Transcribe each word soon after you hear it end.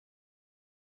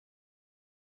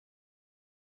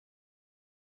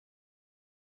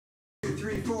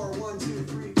4, 1, 2,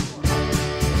 3, 4.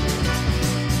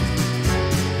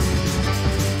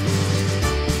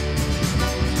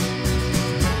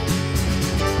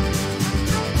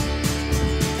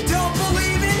 I don't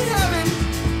believe in heaven.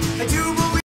 I do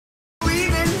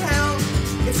believe in hell.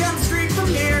 It's down the street from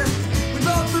here. We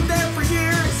both lived there for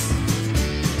years.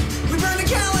 We burned the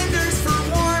calendars for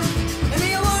warmth and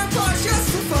the alarm clocks just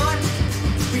for fun.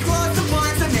 We closed the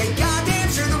blinds and made goddamn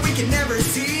sure that we could never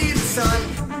see the sun.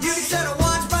 You can set a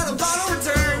watch by the bottle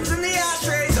returns and the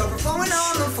ashtrays overflowing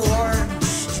on the floor.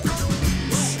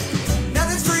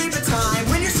 Nothing's free but time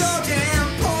when you're so damn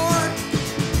poor.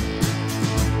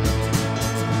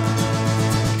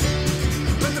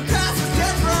 But the past is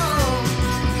death row.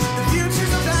 The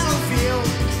future's a battlefield.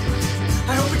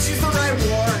 I hope we choose the right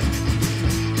war.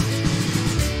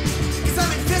 'Cause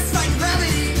I'm in fist fight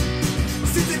gravity.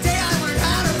 Since the day I learned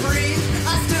how to breathe,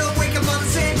 I still wake up on the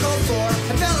same cold floor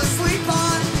I fell asleep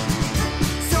on.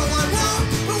 So I won't,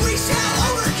 but we shall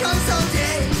overcome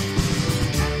someday.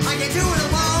 I can do it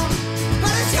alone,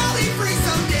 but I shall be free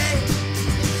someday.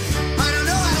 I don't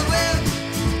know how to live,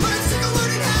 but I'm sick of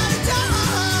learning how to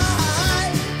die.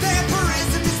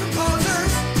 Vampires and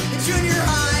misproposers in junior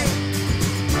high.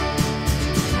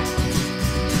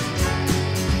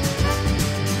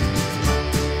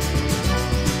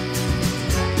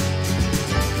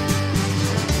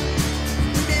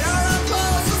 We made our own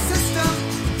postal system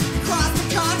across the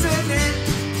continent.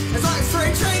 As long as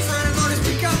freight trains run and loaders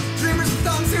pick up dreamers with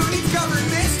thumbs who need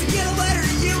governments to get a letter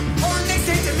to you, or they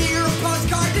say to me or a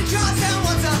postcard to Johnstown.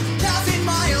 What's 1,000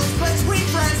 miles between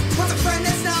friends? What's a friend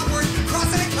that's not worth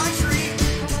crossing a country?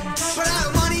 But I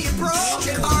have money and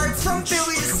broken hearts from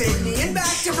Philly to Sydney and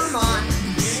back to Vermont.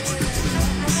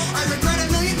 I regret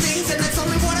a million things and that's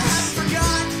only what I haven't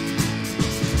forgot.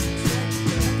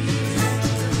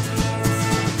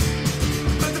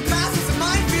 But the past is a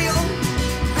minefield,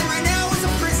 and right now is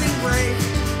a prison break.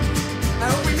 I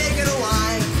hope we make it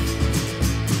alive.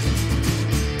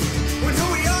 When who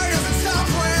we are doesn't stop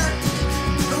where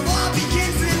the law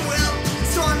begins and will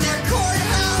storm their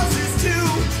courthouses to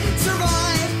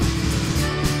survive.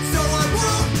 So I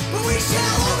won't, but we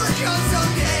shall overcome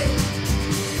someday.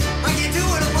 I can't do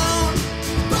it alone,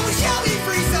 but we shall be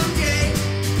free someday.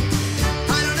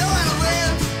 I don't know how to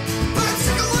live, but I'm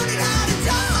sick of learning how to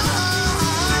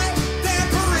die.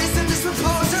 Vampires and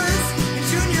misproposers in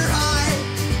junior high.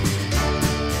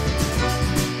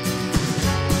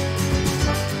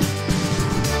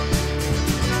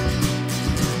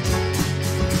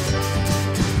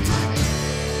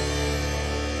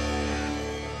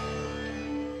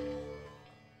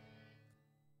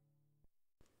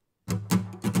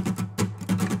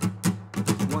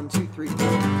 One, two, three,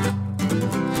 four.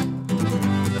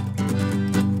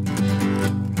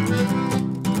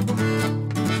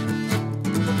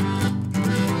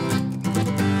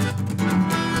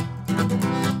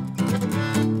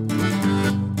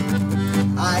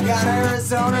 I got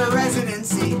Arizona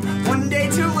residency, one day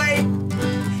too late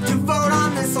to vote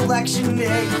on this election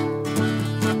day.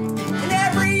 And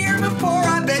every year before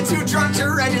I've been too drunk to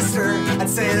register, I'd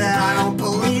say that I don't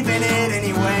believe in it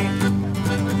anyway.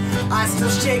 I still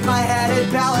shake my head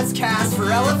at ballots cast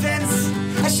for elephants.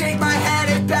 I shake my head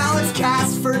at ballots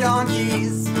cast for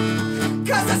donkeys.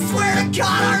 'Cause I swear to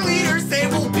God our leaders, they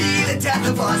will be the death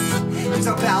of us. There's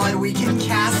no ballot we can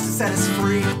cast to set us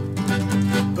free,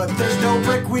 but there's no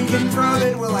brick we can throw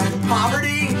that will end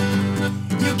poverty.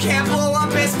 You can't blow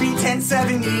up SB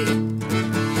 1070.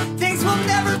 Things will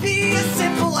never be as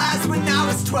simple as when I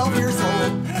was 12 years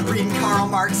old, reading Karl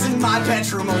Marx in my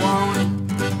bedroom alone.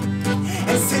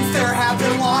 And since there have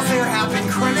been laws, there have been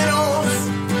criminals.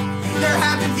 There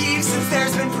have been thieves since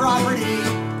there's been property.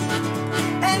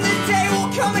 And the day will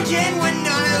come again when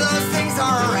none of those things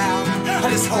are around. I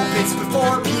just hope it's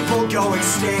before people go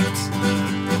extinct.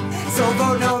 So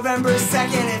vote November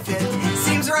 2nd if it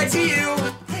seems right to you.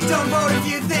 Don't vote if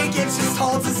you think it just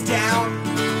holds us down.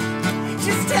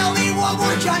 Just tell me what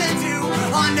we're gonna do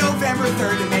on November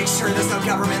 3rd to make sure there's no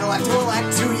government left to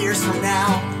elect 2 years from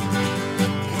now.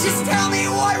 Just tell me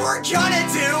what we're gonna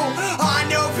do on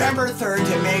November 3rd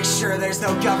to make sure there's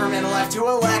no government left to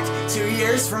elect 2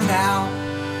 years from now.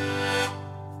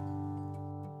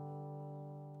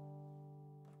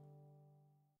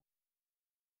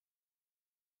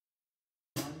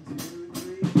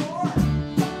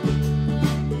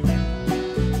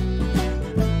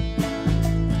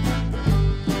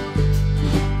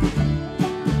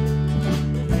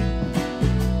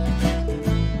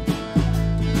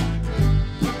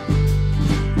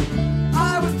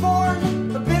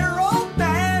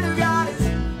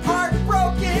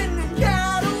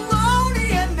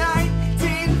 Catalonia.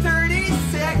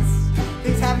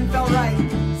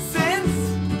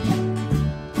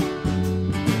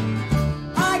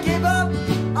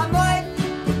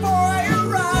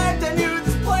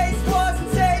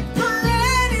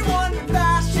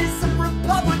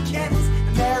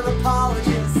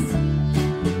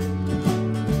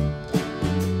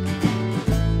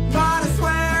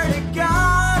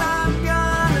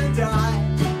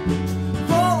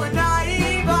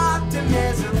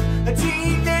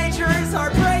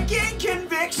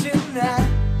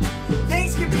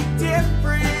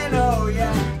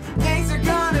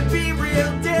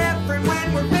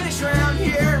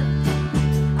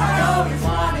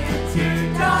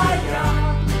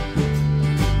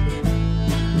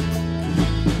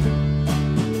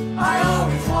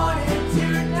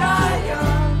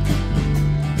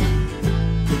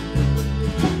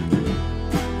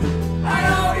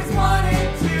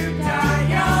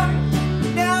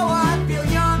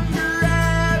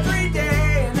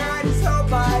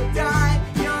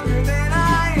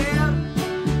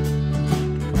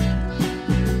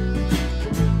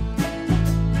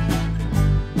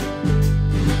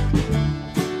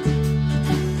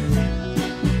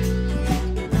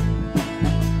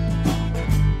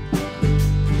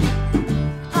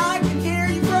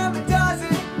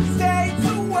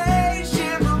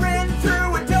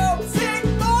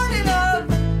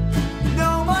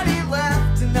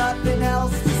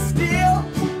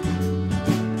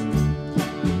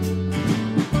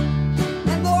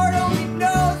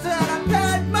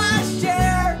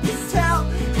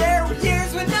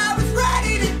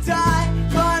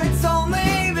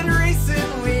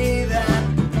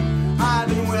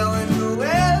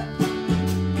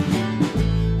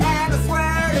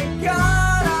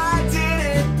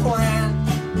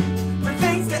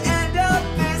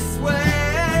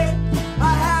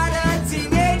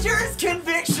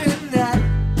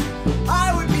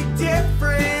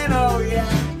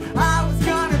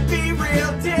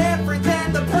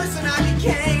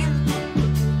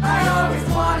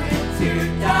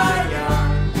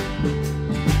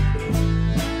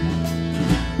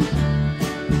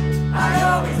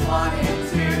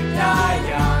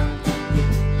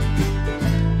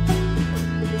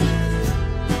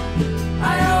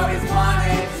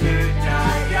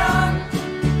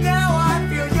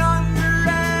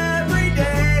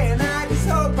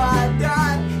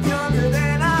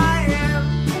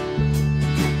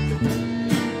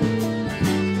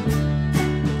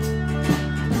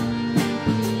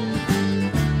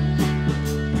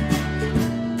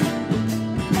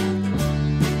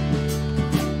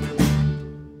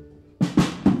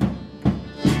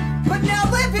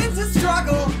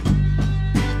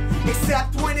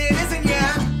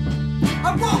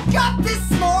 up this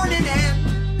morning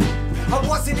and I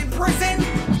wasn't in prison,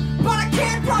 but I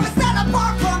can't promise that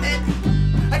apart from it,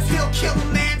 I'd still kill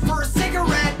a man for a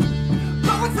cigarette.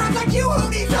 But with friends like you, who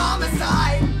needs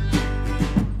homicide?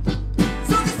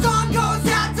 So this song goes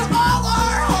out to all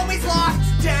our homies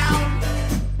locked down.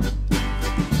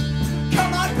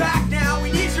 Come on back now,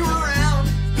 we need you around.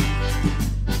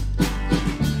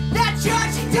 That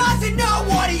judge, he doesn't know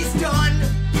what he's done.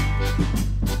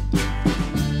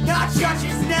 Not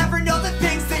judges never know the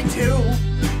things they do.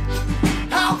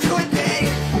 How could they?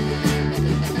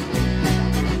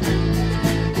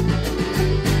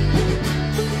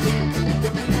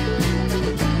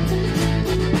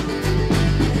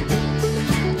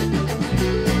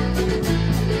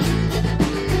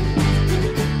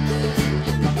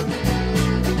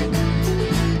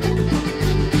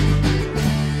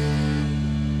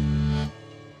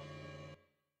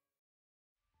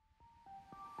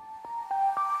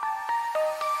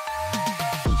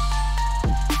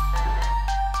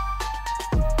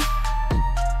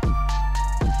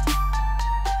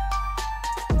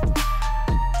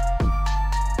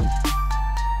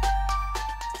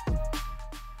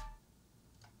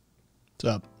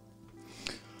 What's up?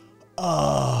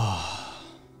 Oh,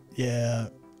 yeah.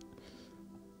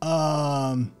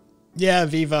 Yeah,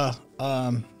 Viva.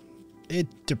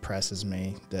 It depresses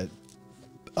me that,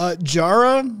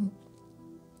 Jara?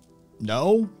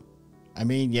 No. I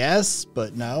mean, yes,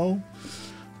 but no.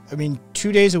 I mean,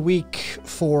 2 days a week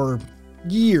for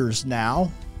years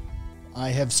now, I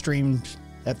have streamed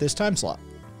at this time slot.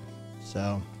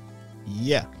 So,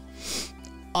 yeah.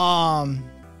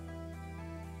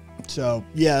 So,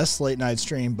 yes, late night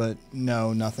stream, but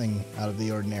no, nothing out of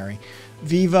the ordinary.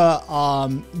 Viva,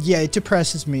 yeah, it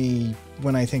depresses me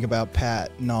when I think about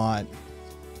Pat not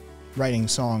writing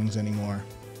songs anymore.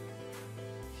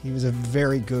 He was a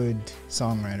very good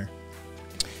songwriter.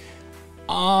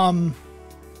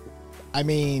 I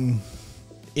mean,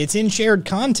 it's in shared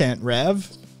content, Rev.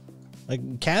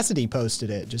 Like, Cassidy posted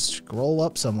it. Just scroll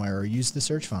up somewhere or use the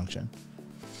search function.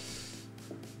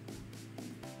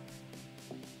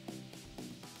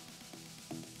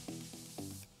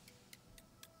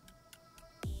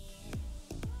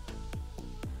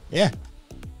 Yeah.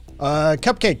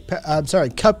 Cupcake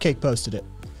posted it.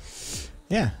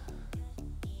 Yeah.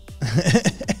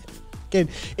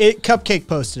 Cupcake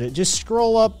posted it. Just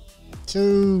scroll up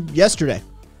to yesterday.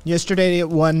 Yesterday at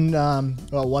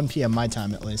 1 p.m. my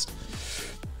time at least.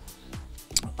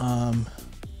 Tell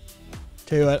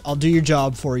you what, I'll do your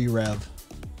job for you, Rev.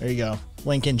 There you go.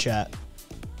 Link in chat.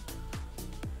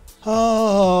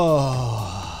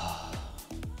 Oh.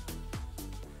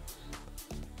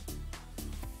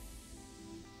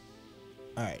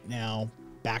 All right, now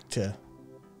back to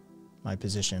my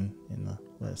position in the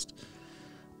list.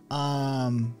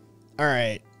 All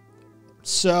right.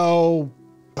 So,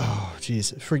 oh,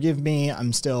 geez, forgive me.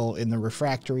 I'm still in the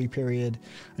refractory period.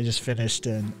 I just finished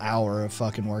an hour of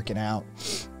fucking working out.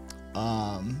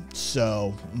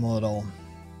 So I'm a little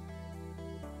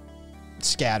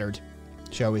scattered,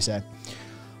 shall we say.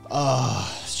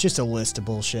 It's just a list of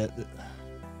bullshit.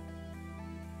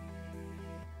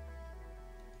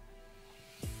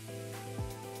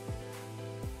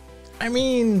 I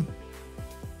mean,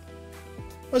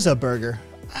 what's up, Burger?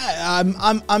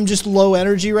 I'm just low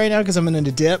energy right now because I'm in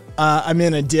a dip.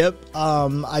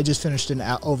 I just finished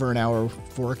over an hour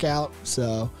workout,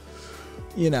 so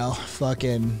you know,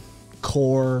 fucking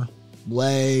core,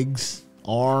 legs,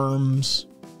 arms,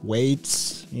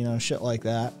 weights, you know, shit like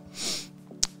that.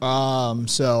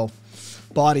 So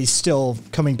body's still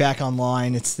coming back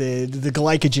online. It's the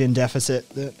glycogen deficit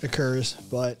that occurs,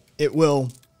 but it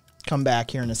will come back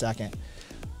here in a second.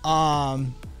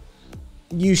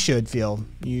 You should feel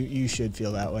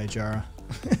that way, Jara.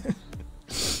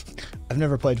 I've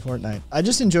never played Fortnite. I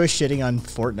just enjoy shitting on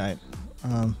Fortnite.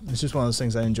 It's just one of those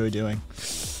things I enjoy doing.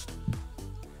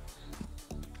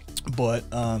 But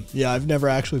yeah, I've never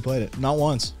actually played it, not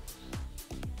once.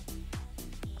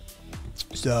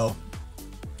 So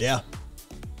yeah.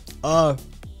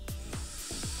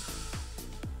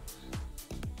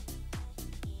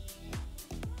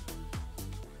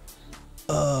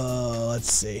 Let's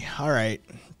see. All right.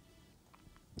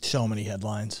 So many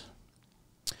headlines.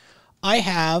 I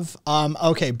have,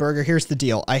 okay, Burger, here's the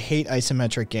deal. I hate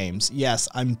isometric games. Yes,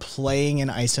 I'm playing an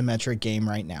isometric game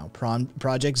right now.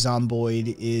 Project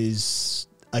Zomboid is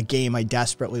a game I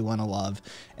desperately want to love.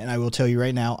 And I will tell you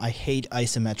right now, I hate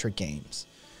isometric games.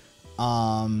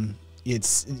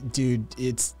 It's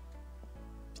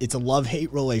a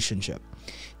love-hate relationship.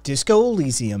 Disco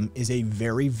Elysium is a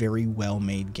very, very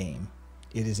well-made game.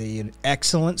 It is an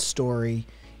excellent story.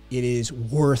 It is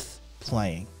worth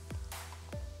playing.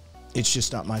 It's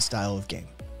just not my style of game.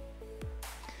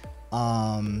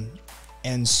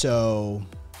 And so,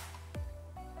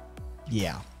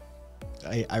 yeah,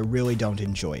 I really don't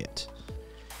enjoy it.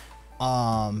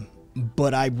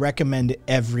 But I recommend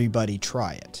everybody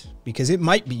try it because it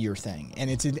might be your thing. And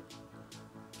it's an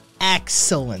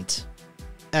excellent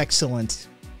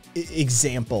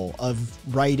example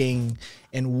of writing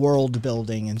and world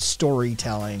building and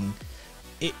storytelling.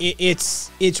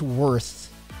 It's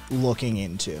worth looking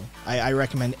into. I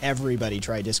recommend everybody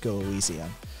try Disco Elysium.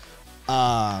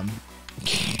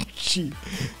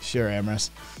 Sure,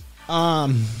 Amorous.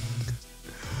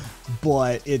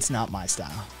 But it's not my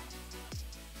style.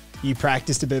 You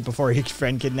practiced a bit before your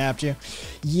friend kidnapped you?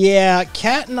 Yeah,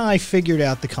 Kat and I figured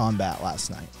out the combat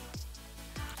last night.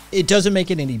 It doesn't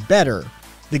make it any better.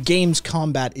 The game's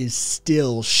combat is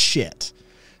still shit.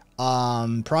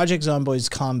 Project Zomboid's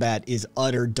combat is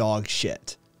utter dog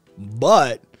shit.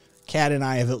 But Kat and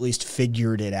I have at least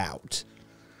figured it out.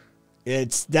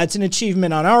 That's an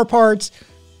achievement on our part,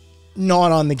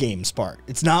 not on the game's part.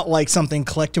 It's not like something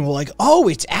clicked and we're like, oh,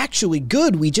 it's actually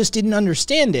good. We just didn't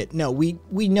understand it. No, we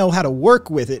know how to work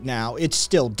with it now. It's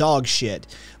still dog shit,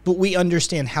 but we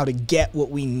understand how to get what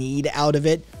we need out of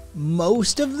it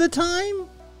most of the time.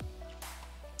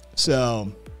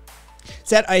 So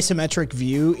it's that isometric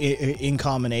view in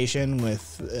combination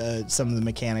with some of the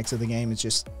mechanics of the game.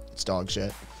 It's dog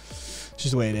shit. It's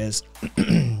just the way it is.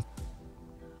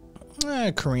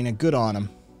 Karina, good on him.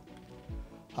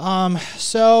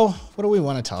 So what do we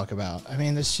want to talk about? I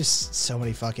mean, there's just so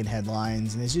many fucking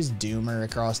headlines and it's just doomer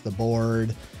across the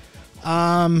board.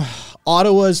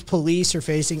 Ottawa's police are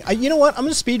facing, you know what? I'm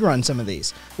going to speed run some of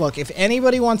these. Look, if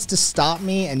anybody wants to stop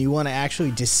me and you want to actually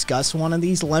discuss one of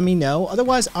these, let me know.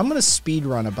 Otherwise, I'm going to speed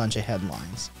run a bunch of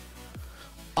headlines.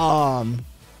 And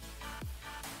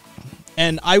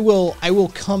I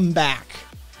will come back.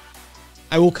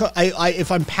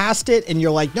 If I'm past it and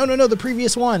you're like, no, the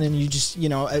previous one, and you just,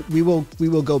 we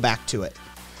will go back to it.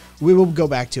 We will go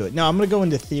back to it. Now I'm going to go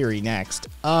into theory next.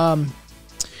 All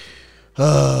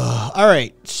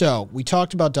right. So we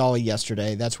talked about Dolly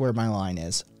yesterday. That's where my line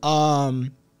is.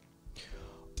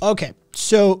 Okay.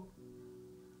 So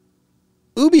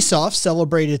Ubisoft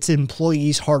celebrated its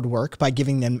employees' hard work by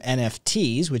giving them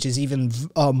NFTs, which is even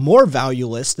more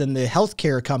valueless than the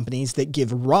healthcare companies that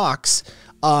give rocks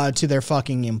to their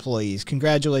fucking employees.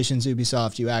 Congratulations,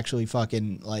 Ubisoft. You actually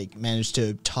fucking managed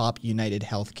to top United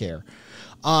Healthcare.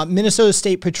 Minnesota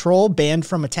State Patrol banned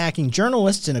from attacking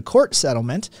journalists in a court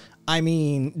settlement. I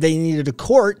mean, they needed a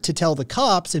court to tell the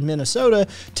cops in Minnesota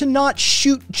to not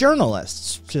shoot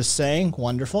journalists. Just saying.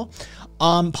 Wonderful.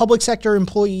 Public sector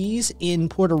employees in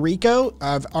Puerto Rico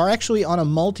are actually on a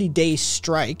multi-day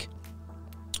strike.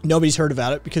 Nobody's heard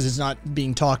about it because it's not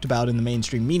being talked about in the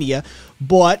mainstream media.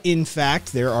 But in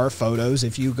fact, there are photos,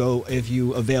 if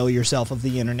you avail yourself of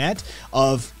the internet,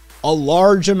 of a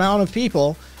large amount of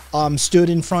people stood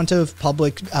in front of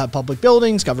public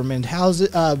buildings, government houses,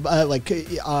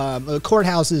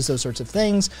 courthouses, those sorts of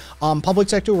things. Public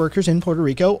sector workers in Puerto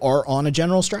Rico are on a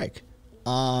general strike.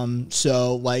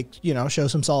 So show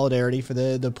some solidarity for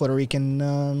the Puerto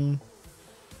Rican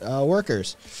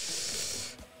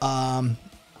workers.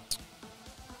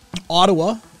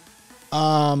 Ottawa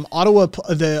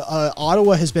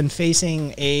has been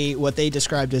facing what they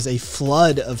described as a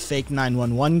flood of fake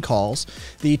 911 calls.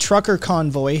 The trucker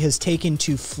convoy has taken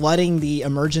to flooding the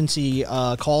emergency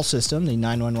call system, the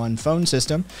 911 phone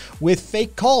system, with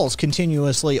fake calls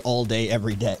continuously all day,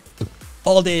 every day.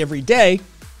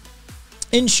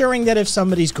 Ensuring that if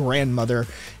somebody's grandmother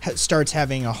starts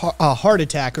having a heart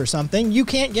attack or something, you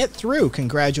can't get through.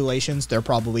 Congratulations, they're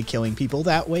probably killing people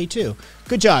that way too.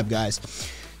 Good job, guys.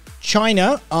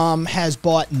 China has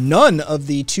bought none of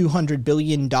the $200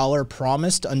 billion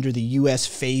promised under the U.S.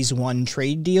 Phase 1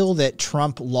 trade deal that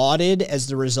Trump lauded as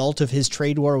the result of his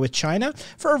trade war with China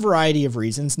for a variety of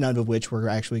reasons, none of which we're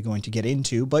actually going to get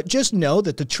into. But just know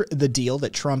that the deal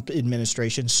that Trump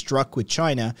administration struck with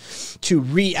China to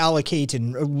reallocate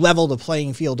and level the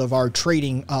playing field of our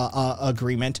trading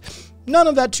agreement, none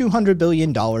of that $200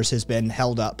 billion has been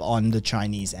held up on the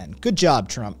Chinese end. Good job,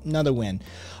 Trump. Another win.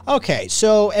 Okay,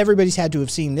 so everybody's had to have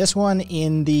seen this one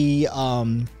in the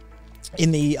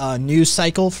news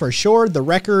cycle for sure. The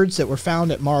records that were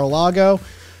found at Mar-a-Lago.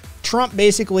 Trump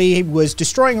basically was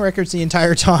destroying records the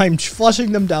entire time,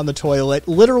 flushing them down the toilet,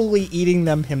 literally eating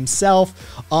them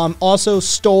himself. Also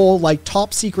stole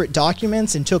top secret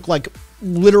documents and took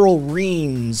literal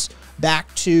reams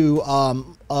back to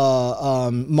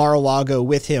Mar-a-Lago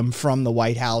with him from the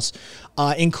White House,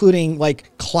 including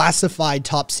classified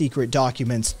top secret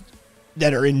documents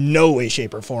that are in no way,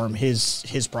 shape, or form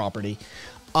his property.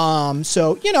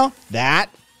 So, you know, that.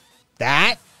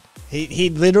 He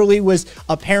literally was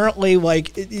apparently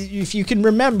like, if you can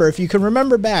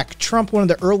remember back, Trump, one of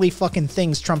the early fucking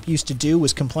things Trump used to do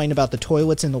was complain about the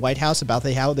toilets in the White House, about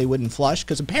how they wouldn't flush.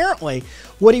 Because apparently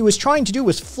what he was trying to do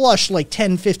was flush like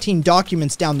 10, 15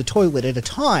 documents down the toilet at a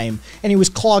time. And he was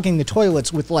clogging the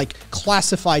toilets with like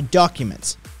classified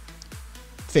documents.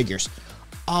 Figures.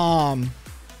 Let's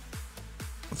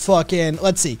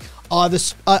see. A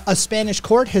Spanish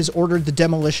court has ordered the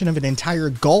demolition of an entire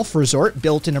golf resort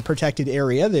built in a protected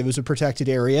area. There was a protected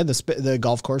area. The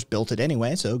golf course built it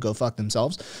anyway, so go fuck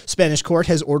themselves. Spanish court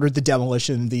has ordered the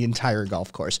demolition of the entire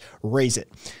golf course. Raise it.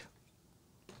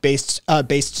 Based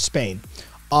Spain.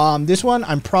 This one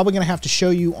I'm probably going to have to show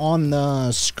you on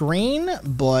the screen,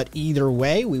 but either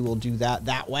way, we will do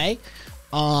that way.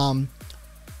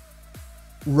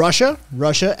 Russia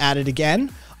at it again.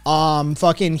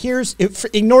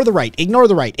 Ignore the right.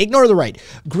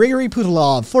 Grigory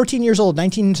Putilov, 14 years old,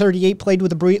 1938, played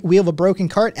with the wheel of a broken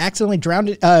cart, accidentally drowned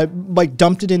it,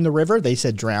 dumped it in the river. They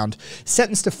said drowned.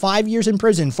 Sentenced to 5 years in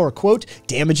prison for, quote,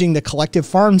 damaging the collective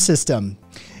farm system.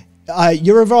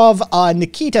 Yurovov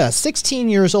Nikita, 16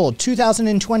 years old,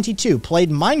 2022, played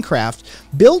Minecraft,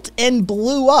 built and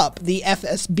blew up the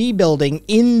FSB building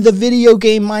in the video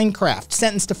game Minecraft,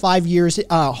 sentenced to 5 years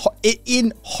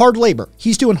in hard labor.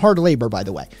 He's doing hard labor, by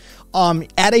the way.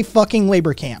 At a fucking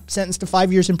labor camp, sentenced to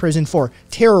 5 years in prison for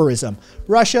terrorism.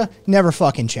 Russia, never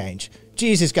fucking change.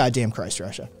 Jesus goddamn Christ,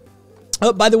 Russia.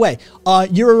 Oh, by the way,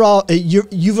 Yuvarov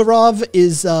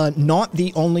is not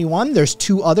the only one. There's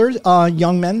two other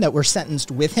young men that were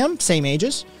sentenced with him, same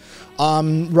ages.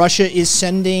 Russia is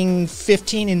sending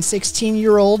 15 and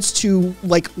 16-year-olds to,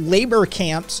 like, labor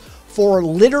camps for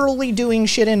literally doing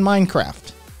shit in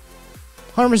Minecraft.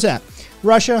 100%.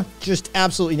 Russia just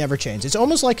absolutely never changed. It's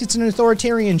almost like it's an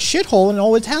authoritarian shithole, and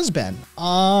always has been.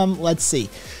 Let's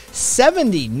see.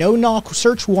 70 no-knock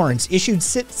search warrants issued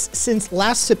since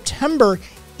last September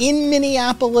in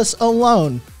Minneapolis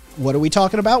alone. What are we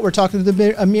talking about? We're talking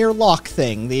the Amir Locke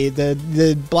thing,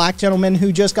 the black gentleman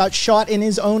who just got shot in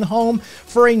his own home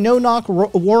for a no-knock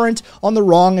warrant on the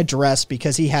wrong address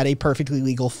because he had a perfectly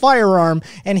legal firearm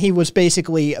and he was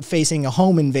basically facing a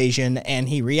home invasion and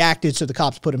he reacted, so the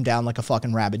cops put him down like a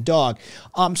fucking rabid dog.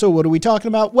 So what are we talking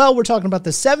about? Well, we're talking about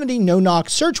the 70 no-knock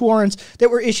search warrants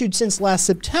that were issued since last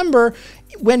September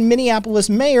when Minneapolis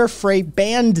Mayor Frey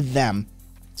banned them.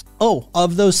 Oh,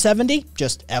 of those 70,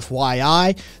 just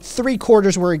FYI,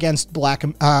 3/4 were against black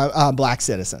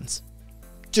citizens.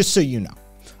 Just so you know.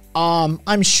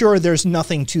 I'm sure there's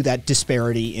nothing to that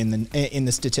disparity in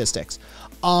the statistics.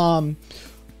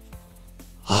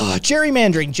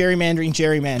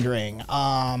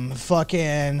 Gerrymandering.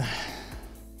 Fucking,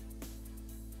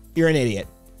 you're an idiot.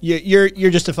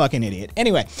 You're just a fucking idiot.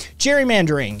 Anyway,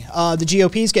 gerrymandering. The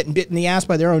GOP's getting bit in the ass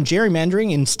by their own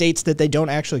gerrymandering in states that they don't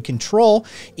actually control.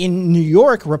 In New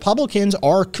York, Republicans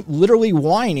are literally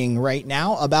whining right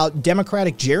now about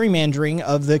Democratic gerrymandering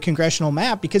of the congressional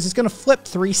map because it's going to flip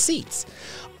 3 seats.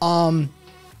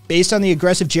 Based on the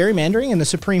aggressive gerrymandering and the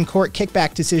Supreme Court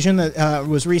kickback decision that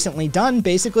was recently done,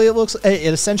 basically it looks like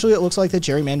that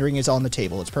gerrymandering is on the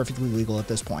table. It's perfectly legal at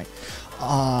this point.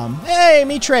 Hey,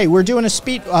 Mitre, we're doing a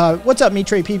speed. What's up,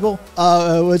 Mitre people?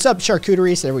 What's up,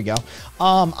 charcuteries? There we go.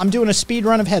 I'm doing a speed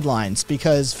run of headlines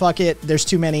because fuck it, there's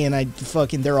too many and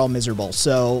they're all miserable.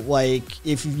 So, like,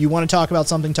 if you want to talk about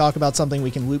something,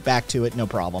 we can loop back to it, no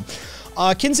problem.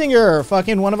 Kinzinger,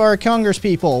 fucking one of our Congress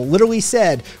people, literally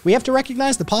said, we have to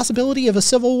recognize the possibility of a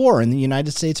civil war in the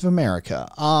United States of America.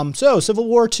 So, Civil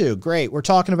War II, great. We're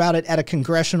talking about it at a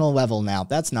congressional level now.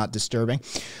 That's not disturbing.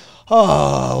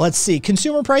 Oh, let's see.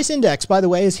 Consumer Price Index, by the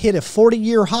way, has hit a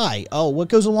 40-year high. Oh, what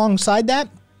goes alongside that?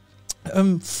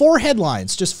 4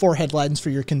 headlines, just 4 headlines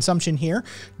for your consumption here.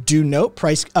 Do note,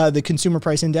 the Consumer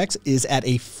Price Index is at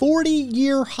a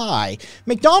 40-year high.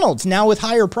 McDonald's, now with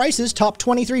higher prices, topped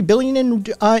 $23 billion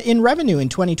in revenue in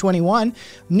 2021.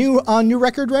 New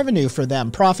record revenue for them.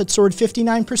 Profits soared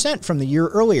 59% from the year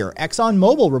earlier.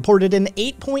 ExxonMobil reported an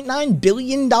 $8.9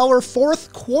 billion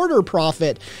fourth quarter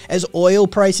profit as oil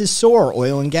prices soar.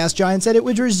 Oil and gas giant said it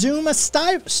would resume a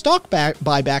stock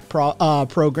buyback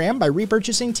program by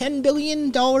repurchasing $10 billion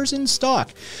in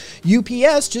stock.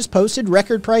 UPS just posted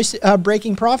record price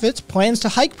breaking profits, plans to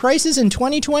hike prices in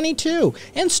 2022,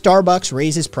 and Starbucks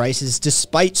raises prices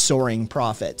despite soaring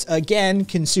profits. Again,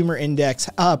 consumer index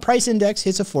price index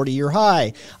hits a 40-year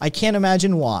high. I can't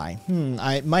imagine why.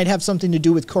 It might have something to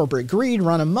do with corporate greed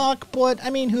run amok, but I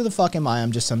mean, who the fuck am I?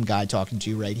 I'm just some guy talking to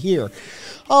you right here.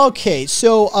 Okay,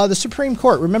 so the Supreme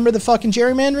Court, remember the fucking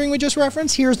gerrymandering we just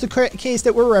referenced? Here's the case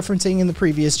that we're referencing in the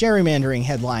previous gerrymandering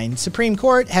headline. Supreme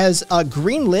Court has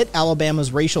greenlit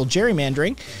Alabama's racial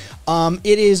gerrymandering.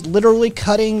 It is literally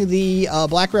cutting the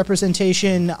black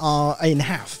representation in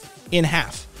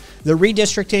half. The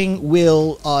redistricting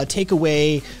will take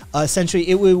away, essentially,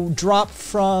 it will drop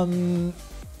from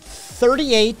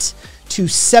 38 to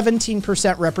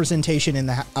 17% representation in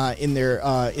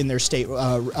their state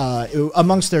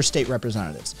amongst their state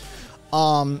representatives.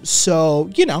 So,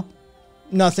 you know,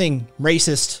 nothing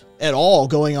racist at all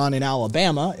going on in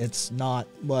Alabama. It's not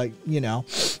like, you know,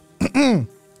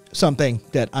 something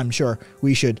that I'm sure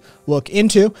we should look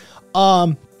into.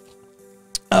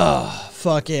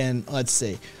 Fucking, let's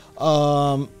see.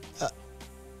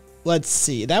 Let's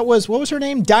see. That was, what was her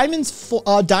name? Diamonds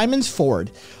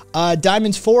Ford.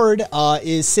 Diamonds Ford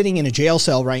is sitting in a jail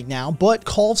cell right now, but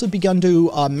calls have begun to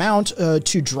mount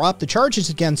to drop the charges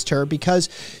against her because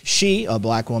she, a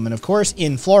black woman, of course,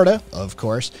 in Florida, of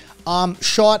course,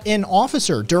 shot an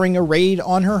officer during a raid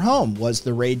on her home. Was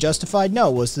the raid justified?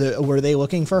 No. Were they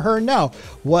looking for her? No.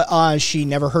 She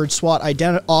never heard SWAT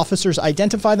officers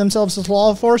identify themselves as law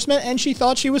enforcement, and she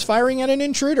thought she was firing at an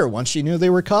intruder. Once she knew they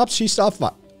were cops, she stopped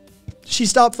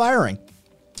firing.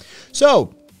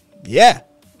 So, yeah.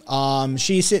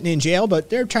 She's sitting in jail, but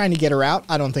they're trying to get her out.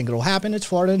 I don't think it'll happen. It's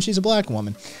Florida and she's a black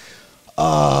woman.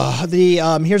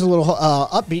 Here's a little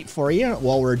upbeat for you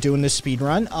while we're doing this speed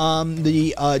run.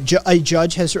 A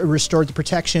judge has restored the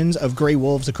protections of gray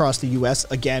wolves across the U.S.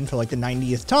 again for like the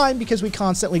 90th time, because we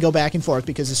constantly go back and forth,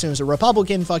 because as soon as a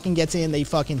Republican fucking gets in, they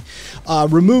fucking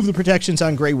remove the protections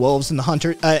on gray wolves, and the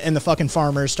hunter and the fucking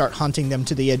farmers start hunting them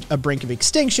to the brink of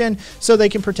extinction so they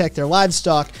can protect their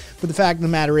livestock. But the fact of the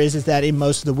matter is that in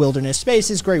most of the wilderness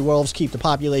spaces, gray wolves keep the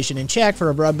population in check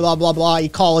for a blah blah blah blah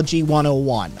ecology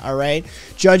 101. All right.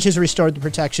 Judge has restored the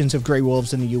protections of gray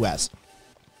wolves in the U.S.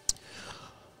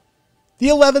 The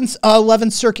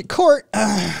 11th Circuit Court,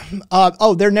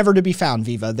 they're never to be found,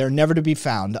 Viva. They're never to be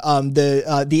found.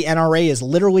 The NRA is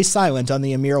literally silent on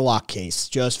the Amir Locke case.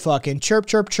 Just fucking chirp,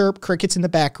 chirp, chirp, crickets in the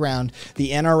background. The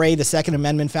NRA, the Second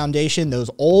Amendment Foundation, those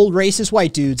old racist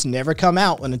white dudes never come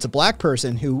out when it's a black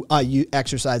person who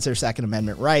exercised their Second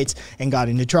Amendment rights and got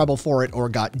into trouble for it or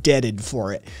got deaded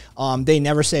for it. They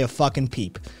never say a fucking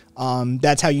peep.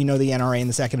 That's how you know the NRA and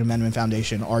the Second Amendment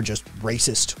Foundation are just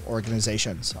racist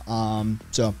organizations.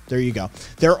 So there you go.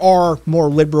 There are more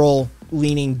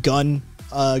liberal-leaning gun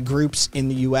groups in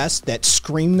the U.S. that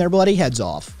scream their bloody heads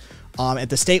off.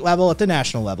 At the state level, at the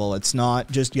national level. It's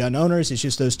not just gun owners. It's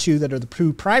just those two that are the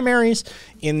two primaries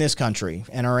in this country,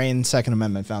 NRA and Second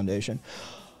Amendment Foundation.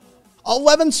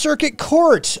 11th Circuit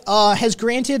Court has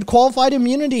granted qualified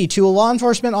immunity to a law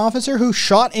enforcement officer who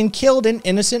shot and killed an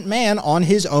innocent man on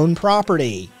his own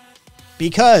property.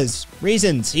 Because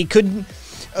reasons. He couldn't...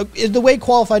 the way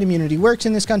qualified immunity works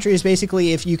in this country is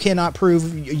basically if you cannot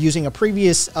prove using a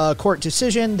previous court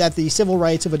decision that the civil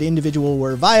rights of an individual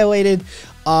were violated,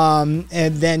 and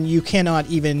then you cannot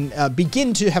even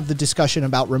begin to have the discussion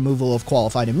about removal of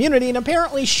qualified immunity. And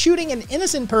apparently shooting an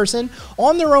innocent person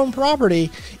on their own property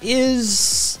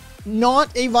is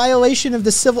not a violation of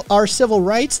our civil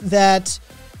rights that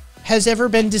has ever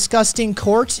been discussed in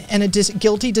court, and a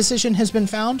guilty decision has been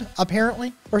found,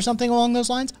 apparently, or something along those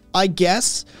lines. I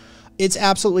guess it's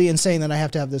absolutely insane that I have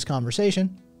to have this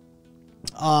conversation.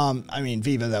 I mean,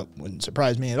 Viva, that wouldn't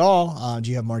surprise me at all.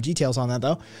 Do you have more details on that,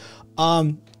 though?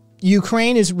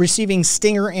 Ukraine is receiving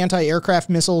Stinger anti-aircraft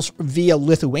missiles via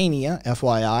Lithuania,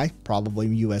 FYI, probably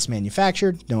U.S.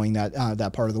 manufactured, knowing that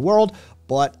that part of the world.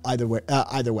 But either way,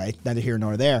 neither here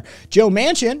nor there. Joe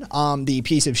Manchin, the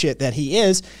piece of shit that he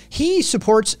is, he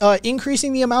supports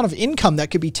increasing the amount of income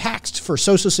that could be taxed for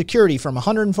Social Security from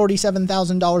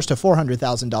 $147,000 to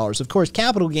 $400,000. Of course,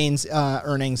 capital gains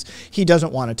earnings he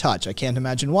doesn't want to touch. I can't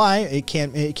imagine why. It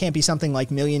can't be something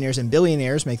like millionaires and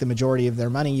billionaires make the majority of their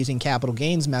money using capital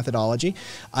gains methodology,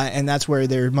 and that's where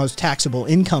their most taxable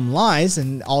income lies.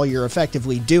 And all you're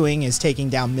effectively doing is taking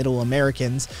down middle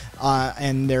Americans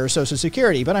and their Social Security.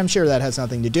 But I'm sure that has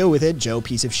nothing to do with it. Joe,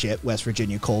 piece of shit, West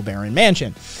Virginia coal baron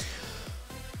Manchin.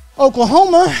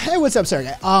 Oklahoma. Hey, what's up,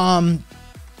 Sergey?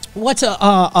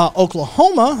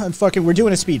 Oklahoma? Fucking, we're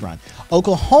doing a speed run.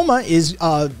 Oklahoma is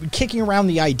kicking around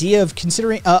the idea of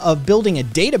considering of building a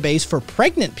database for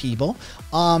pregnant people,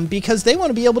 because they want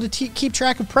to be able to keep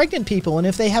track of pregnant people, and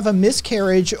if they have a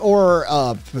miscarriage or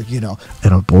an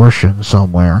abortion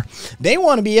somewhere, they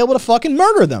want to be able to fucking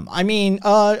murder them. I mean,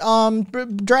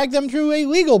 drag them through a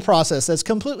legal process that's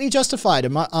completely justified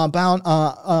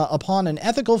upon an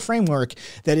ethical framework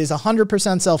that is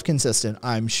 100% self-consistent,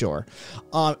 I'm sure.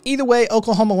 Either way,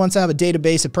 Oklahoma wants to have a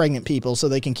database of pregnant people so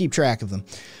they can keep track of them.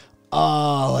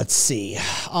 Let's see.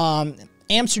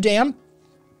 Amsterdam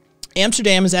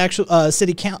Amsterdam is actually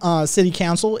city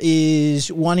council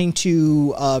is wanting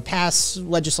to pass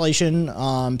legislation,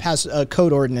 pass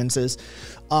code ordinances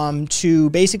to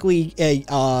basically a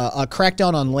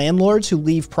crackdown on landlords who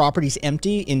leave properties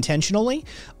empty intentionally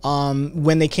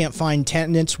when they can't find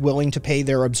tenants willing to pay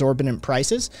their exorbitant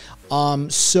prices.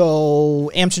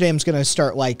 So Amsterdam's going to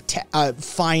start like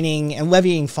fining and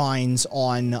levying fines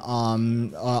on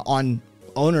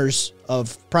owners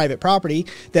of private property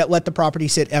that let the property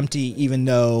sit empty, even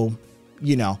though,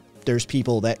 you know, there's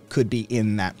people that could be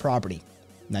in that property.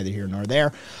 Neither here nor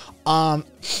there.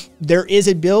 There is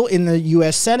a bill in the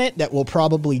U.S. Senate that will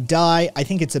probably die. I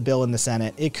think it's a bill in the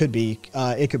Senate. It could be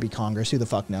Congress. Who the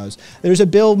fuck knows? There's a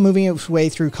bill moving its way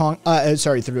through through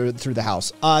the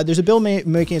House. There's a bill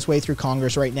making its way through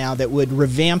Congress right now that would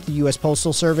revamp the U.S.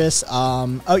 Postal Service.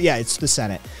 Oh yeah, it's the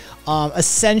Senate.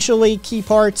 Essentially, key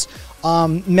parts.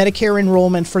 Medicare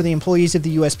enrollment for the employees of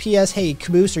the USPS. Hey,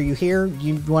 Caboose, are you here?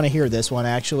 You want to hear this one,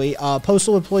 actually.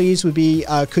 Postal employees would be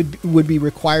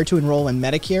required to enroll in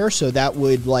Medicare, so that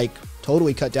would like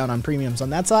totally cut down on premiums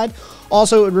on that side.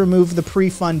 Also, it would remove the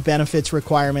pre-fund benefits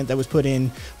requirement that was put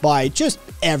in by just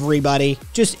everybody.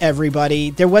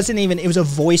 There wasn't even, it was a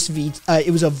voice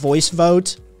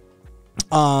vote.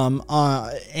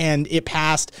 And it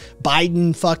passed.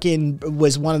 Biden fucking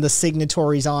was one of the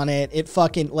signatories on it. It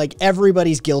fucking, like,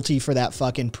 everybody's guilty for that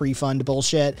fucking pre-fund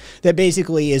bullshit. That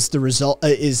basically is the result,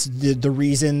 is the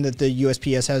reason that the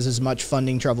USPS has as much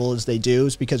funding trouble as they do,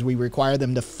 is because we require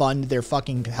them to fund their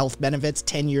fucking health benefits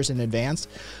 10 years in advance.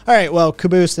 All right, well,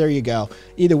 Caboose, there you go.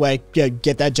 Either way,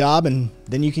 get that job and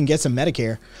then you can get some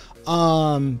Medicare.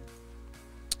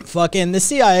 Fucking the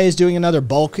CIA is doing another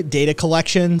bulk data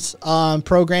collections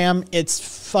program.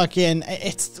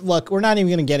 Look, we're not even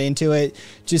going to get into it.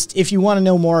 Just if you want to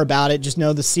know more about it, just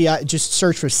know the CIA, just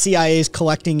search for CIA's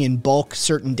collecting in bulk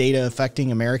certain data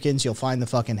affecting Americans. You'll find the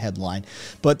fucking headline.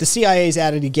 But the CIA's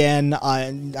at it again.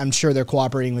 I'm sure they're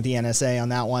cooperating with the NSA on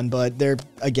that one, but they're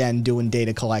again doing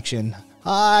data collection.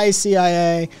 Hi,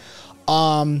 CIA.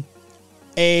 A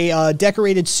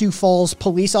decorated Sioux Falls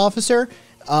police officer.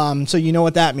 So you know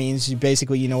what that means. You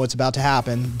know what's about to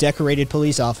happen. Decorated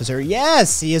police officer.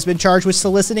 Yes, he has been charged with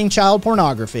soliciting child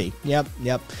pornography. Yep.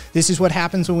 This is what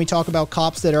happens when we talk about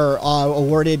cops that are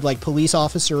awarded like police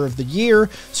officer of the year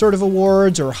sort of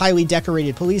awards or highly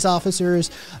decorated police officers.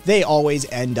 They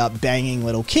always end up banging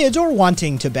little kids or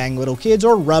wanting to bang little kids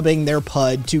or rubbing their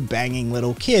pud to banging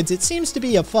little kids. It seems to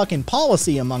be a fucking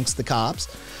policy amongst the cops.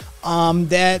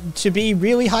 That to be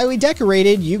really highly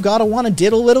decorated, you gotta want to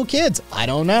diddle little kids. I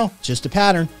don't know, just a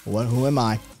pattern. Who am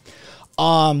I?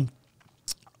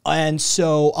 And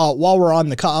so while we're on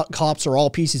the cops are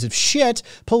all pieces of shit,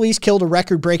 police killed a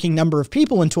record-breaking number of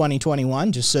people in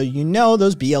 2021. Just so you know,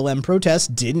 those BLM protests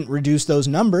didn't reduce those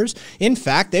numbers. In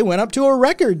fact, they went up to a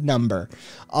record number.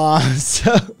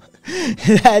 So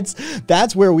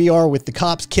that's where we are with the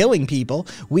cops killing people.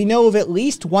 We know of at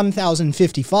least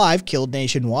 1,055 killed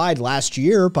nationwide last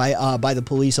year by the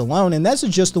police alone, and that's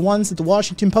just the ones that the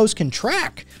Washington Post can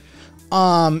track.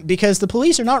 Because the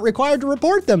police are not required to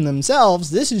report them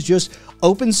themselves. This is just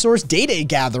open source data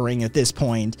gathering at this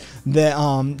point.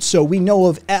 So we know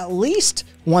of at least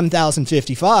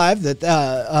 1,055 that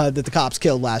the cops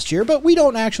killed last year, but we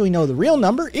don't actually know the real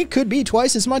number. It could be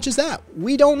twice as much as that.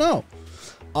 We don't know.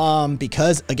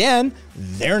 Because again,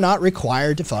 they're not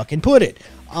required to fucking put it.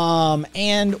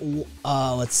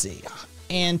 Let's see.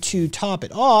 And to top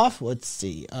it off, let's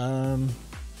see. The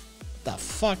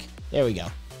fuck? There we go.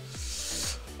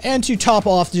 And to top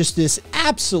off just this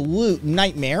absolute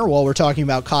nightmare while we're talking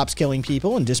about cops killing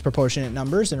people in disproportionate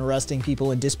numbers and arresting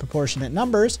people in disproportionate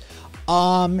numbers,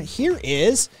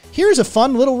 here's a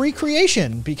fun little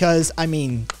recreation because, I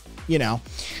mean, you know,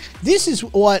 this is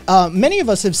what many of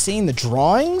us have seen the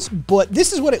drawings, but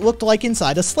this is what it looked like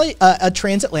inside a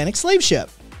transatlantic slave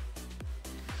ship.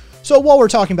 So while we're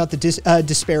talking about the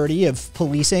disparity of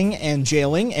policing and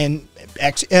jailing and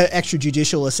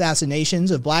extrajudicial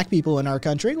assassinations of black people in our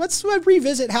country, let's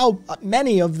revisit how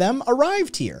many of them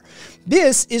arrived here.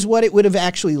 This is what it would have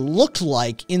actually looked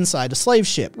like inside a slave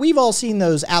ship. We've all seen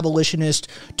those abolitionist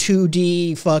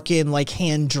 2D fucking like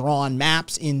hand-drawn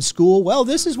maps in school. Well,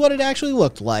 this is what it actually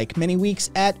looked like. Many weeks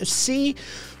at sea,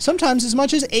 sometimes as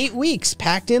much as 8 weeks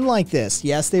packed in like this.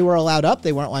 Yes, they were allowed up.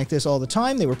 They weren't like this all the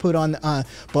time. They were put on,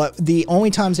 but the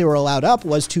only times they were allowed up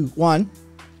was to, one,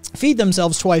 feed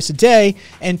themselves twice a day,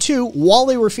 and two, while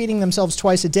they were feeding themselves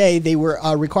twice a day, they were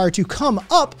required to come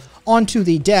up onto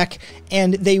the deck,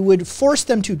 and they would force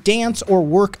them to dance or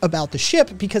work about the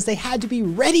ship because they had to be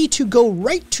ready to go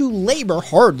right to labor,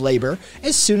 hard labor,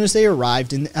 as soon as they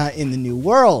arrived in the new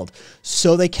world.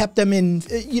 So they kept them in,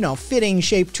 fitting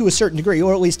shape to a certain degree,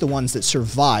 or at least the ones that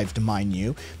survived, mind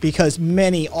you, because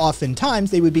oftentimes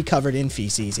they would be covered in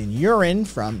feces and urine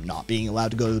from not being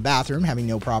allowed to go to the bathroom, having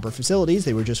no proper facilities.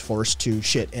 They were just forced to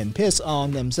shit and piss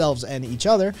on themselves and each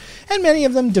other, and many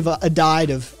of them died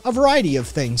of a variety of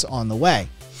things on the way.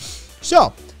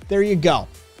 So, there you go.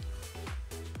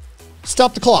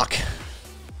 Stop the clock.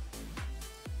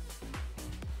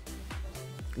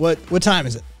 What time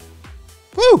is it?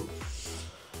 Woo!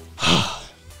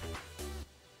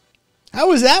 How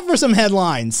was that for some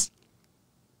headlines?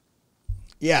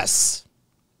 Yes.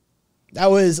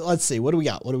 That was, let's see, what do we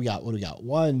got?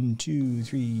 1, 2,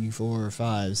 3, 4,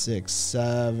 5, 6,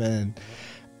 7,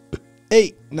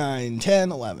 8, 9,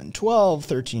 10, 11, 12,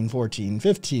 13, 14,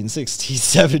 15, 16,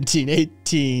 17,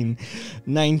 18,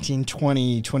 19,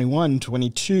 20, 21,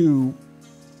 22,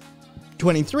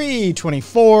 23,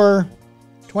 24,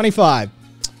 25.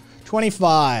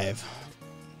 25.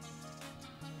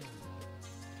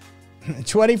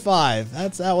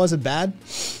 25. That wasn't bad.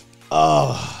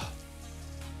 Oh.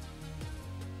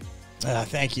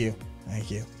 Thank you.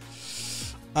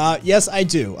 Yes, I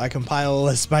do. I compile a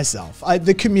list myself.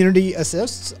 The community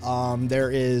assists.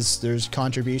 There's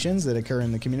contributions that occur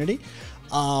in the community.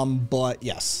 But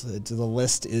yes, the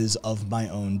list is of my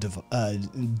own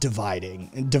divining.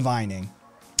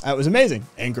 That was amazing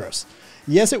and gross.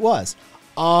 Yes, it was.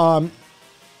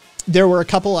 There were a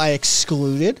couple I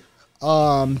excluded,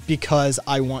 because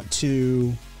I want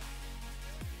to,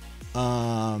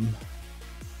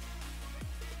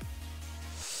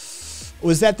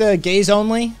 was that the gays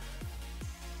only?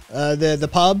 The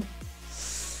pub?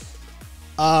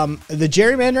 The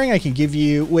gerrymandering I can give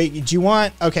you. Wait, do you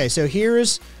want? Okay, so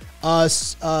here's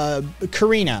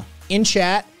Karina in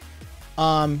chat.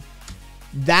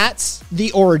 That's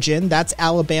the origin. That's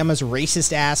Alabama's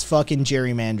racist ass fucking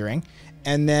gerrymandering.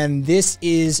 And then this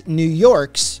is New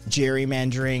York's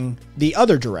gerrymandering the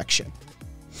other direction.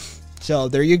 So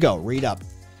there you go. Read up.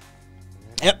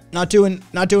 Yep, not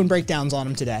doing breakdowns on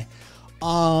them today.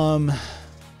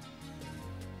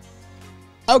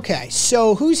 Okay,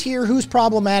 so who's here, who's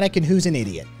problematic, and who's an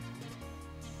idiot?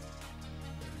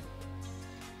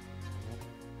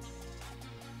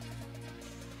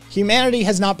 Humanity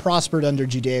has not prospered under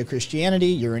Judeo-Christianity.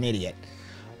 You're an idiot.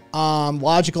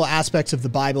 Logical aspects of the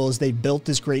Bible is they built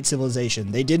this great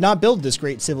civilization. They did not build this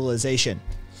great civilization.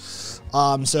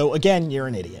 So again, you're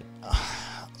an idiot.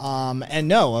 And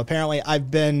no, apparently I've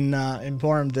been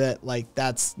informed that, like,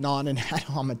 that's not an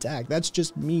ad-hom attack. That's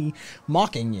just me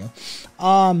mocking you.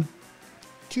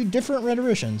 Two different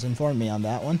rhetoricians informed me on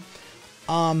that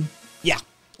one. Yeah,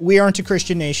 we aren't a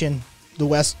Christian nation. The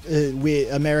West,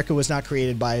 America was not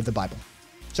created by the Bible.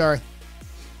 Sorry.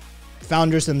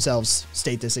 Founders themselves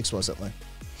state this explicitly.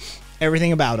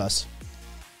 Everything about us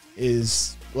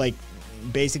is, like,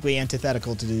 basically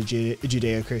antithetical to the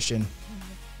Judeo-Christian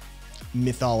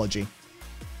mythology,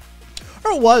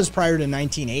 or it was prior to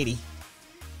 1980.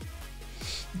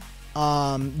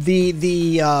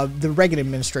 The Reagan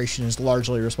administration is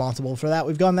largely responsible for that.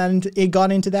 We've gone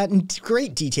into that in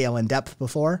great detail and depth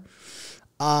before.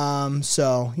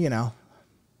 So you know,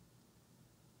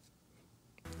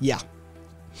 yeah.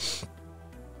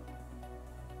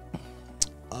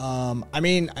 I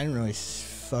mean, I didn't really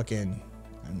fucking.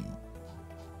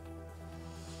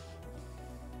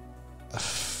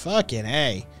 Fucking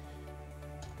A.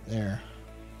 There.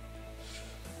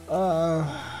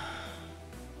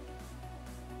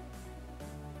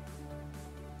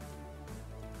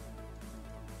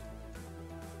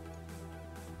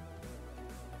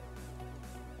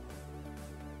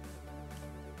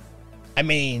 I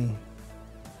mean,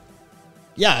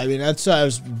 yeah, I mean, that's, I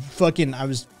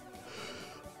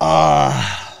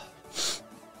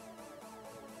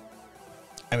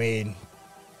mean,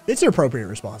 it's an appropriate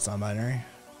response, non-binary.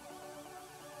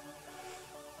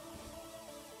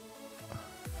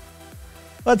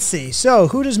 Let's see. So,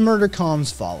 who does murder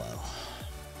comms follow?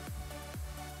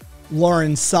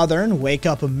 Lauren Southern, Wake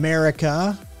Up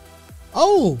America.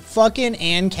 Oh, fucking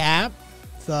ANCAP.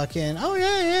 Fucking, oh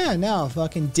yeah, no,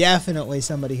 fucking definitely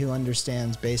somebody who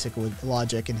understands basic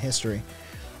logic and history.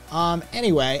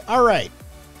 Anyway, all right.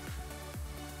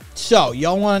 So,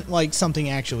 y'all want, like, something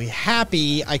actually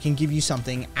happy? I can give you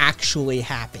something actually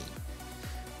happy.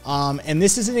 And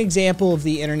this is an example of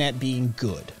the internet being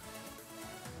good.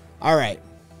 All right.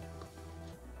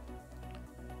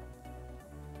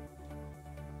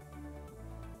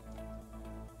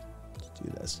 Let's do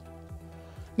this.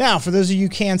 Now, for those of you who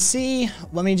can't see,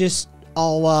 let me just,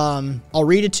 I'll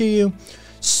read it to you.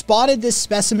 Spotted this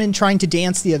specimen trying to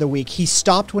dance the other week. He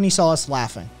stopped when he saw us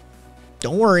laughing.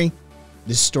 Don't worry.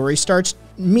 This story starts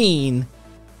mean,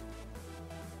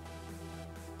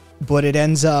 but it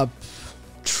ends up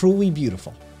truly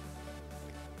beautiful.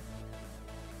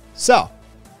 So,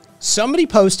 somebody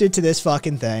posted to this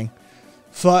fucking thing.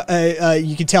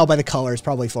 You can tell by the colors,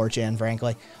 probably 4chan,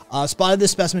 frankly. Spotted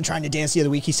this specimen trying to dance the other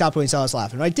week. He stopped when he saw us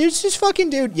laughing. Like, there's this fucking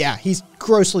dude. Yeah, he's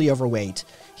grossly overweight.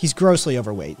 He's grossly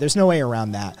overweight. There's no way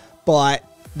around that. But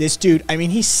this dude, I mean,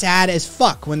 he's sad as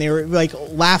fuck when they were, like,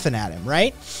 laughing at him,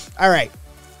 right? All right.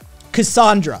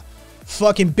 Cassandra.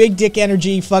 Fucking big dick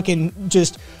energy. Fucking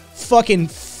just fucking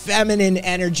feminine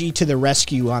energy to the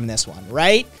rescue on this one,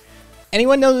 right?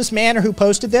 Anyone know this man or who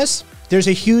posted this? There's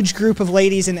a huge group of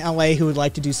ladies in LA who would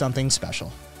like to do something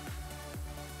special.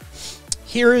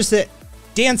 Here is the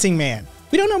dancing man.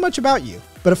 We don't know much about you,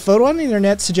 but a photo on the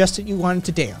internet suggested you wanted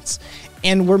to dance,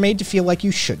 and we're made to feel like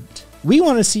you shouldn't. We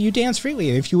want to see you dance freely,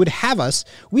 and if you would have us,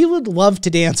 we would love to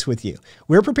dance with you.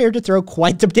 We're prepared to throw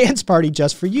quite the dance party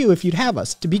just for you if you'd have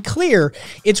us. To be clear,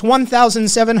 it's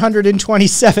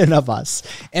 1,727 of us,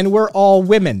 and we're all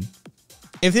women.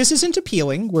 If this isn't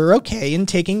appealing, we're okay in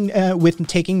taking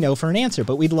no for an answer,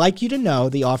 but we'd like you to know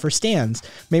the offer stands.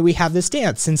 May we have this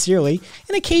dance? Sincerely,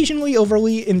 an occasionally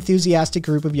overly enthusiastic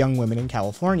group of young women in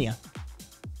California.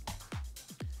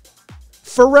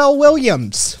 Pharrell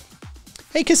Williams.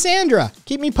 Hey, Cassandra,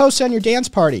 keep me posted on your dance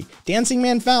party. Dancing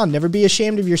man found. Never be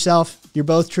ashamed of yourself. You're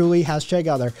both truly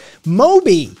 #other.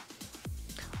 Moby.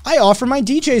 I offer my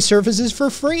DJ services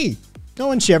for free. No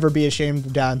one should ever be ashamed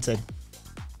of dancing.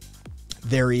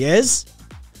 There he is.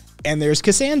 And there's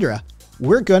Cassandra.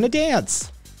 We're gonna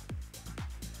dance.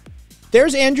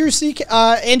 There's Andrew WK,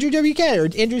 or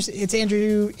it's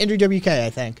Andrew WK, I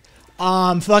think.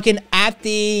 Fucking at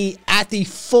the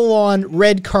full-on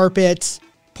red carpet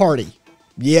party.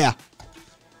 Yeah.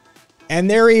 And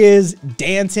there he is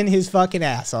dancing his fucking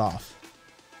ass off.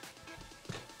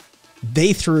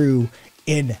 They threw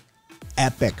an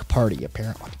epic party,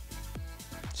 apparently.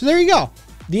 So there you go.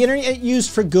 The internet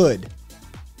used for good.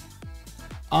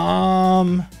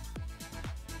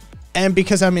 And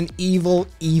because I'm an evil,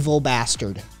 evil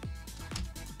bastard.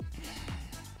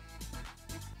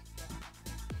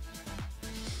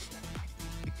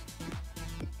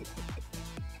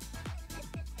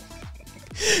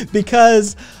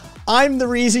 Because I'm the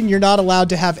reason you're not allowed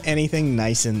to have anything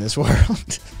nice in this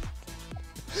world.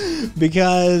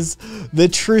 Because the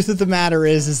truth of the matter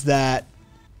is that,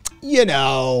 you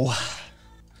know,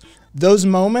 those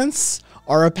moments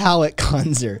are a palate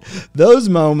cleanser. Those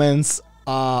moments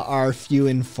are few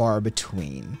and far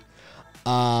between.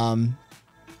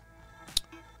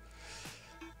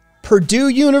 Purdue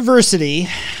University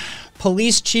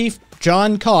Police Chief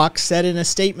John Cox said in a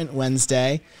statement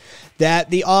Wednesday that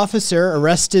the officer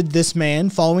arrested this man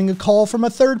following a call from a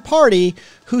third party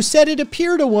who said it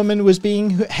appeared a woman was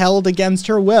being held against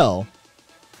her will.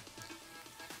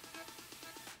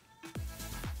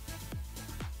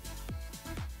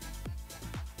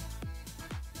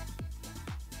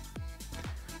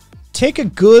 Take a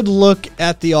good look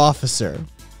at the officer.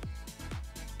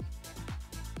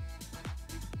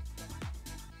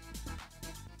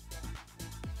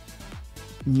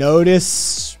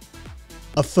 Notice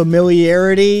a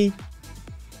familiarity.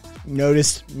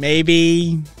 Notice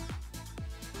maybe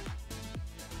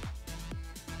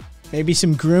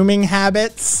some grooming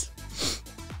habits.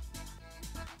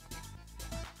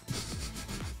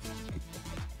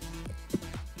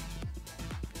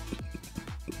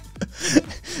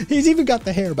 He's even got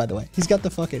the hair, by the way. He's got the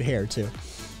fucking hair, too.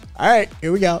 All right,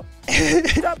 here we go.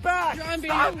 Step back!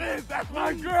 Stop it! That's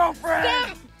my girlfriend!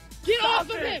 Stop! Get off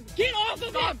of him! Get off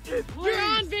of him! You're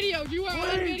on video! You are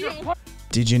on video!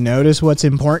 Did you notice what's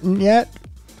important yet?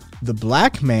 The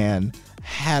black man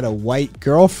had a white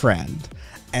girlfriend,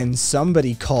 and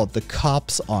somebody called the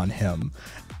cops on him.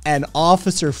 And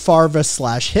Officer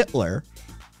Farva/Hitler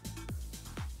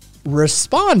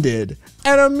responded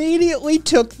and immediately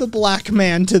took the black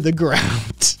man to the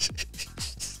ground.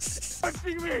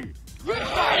 Touching me! You're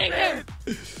hurting him!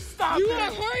 Stop You it!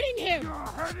 are hurting him! You're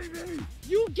hurting me!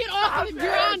 You get off of him!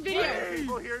 You're on video!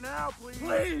 People here now, please!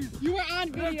 Please! You are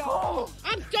on video! Nicole.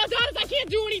 I'm just honest, I can't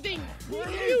do anything!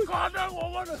 Please! Call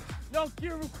 911! No,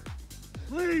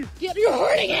 please! You're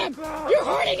hurting him! You're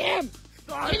hurting him!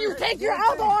 Stop Can you it. take your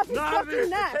elbow off his Not fucking this.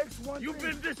 neck? You've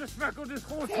been disrespectful this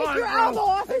whole Take time, your bro. elbow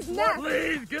off his neck!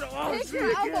 Please, get off Take me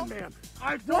your again, elbow. man.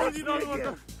 I told you not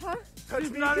to... Huh?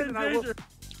 He's not in danger.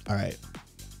 All right.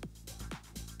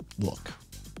 Look,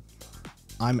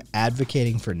 I'm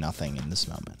advocating for nothing in this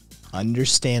moment.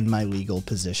 Understand my legal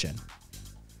position.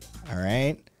 All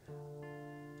right?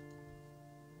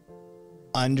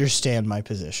 Understand my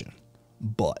position.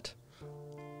 But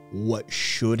what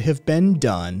should have been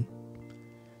done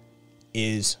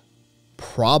is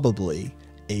probably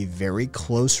a very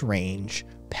close range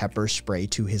pepper spray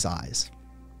to his eyes.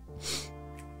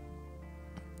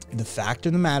 The fact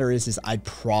of the matter is I'd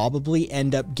probably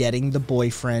end up getting the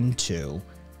boyfriend too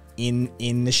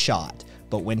in the shot.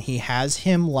 But when he has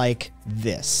him like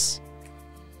this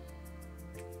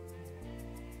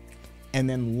and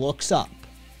then looks up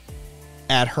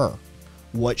at her,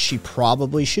 what she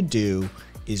probably should do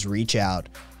is reach out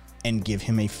and give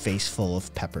him a face full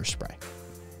of pepper spray.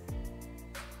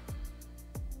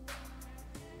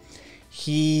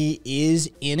 He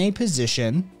is in a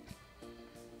position.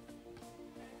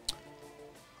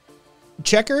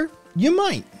 Checker, you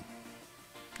might.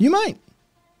 You might.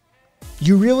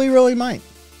 You really, really might.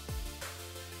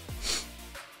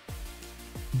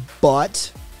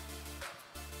 But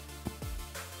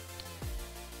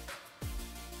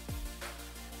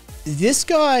this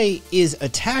guy is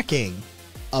attacking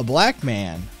a black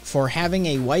man for having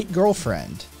a white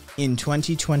girlfriend in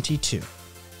 2022.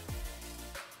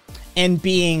 And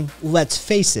being, let's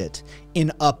face it,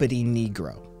 an uppity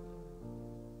Negro.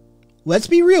 Let's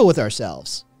be real with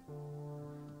ourselves.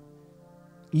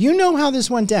 You know how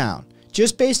this went down.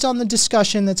 Just based on the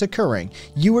discussion that's occurring,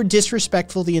 you were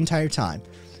disrespectful the entire time.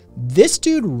 This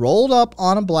dude rolled up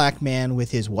on a black man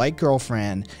with his white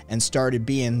girlfriend and started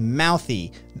being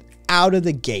mouthy out of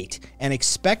the gate and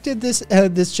expected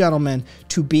this gentleman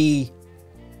to be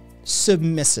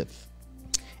submissive.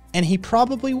 And he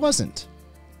probably wasn't.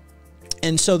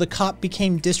 And so the cop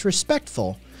became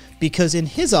disrespectful because in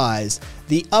his eyes,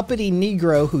 the uppity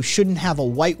Negro who shouldn't have a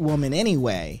white woman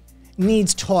anyway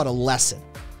needs taught a lesson.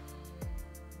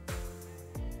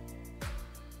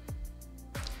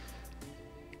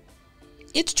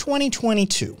 It's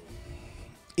 2022.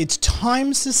 It's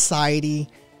time society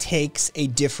takes a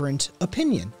different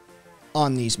opinion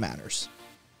on these matters.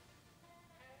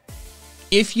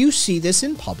 If you see this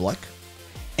in public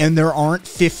and there aren't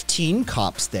 15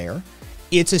 cops there,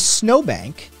 it's a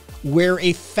snowbank where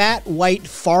a fat white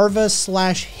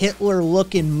Farva/Hitler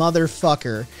looking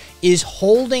motherfucker is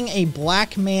holding a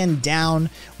black man down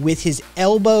with his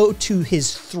elbow to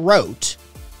his throat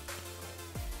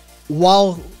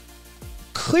while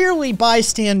clearly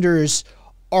bystanders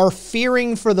are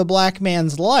fearing for the black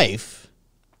man's life.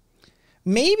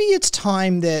 Maybe it's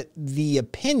time that the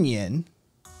opinion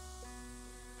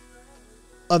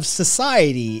of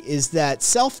society is that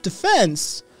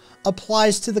self-defense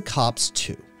applies to the cops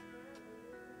too.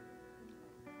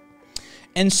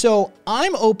 And so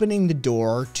I'm opening the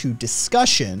door to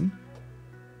discussion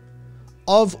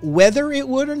of whether it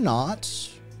would or not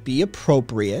be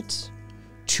appropriate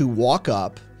to walk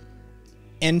up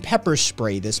and pepper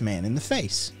spray this man in the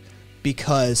face,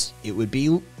 because it would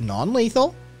be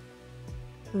non-lethal.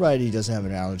 Right, he doesn't have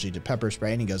an allergy to pepper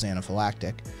spray and he goes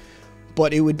anaphylactic,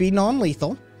 but it would be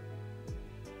non-lethal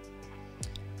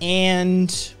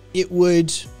and it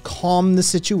would calm the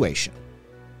situation.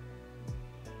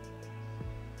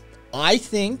 I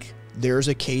think there's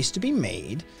a case to be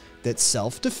made that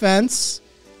self-defense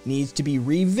needs to be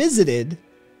revisited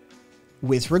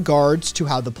with regards to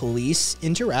how the police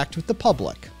interact with the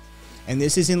public. And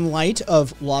this is in light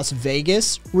of Las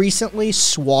Vegas recently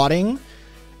swatting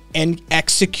and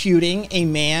executing a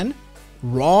man,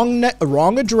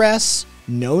 wrong address,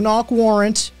 no-knock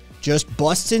warrant, just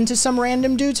busts into some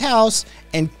random dude's house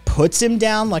and puts him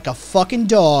down like a fucking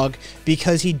dog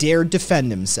because he dared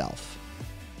defend himself.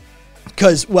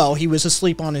 Because, well, he was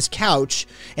asleep on his couch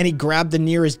and he grabbed the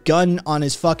nearest gun on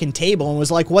his fucking table and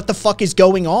was like, what the fuck is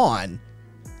going on?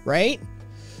 Right?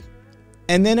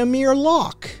 And then Amir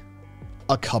Locke,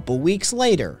 a couple weeks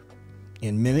later,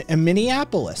 in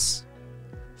Minneapolis,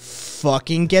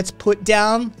 fucking gets put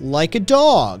down like a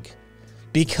dog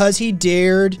because he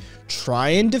dared try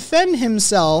and defend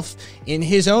himself in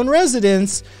his own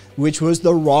residence, which was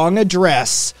the wrong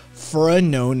address for a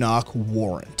no-knock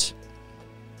warrant.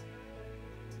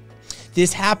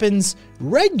 This happens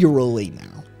regularly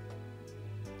now.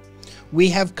 We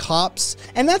have cops,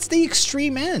 and that's the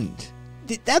extreme end.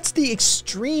 That's the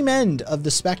extreme end of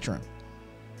the spectrum.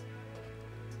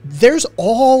 There's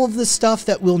all of the stuff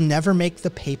that will never make the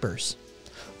papers.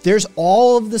 There's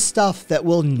all of the stuff that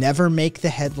will never make the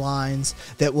headlines,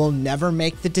 that will never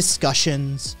make the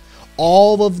discussions,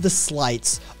 all of the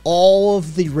slights, all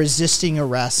of the resisting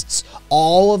arrests,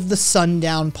 all of the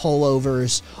sundown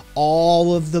pullovers,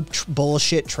 all of the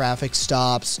bullshit traffic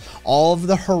stops, all of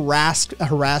the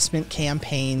harassment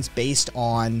campaigns based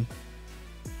on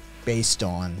Based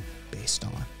on.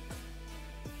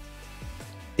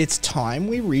 It's time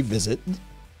we revisit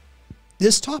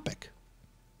this topic.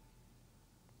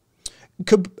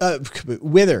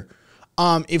 Wither.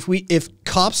 If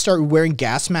cops start wearing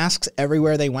gas masks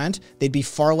everywhere they went, they'd be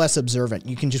far less observant.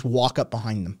 You can just walk up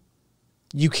behind them.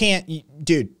 You can't,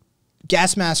 dude.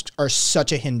 Gas masks are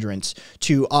such a hindrance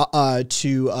to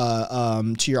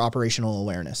your operational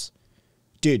awareness,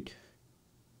 dude.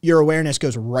 Your awareness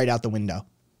goes right out the window.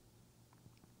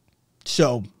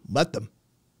 So let them.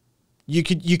 You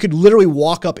could literally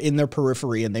walk up in their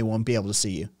periphery and they won't be able to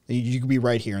see you. You could be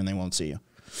right here and they won't see you.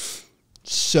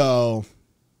 So,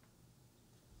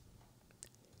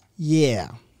 yeah.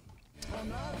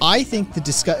 I think the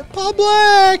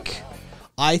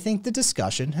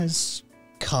discussion has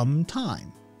come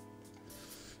time.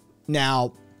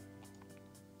 Now,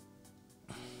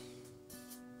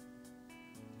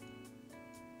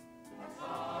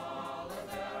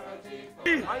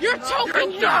 You're choking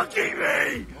me!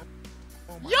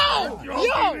 Yo!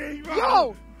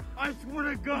 I swear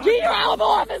to God! Get your elbow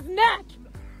off his neck!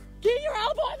 Get your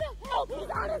elbow on the help! He's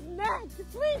on his neck!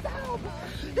 Please help!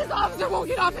 This officer won't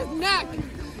get off his neck!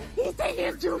 He's taking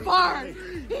it too far!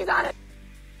 He's on it!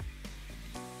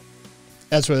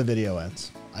 That's where the video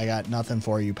ends. I got nothing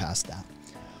for you past that.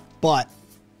 But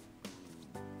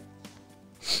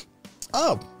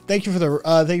thank you for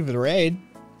the raid.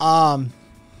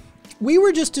 We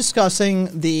were just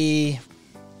discussing the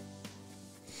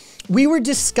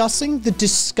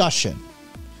discussion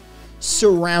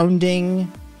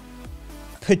surrounding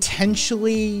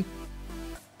potentially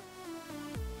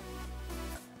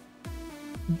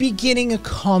beginning a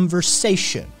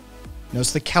conversation.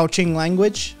 Notice the couching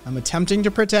language. I'm attempting to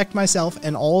protect myself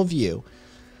and all of you.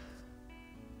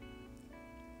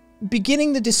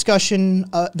 Beginning the discussion,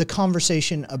 the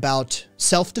conversation about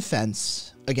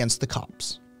self-defense against the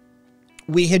cops.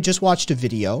 We had just watched a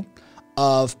video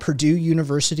of Purdue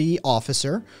University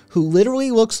officer who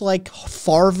literally looks like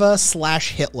Farva /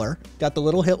 Hitler. Got the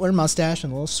little Hitler mustache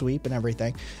and a little sweep and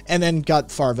everything. And then got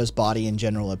Farva's body and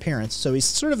general appearance. So he's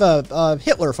sort of a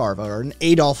Hitler Farva or an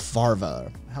Adolf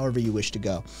Farva, however you wish to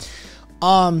go.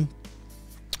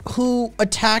 Who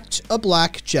attacked a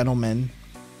black gentleman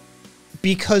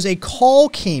because a call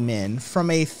came in from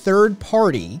a third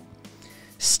party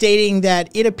stating that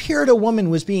it appeared a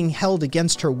woman was being held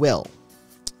against her will.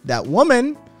 That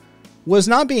woman was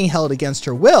not being held against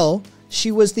her will.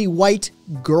 She was the white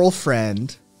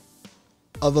girlfriend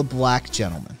of a black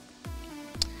gentleman.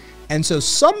 And so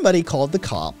somebody called the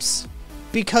cops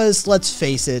because, let's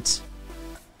face it,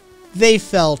 they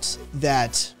felt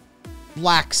that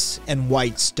blacks and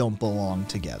whites don't belong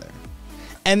together.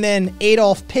 And then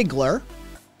Adolf Pigler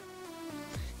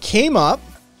came up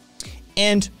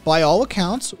and, by all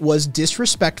accounts, was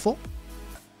disrespectful.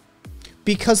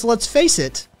 Because, let's face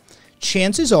it,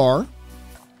 chances are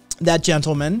that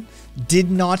gentleman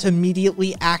did not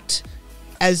immediately act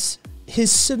as his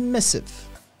submissive.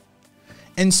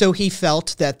 And so he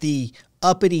felt that the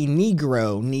uppity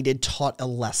Negro needed taught a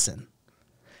lesson.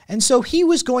 And so he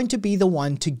was going to be the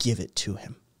one to give it to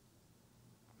him.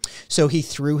 So he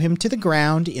threw him to the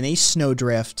ground in a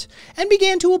snowdrift and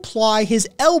began to apply his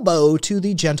elbow to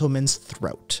the gentleman's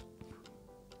throat.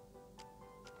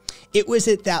 It was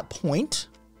at that point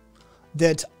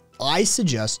that I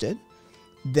suggested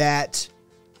that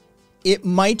it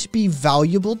might be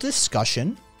valuable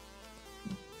discussion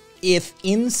if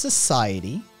in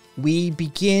society we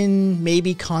begin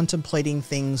maybe contemplating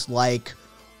things like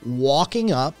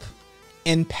walking up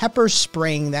and pepper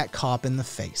spraying that cop in the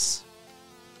face.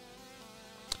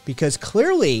 Because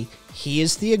clearly he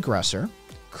is the aggressor.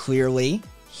 Clearly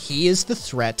he is the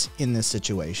threat in this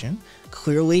situation.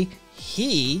 Clearly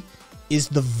he is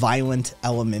the violent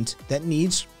element that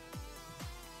needs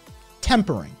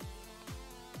tempering.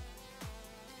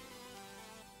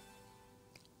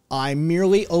 I'm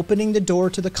merely opening the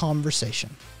door to the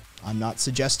conversation. I'm not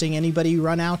suggesting anybody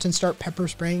run out and start pepper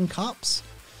spraying cops.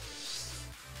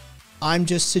 I'm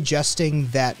just suggesting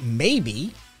that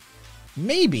maybe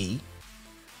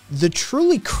the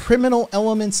truly criminal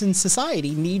elements in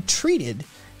society need treated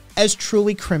as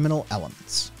truly criminal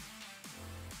elements.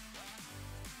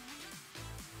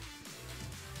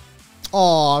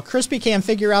 Aw, Crispy can't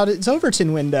figure out its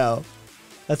Overton window.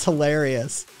 That's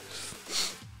hilarious.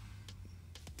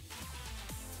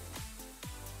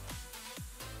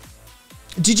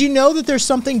 Did you know that there's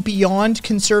something beyond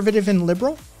conservative and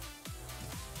liberal?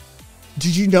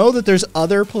 Did you know that there's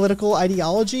other political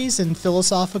ideologies and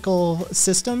philosophical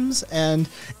systems and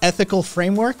ethical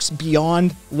frameworks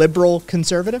beyond liberal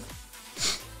conservative?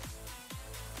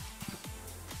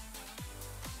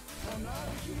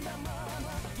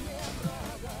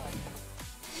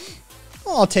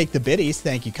 Oh, I'll take the biddies.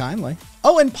 Thank you kindly.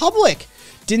 Oh, and public.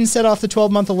 Didn't set off the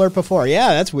 12-month alert before. Yeah,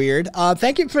 that's weird.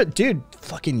 Thank you for... Dude,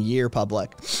 fucking year,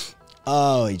 public.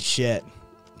 Holy shit.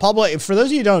 Public, for those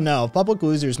of you who don't know, Public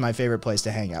Loser is my favorite place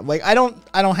to hang out. Like, I don't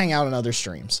hang out on other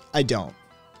streams. I don't.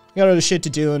 I got other shit to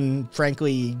do, and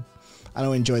frankly, I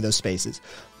don't enjoy those spaces.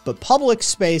 But public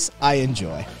space, I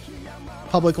enjoy.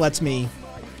 Public lets me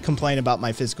complain about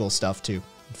my physical stuff, too,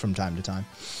 from time to time.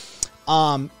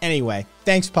 Anyway,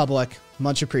 thanks, public.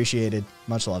 Much appreciated.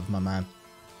 Much love, my man.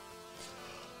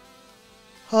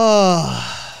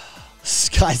 Oh, this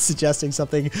guy's suggesting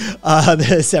something that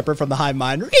is separate from the hive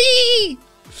mind. I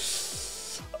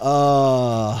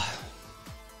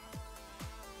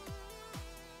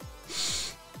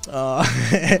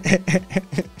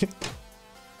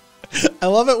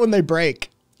love it when they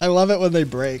break. I love it when they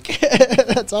break.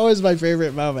 That's always my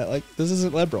favorite moment. Like, this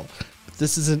isn't liberal.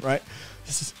 This isn't right.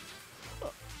 This is...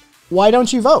 Why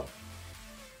don't you vote?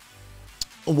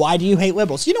 Why do you hate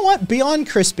liberals? You know what? Beyond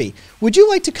Crispy, would you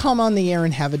like to come on the air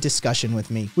and have a discussion with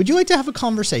me? Would you like to have a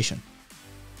conversation?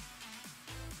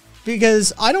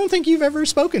 Because I don't think you've ever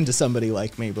spoken to somebody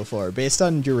like me before, based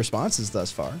on your responses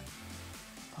thus far.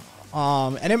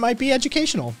 And it might be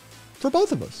educational for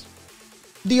both of us.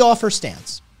 The offer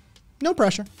stands. No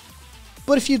pressure.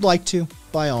 But if you'd like to,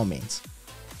 by all means.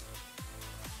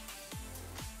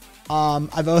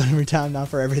 I vote every time, not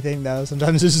for everything though.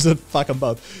 Sometimes it's just a fuck them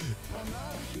both.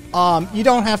 You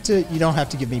don't have to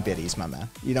give me biddies, my man.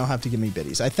 You don't have to give me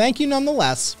biddies. I thank you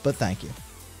nonetheless, but thank you.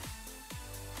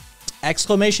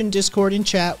 Exclamation Discord in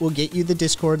chat will get you the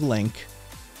Discord link.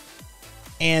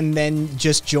 And then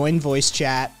just join voice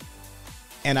chat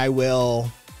and I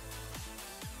will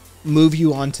move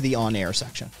you on to the on-air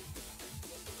section.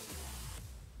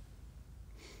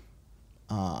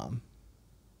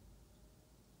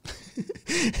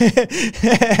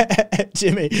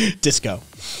 Jimmy, disco.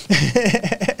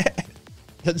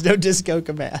 There's no disco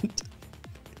command.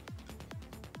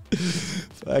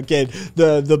 Fucking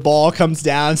the ball comes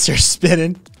down, starts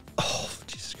spinning. Oh,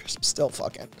 Jesus Christ, I'm still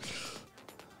fucking.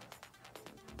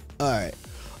 Alright.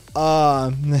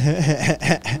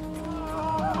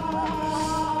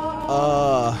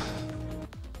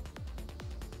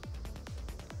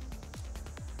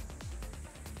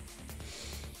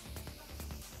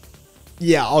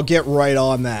 Yeah, I'll get right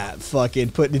on that.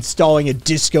 Fucking installing a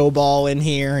disco ball in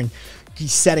here and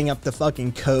setting up the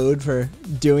fucking code for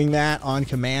doing that on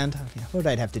command. What would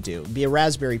I have to do? It'd be a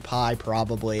Raspberry Pi,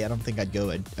 probably. I don't think I'd go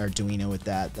Arduino with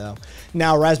that, though.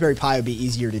 Now, Raspberry Pi would be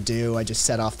easier to do. I just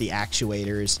set off the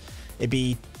actuators. It'd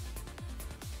be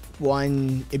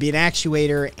an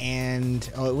actuator and...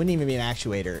 Oh, it wouldn't even be an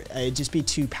actuator. It'd just be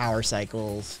 2 power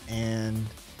cycles. And,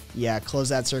 yeah, close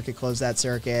that circuit,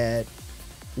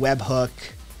 webhook.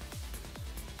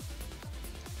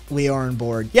 Leo on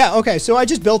board. Yeah, okay, so I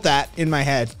just built that in my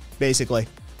head, basically.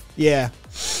 Yeah.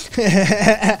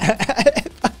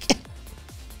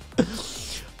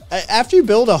 After you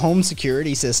build a home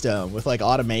security system with like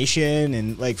automation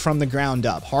and like from the ground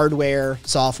up, hardware,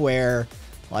 software,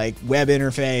 like web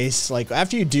interface, like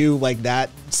after you do like that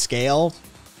scale,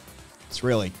 it's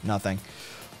really nothing.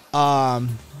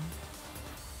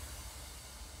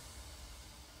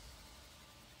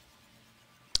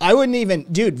 I wouldn't even,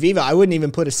 dude, Viva, I wouldn't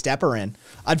even put a stepper in.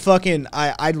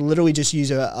 I'd literally just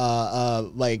use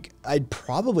I'd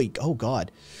probably, oh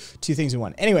God, 2 things in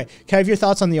one. Anyway, can I have your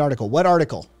thoughts on the article? What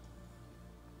article?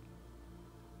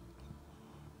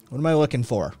 What am I looking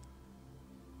for?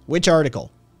 Which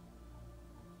article?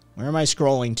 Where am I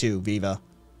scrolling to, Viva?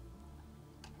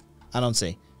 I don't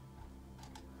see.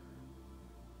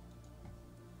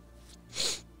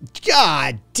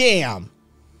 God damn.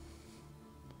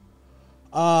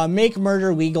 Make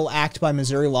murder legal act by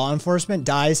Missouri law enforcement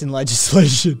dies in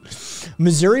legislation.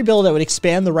 Missouri bill that would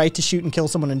expand the right to shoot and kill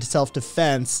someone into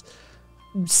self-defense.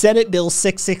 Senate Bill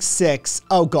 666.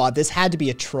 Oh God, this had to be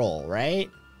a troll, right?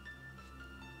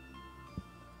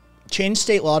 Change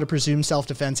state law to presume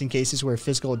self-defense in cases where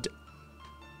physical...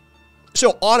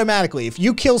 So automatically, if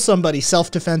you kill somebody,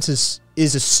 self-defense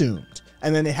is assumed.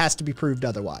 And then it has to be proved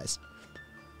otherwise.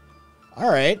 All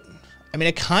right. I mean,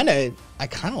 I kind of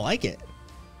like it.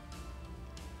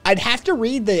 I'd have to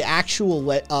read the actual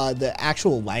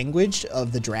language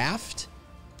of the draft,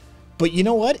 but you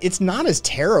know what? It's not as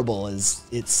terrible as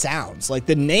it sounds. Like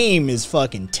the name is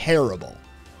fucking terrible,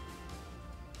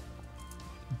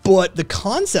 but the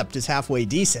concept is halfway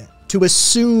decent. To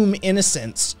assume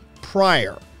innocence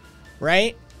prior,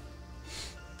 right?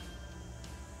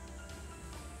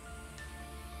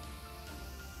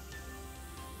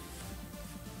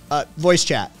 Voice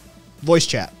chat.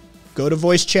 Go to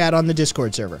voice chat on the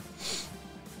Discord server.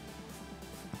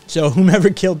 So whomever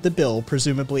killed the Bill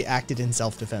presumably acted in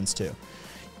self-defense too.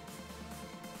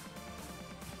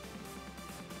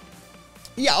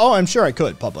 Yeah, oh, I'm sure I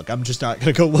could, public. I'm just not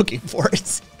going to go looking for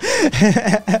it. I'm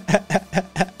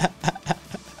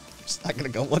just not going to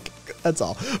go looking. That's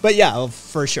all. But yeah,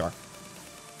 for sure.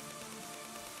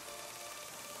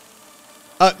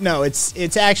 No,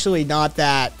 it's actually not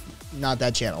that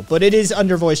channel, but it is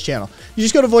under voice channel. You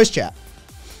just go to voice chat.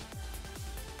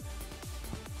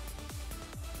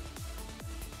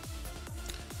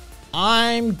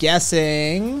 I'm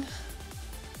guessing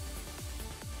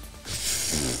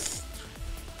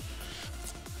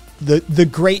the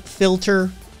great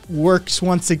filter works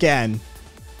once again.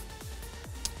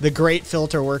 The great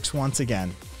filter works once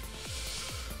again.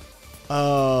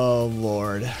 Oh,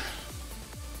 Lord.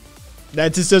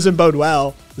 That just doesn't bode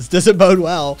well. This doesn't bode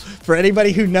well for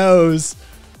anybody who knows.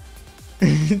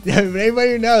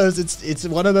 Anybody who knows, it's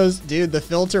one of those, dude, the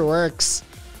filter works.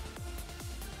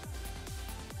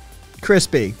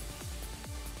 Crispy.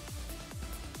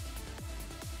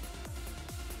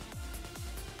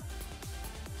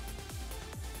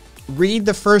 Read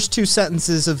the first 2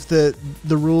 sentences of the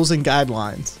rules and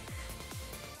guidelines.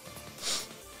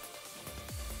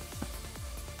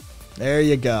 There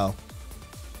you go.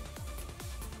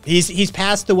 He's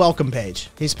past the welcome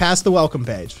page. He's past the welcome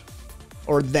page.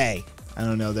 Or they. I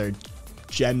don't know their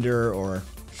gender or...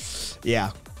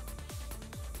 Yeah.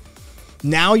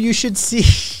 Now you should see...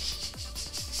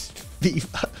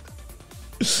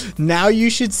 Now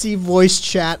you should see voice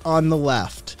chat on the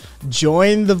left.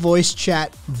 Join the voice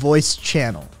chat voice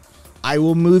channel. I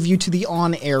will move you to the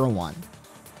on-air one.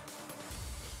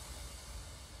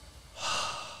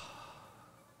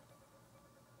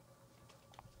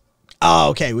 Oh,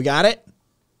 okay, we got it?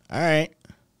 All right.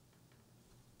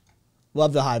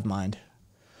 Love the hive mind.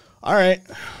 All right,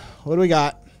 what do we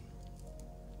got?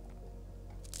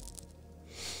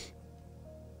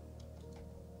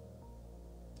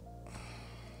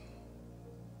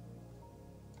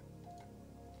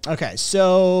 Okay,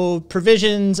 so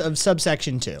provisions of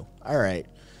subsection 2. All right.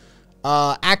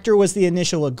 Actor was the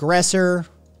initial aggressor.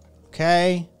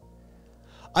 Okay.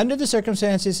 Under the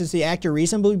circumstances, as the actor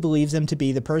reasonably believes them to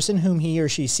be, the person whom he or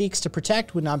she seeks to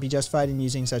protect would not be justified in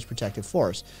using such protective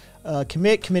force.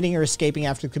 Committing, or escaping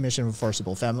after the commission of a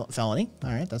forcible felony. All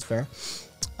right, that's fair.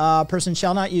 Person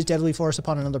shall not use deadly force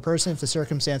upon another person if the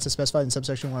circumstances specified in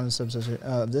subsection 1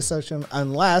 of this section,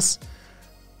 unless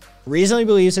reasonably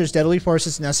believes there's deadly force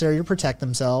is necessary to protect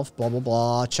themselves. Blah, blah,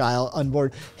 blah. Child,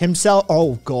 unborn, himself.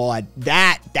 Oh, God.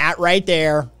 That right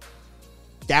there.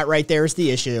 That right there is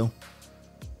the issue.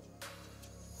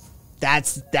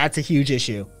 That's a huge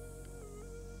issue.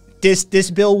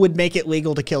 This bill would make it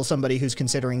legal to kill somebody who's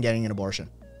considering getting an abortion.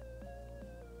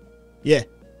 Yeah.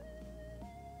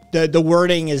 The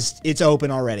wording it's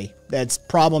open already. That's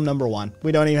problem number 1.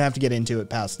 We don't even have to get into it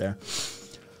past there.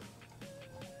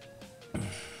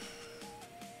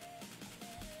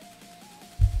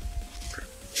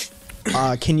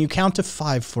 Can you count to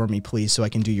 5 for me, please, so I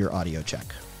can do your audio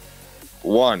check?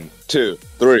 1, 2,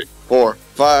 3, 4,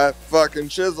 5. Fucking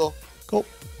chisel. Cool.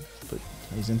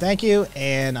 Please and thank you.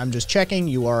 And I'm just checking.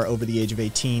 You are over the age of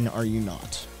 18, are you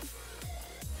not?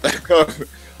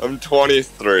 I'm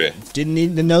 23. Didn't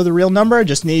need to know the real number. I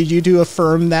just needed you to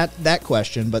affirm that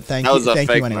question. But thank you. That was a thank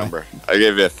fake you anyway. number. I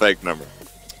gave you a fake number.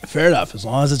 Fair enough, as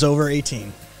long as it's over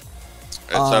 18.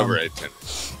 It's over 18.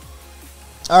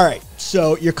 All right.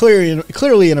 So you're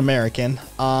clearly an American.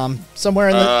 Somewhere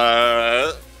in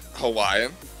the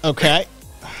Hawaiian. Okay.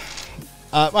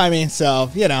 I mean, so,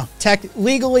 you know,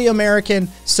 legally American,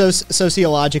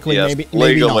 sociologically, yes, maybe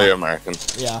legally not. American.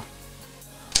 Yeah.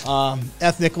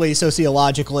 Ethnically,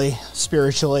 sociologically,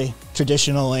 spiritually,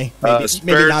 traditionally,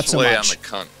 maybe not so much. I'm a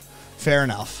cunt. Fair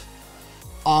enough.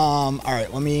 All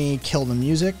right, let me kill the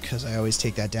music because I always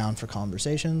take that down for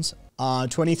conversations.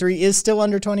 23 is still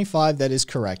under 25. That is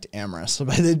correct, Amorous. So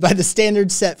by the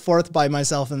standards set forth by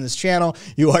myself in this channel,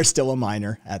 you are still a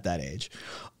minor at that age.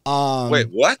 Wait,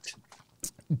 what?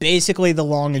 Basically, the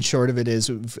long and short of it is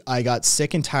I got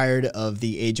sick and tired of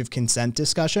the age of consent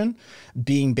discussion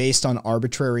being based on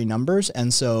arbitrary numbers.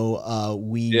 And so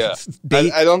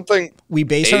I don't think we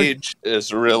base age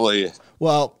is really...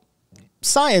 Well,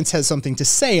 science has something to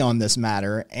say on this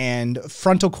matter, and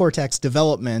frontal cortex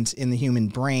development in the human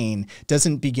brain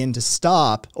doesn't begin to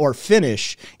stop or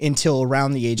finish until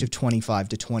around the age of 25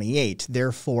 to 28.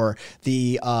 Therefore,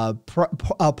 the a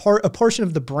portion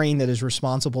of the brain that is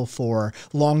responsible for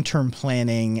long-term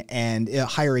planning and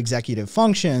higher executive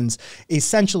functions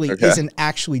essentially isn't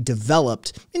actually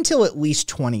developed until at least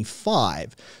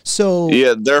 25. So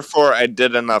yeah, therefore I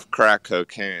did enough crack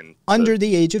cocaine under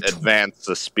the age of advance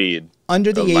the speed.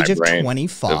 Under the age of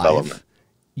 25,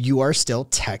 you are still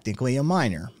technically a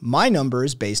minor. My number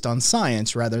is based on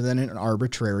science rather than an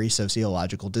arbitrary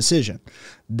sociological decision.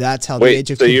 That's how the age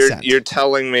of consent. So you're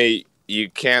telling me you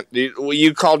can't?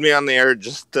 You called me on the air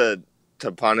just to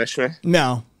punish me?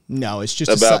 No, it's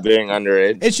just about being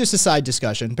underage. It's just a side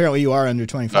discussion. Apparently, you are under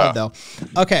 25, though.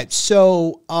 Okay,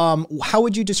 so how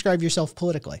would you describe yourself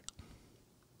politically?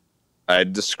 I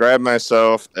describe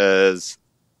myself as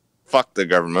fuck the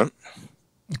government.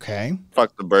 Okay.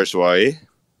 Fuck the bourgeoisie.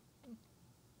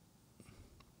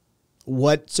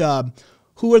 What?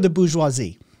 Who are the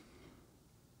bourgeoisie?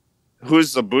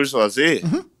 Who's the bourgeoisie?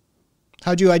 Mm-hmm.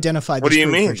 How do you identify this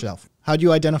group for yourself? How do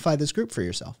you identify this group for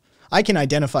yourself? I can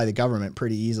identify the government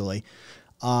pretty easily.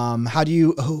 Who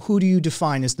do you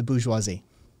define as the bourgeoisie?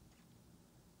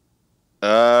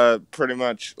 Pretty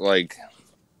much like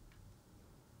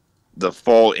the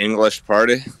full English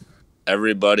party.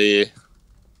 Everybody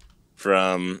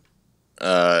from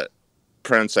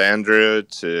Prince Andrew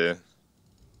to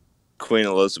Queen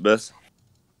Elizabeth.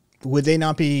 Would they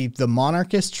not be the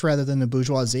monarchists rather than the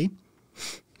bourgeoisie?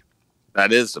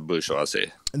 That is the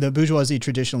bourgeoisie. The bourgeoisie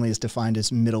traditionally is defined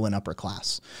as middle and upper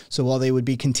class. So while they would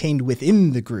be contained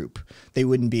within the group, they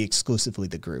wouldn't be exclusively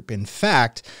the group. In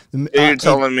fact... You're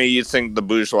telling me you think the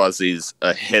bourgeoisie is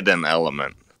a hidden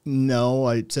element? No,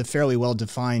 it's a fairly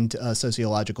well-defined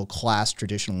sociological class,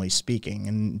 traditionally speaking,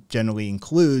 and generally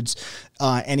includes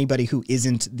anybody who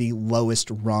isn't the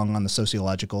lowest rung on the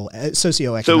socioeconomic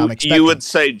spectrum. So you would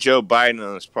say Joe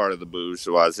Biden is part of the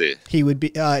bourgeoisie? He would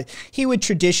be. He would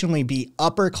traditionally be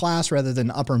upper class rather than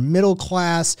upper middle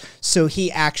class. So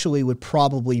he actually would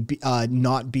probably be,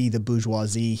 not be the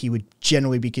bourgeoisie. He would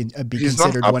generally be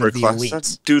considered one of the elites.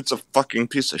 That dude's a fucking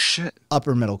piece of shit.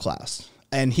 Upper middle class.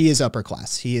 And he is upper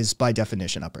class. He is, by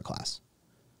definition, upper class.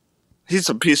 He's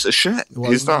a piece of shit. Well,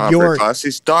 he's not upper class.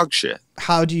 He's dog shit.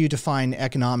 How do you define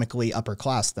economically upper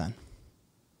class, then?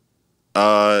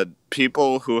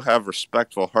 People who have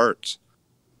respectful hearts.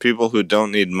 People who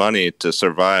don't need money to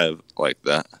survive like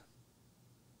that.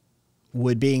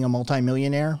 Would being a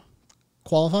multimillionaire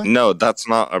qualify? No, that's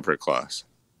not upper class.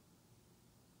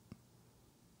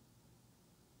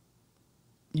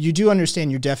 You do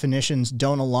understand your definitions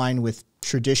don't align with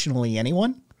traditionally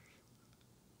anyone?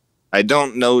 I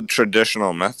don't know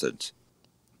traditional methods.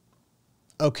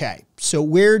 Okay, so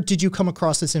where did you come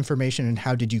across this information and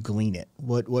how did you glean it?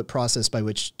 What process by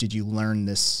which did you learn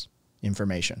this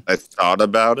information? I thought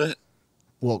about it,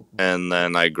 well, and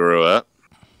then I grew up,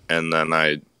 and then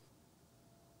I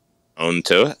owned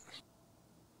to it.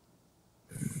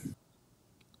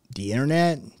 The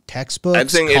internet, textbooks, I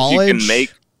think college? if you can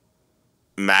make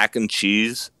mac and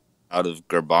cheese out of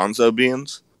garbanzo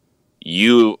beans,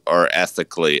 you are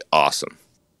ethically awesome.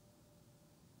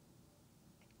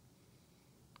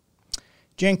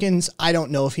 Jenkins, I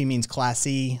don't know if he means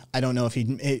classy. I don't know if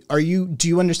do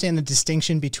you understand the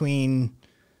distinction between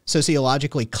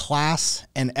sociologically class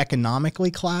and economically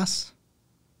class?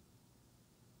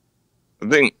 I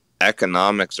think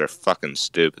economics are fucking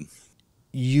stupid.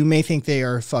 You may think they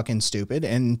are fucking stupid,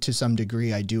 and to some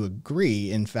degree I do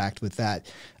agree, in fact, with that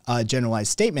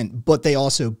generalized statement, but they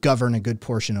also govern a good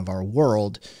portion of our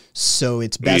world, so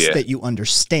it's best that you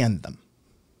understand them.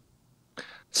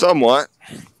 Somewhat.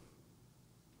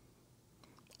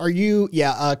 Are you,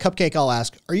 Cupcake, I'll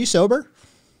ask, are you sober?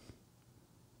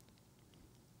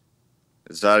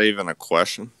 Is that even a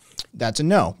question? That's a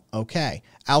no. Okay.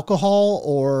 Alcohol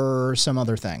or some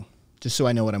other thing? Just so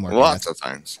I know what I'm working with. Lots of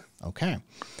things. Okay.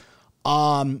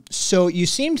 So you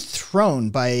seemed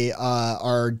thrown by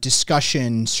our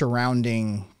discussion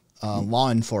surrounding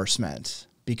law enforcement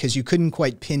because you couldn't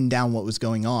quite pin down what was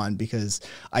going on because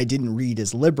I didn't read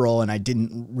as liberal and I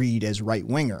didn't read as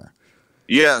right-winger.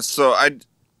 Yeah, so I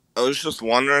was just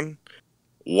wondering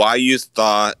why you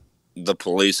thought the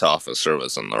police officer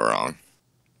was in the wrong.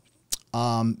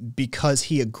 Because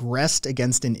he aggressed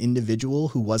against an individual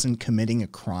who wasn't committing a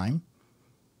crime.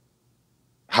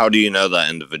 How do you know that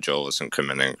individual wasn't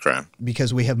committing a crime?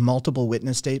 Because we have multiple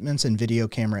witness statements and video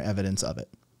camera evidence of it.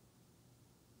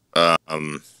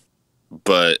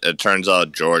 But it turns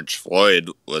out George Floyd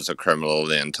was a criminal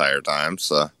the entire time,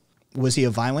 so. Was he a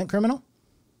violent criminal?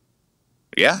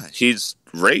 Yeah, he's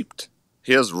raped.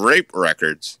 He has rape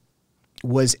records.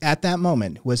 Was at that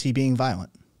moment, was he being violent?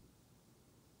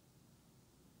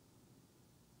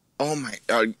 Oh my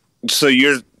God. So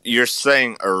you're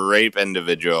saying a rape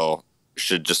individual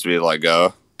should just be let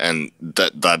go, and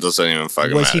that doesn't even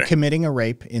fucking Was matter. he committing a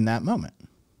rape in that moment?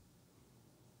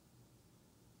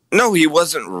 No, he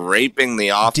wasn't raping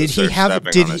the officer. Did he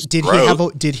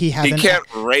have He can't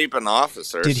rape an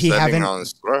officer sitting on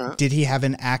his throat. Did he have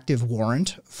an active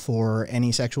warrant for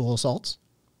any sexual assaults?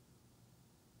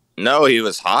 No, he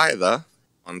was high though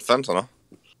on fentanyl.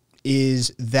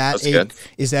 Is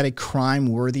that a crime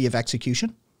worthy of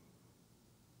execution?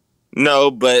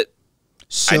 No, but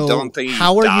so I don't think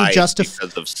how are you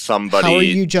because of somebody how are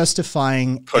you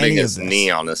justifying putting any his of this? knee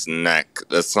on his neck.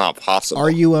 That's not possible.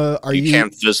 You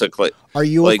can't physically. Are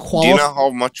you like? Do you know how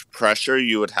much pressure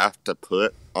you would have to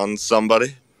put on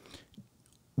somebody?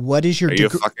 What is your Are you a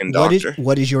fucking doctor?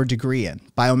 What is your degree in?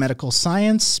 Biomedical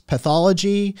science,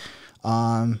 pathology,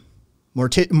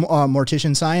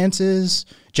 mortician sciences,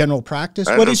 general practice.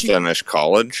 I didn't finish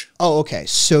college. Oh, okay.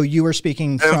 So you were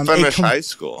speaking from high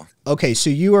school. Okay, so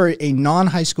you are a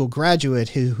non-high school graduate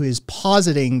who is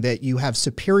positing that you have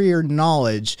superior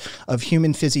knowledge of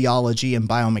human physiology and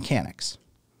biomechanics.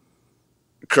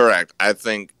 Correct. I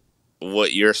think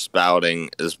what you're spouting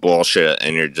is bullshit,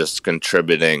 and you're just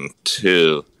contributing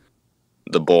to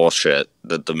the bullshit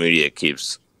that the media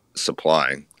keeps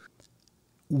supplying.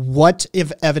 What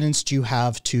if evidence do you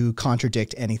have to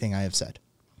contradict anything I have said?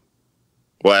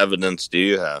 What evidence do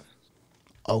you have?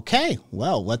 Okay,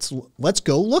 well, let's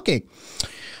go looking.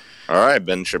 All right,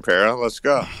 Ben Shapiro, let's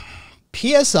go.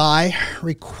 PSI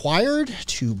required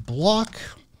to block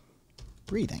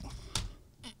breathing.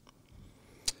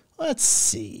 Let's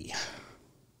see.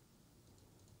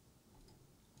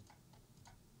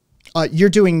 You're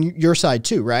doing your side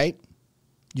too, right?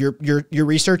 You're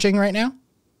researching right now?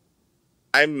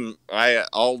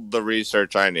 All the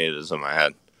research I need is in my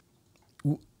head.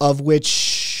 Of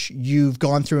which you've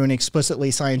gone through an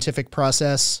explicitly scientific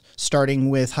process,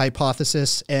 starting with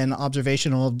hypothesis and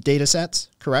observational data sets,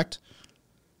 correct?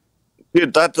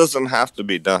 Dude, that doesn't have to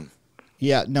be done.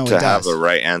 Yeah, no, it to does. have a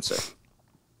right answer.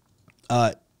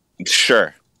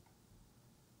 Sure.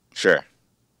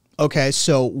 Okay,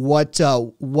 so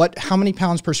how many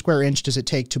pounds per square inch does it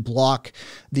take to block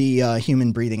the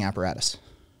human breathing apparatus?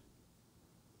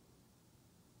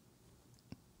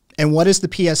 And what is the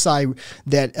PSI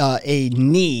that a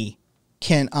knee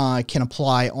can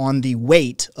apply on the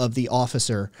weight of the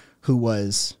officer who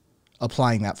was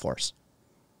applying that force?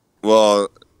 Well,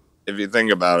 if you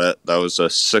think about it, that was a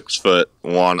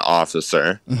 6'1"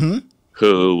 officer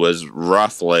who was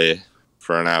roughly,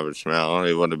 for an average male,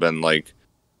 he would have been like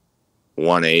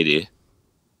 180.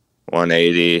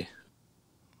 180.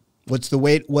 What's the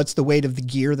weight of the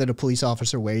gear that a police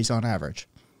officer weighs on average?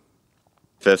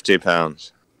 50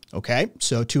 pounds. Okay,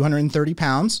 so 230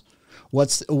 pounds.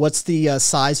 What's the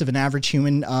size of an average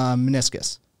human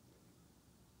meniscus?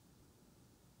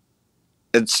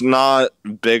 It's not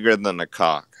bigger than a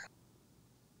cock.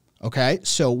 Okay,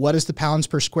 so what is the pounds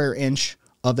per square inch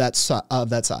of that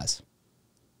size?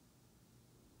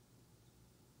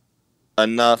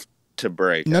 Enough to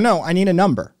break it. No, I need a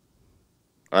number.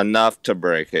 Enough to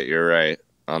break it. You're right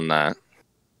on that.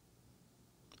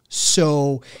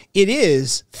 So it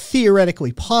is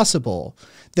theoretically possible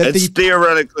that it's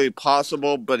theoretically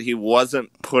possible, but he wasn't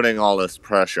putting all this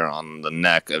pressure on the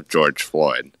neck of George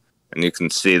Floyd. And you can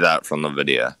see that from the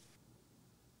video.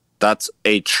 That's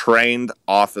a trained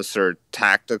officer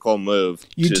tactical move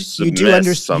to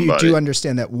submit somebody. You do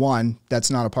understand that, one,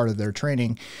 that's not a part of their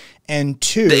training, and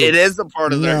two... It is a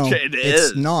part of their training.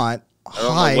 It's not. I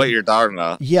don't know what you're talking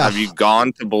about. Yeah. Have you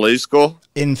gone to police school?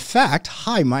 In fact,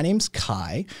 hi, my name's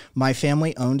Kai. My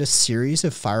family owned a series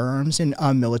of firearms and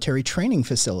military training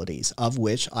facilities, of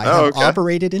which I have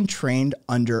operated and trained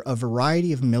under a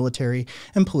variety of military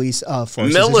and police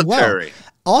forces as well.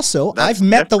 Also, I've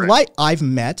met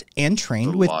and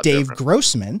trained with Dave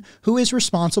Grossman, who is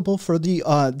responsible for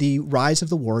the rise of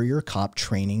the warrior cop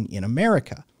training in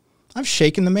America. I've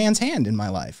shaken the man's hand in my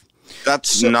life.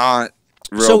 That's not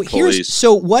real police.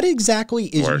 So what exactly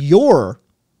is your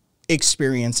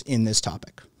experience in this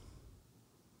topic?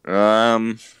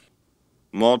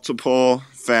 Multiple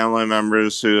family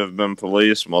members who have been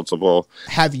police,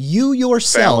 have you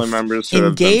yourself family members who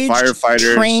engaged, have been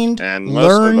firefighters, trained, and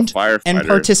learned, most of the firefighters, and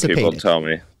participated? People tell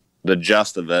me the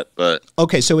gist of it, but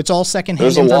okay, so it's all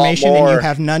secondhand information, and you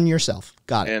have none yourself.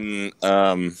 Got it.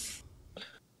 And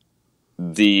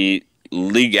the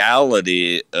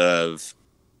legality of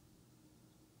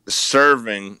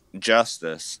serving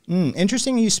justice.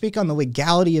 Interesting you speak on the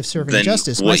legality of serving Than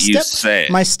justice. what you say.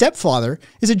 My stepfather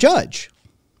is a judge.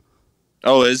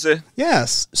 Oh, is it?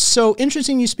 Yes. So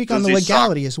interesting you speak on the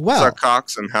legality as well. Suck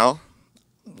cocks in hell?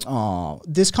 Oh,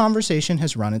 this conversation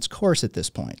has run its course at this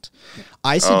point.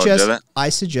 I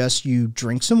suggest you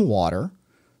drink some water,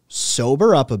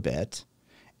 sober up a bit,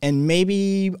 and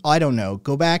maybe, I don't know,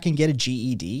 go back and get a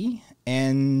GED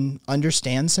and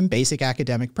understand some basic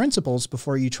academic principles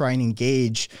before you try and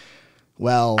engage,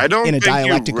 well, in a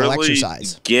dialectical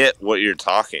exercise. Get what you're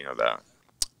talking about.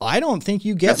 I don't think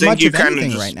you get much of anything right now. I think you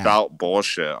kind of just spout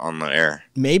bullshit on the air.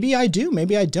 Maybe I do,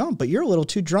 maybe I don't, but you're a little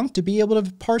too drunk to be able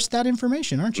to parse that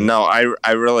information, aren't you? No,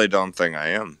 I really don't think I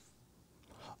am.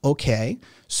 Okay,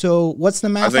 so what's the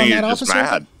math on that, officer?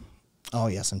 Mad. Oh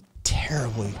yes, I'm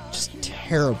terribly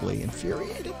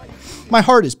infuriated. My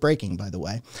heart is breaking, by the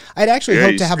way. I'd actually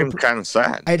hoped to have kind of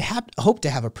sad. I'd hoped to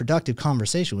have a productive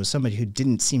conversation with somebody who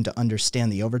didn't seem to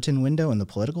understand the Overton window in the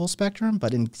political spectrum,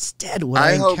 but instead what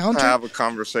I encountered... I hope to have a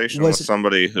conversation with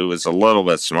somebody who is a little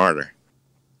bit smarter.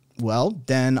 Well,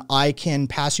 then I can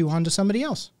pass you on to somebody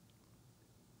else.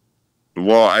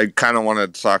 Well, I kind of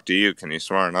wanted to talk to you. Can you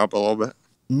smarten up a little bit?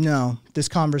 No, this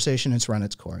conversation has run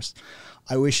its course.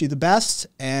 I wish you the best,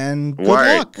 and good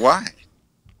luck. Why?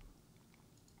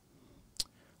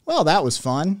 Well, that was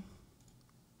fun.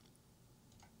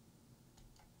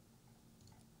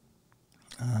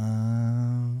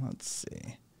 Let's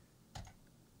see.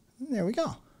 There we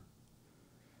go.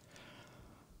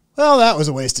 Well, that was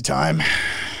a waste of time.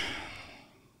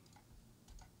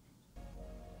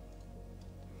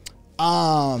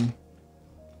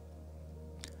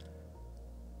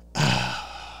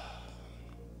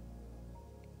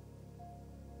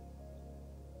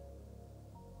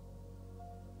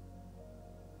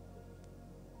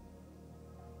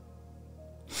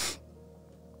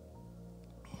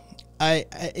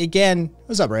 Again,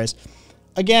 what's up, Reyes?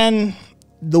 Again,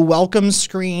 the welcome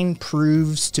screen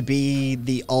proves to be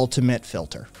the ultimate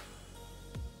filter.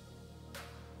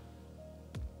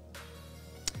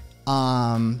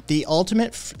 The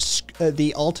ultimate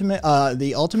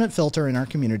filter in our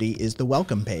community is the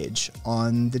welcome page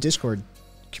on the Discord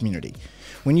community.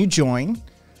 When you join,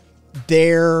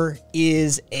 there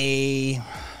is a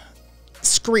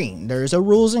screen. There's a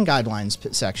rules and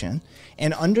guidelines section.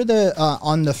 And under the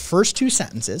on the first two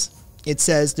sentences, it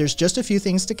says there's just a few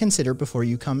things to consider before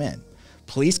you come in.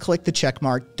 Please click the check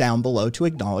mark down below to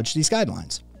acknowledge these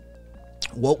guidelines.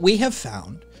 What we have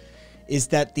found is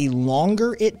that the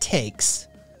longer it takes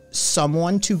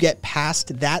someone to get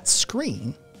past that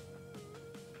screen,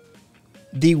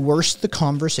 the worse the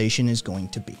conversation is going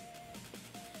to be.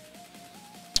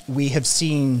 We have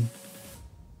seen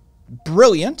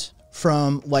brilliant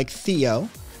from like Theo.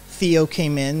 Theo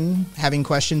came in having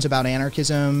questions about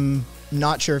anarchism,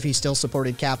 not sure if he still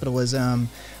supported capitalism.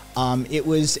 It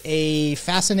was a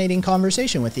fascinating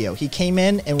conversation with Theo. He came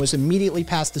in and was immediately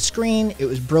past the screen. It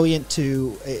was brilliant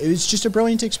it was just a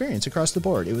brilliant experience across the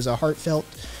board. It was a heartfelt,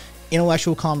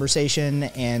 intellectual conversation,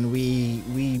 and we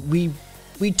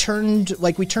turned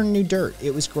new dirt.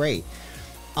 It was great.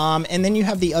 And then you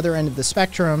have the other end of the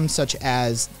spectrum, such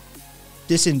as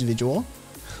this individual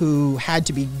who had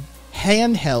to be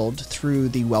handheld through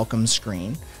the welcome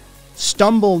screen,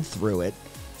 stumbled through it,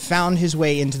 found his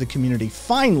way into the community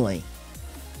finally,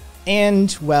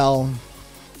 and, well,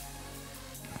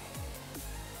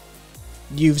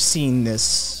 you've seen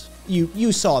this,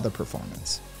 you saw the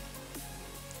performance.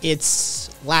 It's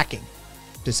lacking,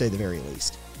 to say the very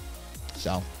least.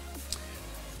 So,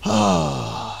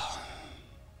 I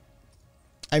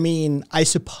mean, I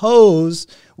suppose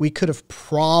we could have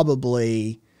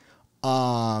probably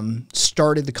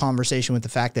started the conversation with the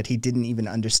fact that he didn't even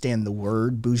understand the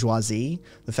word bourgeoisie,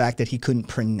 the fact that he couldn't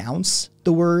pronounce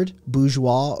the word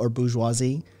bourgeois or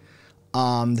bourgeoisie,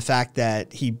 the fact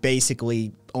that he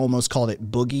basically almost called it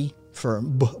boogie for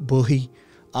boogie,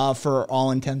 for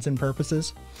all intents and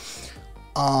purposes.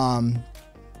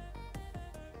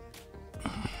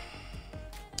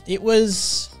 It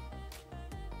was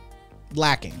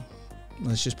lacking.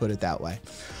 Let's just put it that way.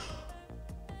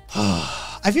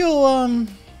 I feel,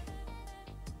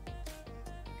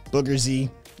 Booger Z.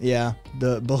 Yeah,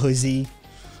 the Booger Z.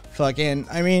 Fucking,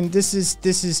 I mean, this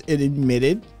is an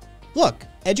admitted. Look,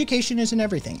 education isn't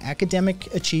everything.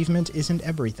 Academic achievement isn't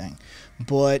everything.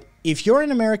 But if you're in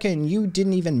America and you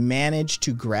didn't even manage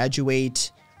to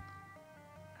graduate,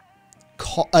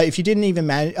 if you didn't even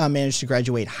manage to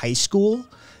graduate high school,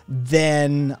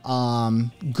 then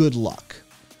good luck.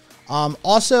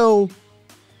 Also,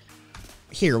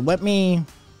 here, let me...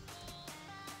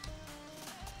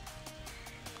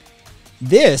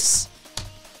 This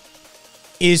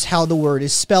is how the word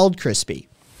is spelled, Crispy.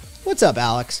 What's up,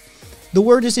 Alex? The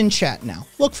word is in chat now.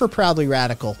 Look for Proudly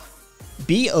Radical.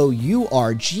 Bourgeo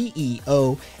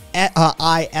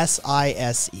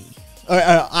ISISE.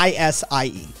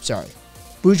 ISIE. Sorry.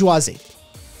 Bourgeoisie.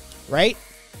 Right?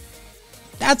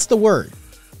 That's the word.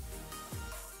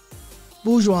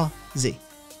 Bourgeoisie.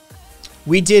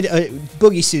 We did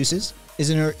Boogie Seuss's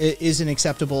is an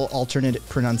acceptable alternate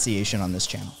pronunciation on this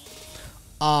channel.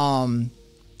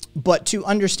 But to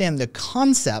understand the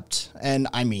concept, and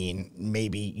I mean,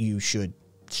 maybe you should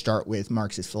start with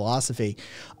Marxist philosophy,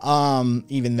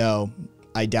 even though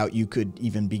I doubt you could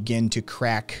even begin to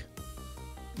crack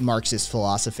Marxist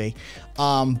philosophy.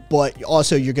 But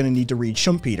also you're going to need to read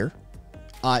Schumpeter.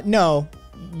 No,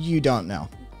 you don't know.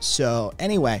 So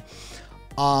anyway,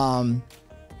 yeah.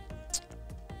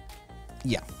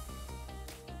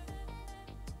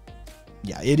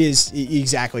 Yeah, it is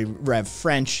exactly, Rev.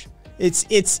 French.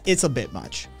 It's a bit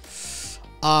much.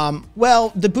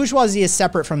 Well, the bourgeoisie is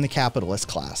separate from the capitalist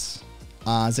class.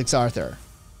 Zix Arthur.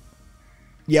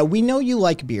 Yeah, we know you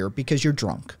like beer because you're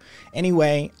drunk.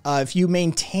 Anyway, if you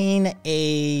maintain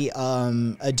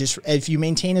if you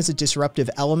maintain as a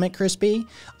disruptive element, Crispy,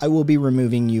 I will be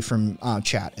removing you from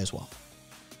chat as well.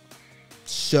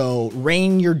 So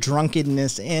rein your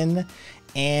drunkenness in,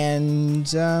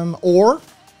 and or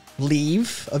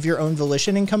leave of your own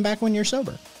volition and come back when you're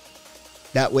sober.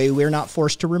 That way we're not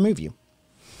forced to remove you.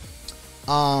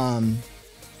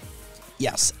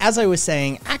 Yes, as I was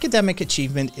saying, academic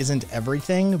achievement isn't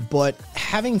everything, but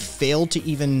having failed to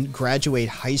even graduate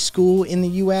high school in the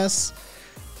US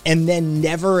and then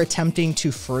never attempting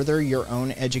to further your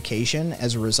own education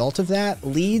as a result of that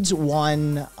leads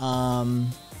one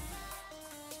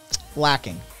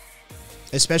lacking,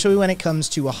 especially when it comes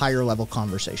to a higher level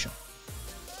conversation.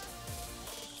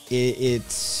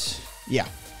 It's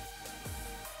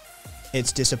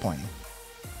disappointing.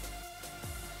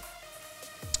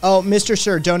 Oh, Mr.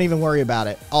 Sir, don't even worry about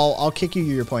it. I'll kick you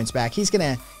your points back. He's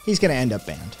gonna end up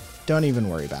banned. Don't even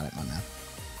worry about it, my man.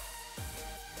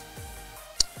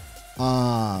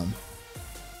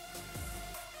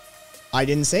 I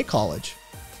didn't say college.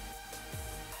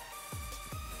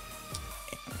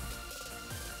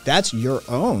 That's your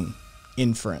own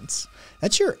inference.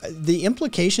 That's the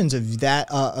implications of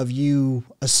that, of you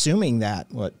assuming that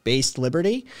based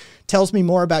liberty tells me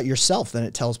more about yourself than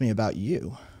it tells me about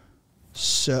you.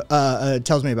 So, it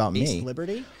tells me about me.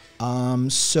 Liberty.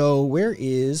 So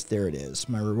there it is.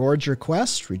 My rewards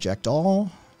request, reject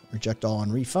all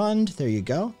and refund. There you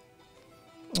go.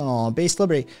 Oh, base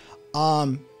liberty.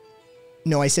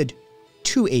 No, I said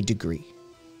to a degree,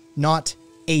 not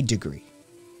a degree.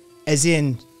 As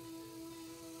in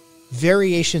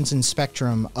variations in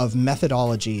spectrum of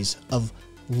methodologies of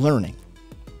learning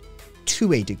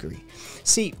to a degree.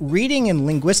 See, reading and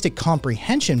linguistic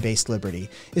comprehension-based liberty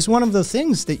is one of the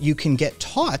things that you can get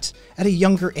taught at a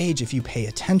younger age if you pay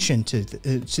attention to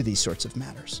these sorts of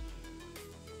matters.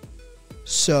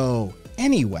 So,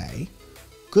 anyway,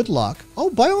 good luck. Oh,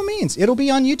 by all means, it'll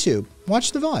be on YouTube.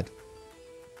 Watch the VOD.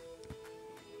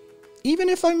 Even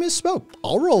if I misspoke,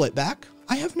 I'll roll it back.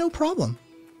 I have no problem.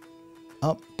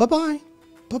 Bye-bye.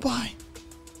 Bye-bye.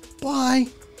 Bye.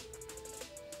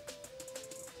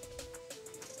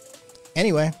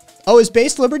 Anyway. Oh, is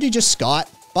base liberty just Scott?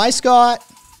 Bye, Scott.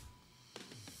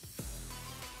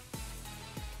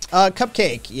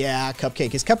 Cupcake. Yeah,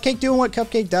 Cupcake. Is Cupcake doing what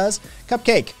Cupcake does?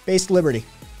 Cupcake. Base liberty.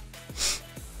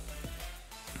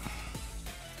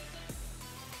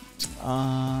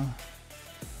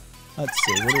 Let's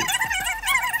see. What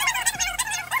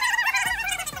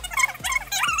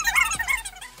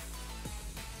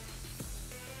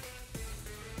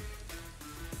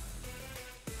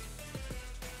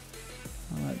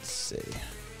let's see.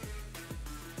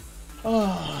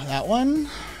 Oh, that one.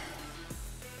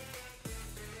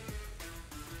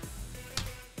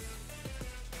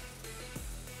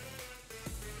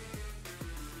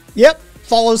 Yep,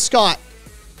 follows Scott.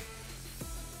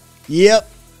 Yep.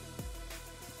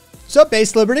 What's up,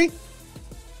 Base Liberty?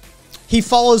 He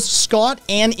follows Scott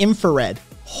and Infrared.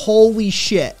 Holy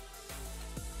shit.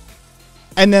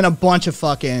 And then a bunch of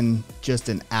fucking, just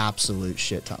an absolute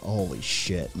shit ton. Holy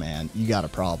shit, man. You got a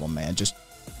problem, man. Just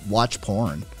watch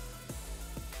porn.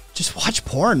 Just watch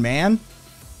porn, man.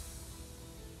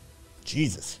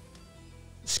 Jesus.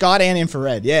 Scott and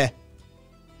Infrared, yeah.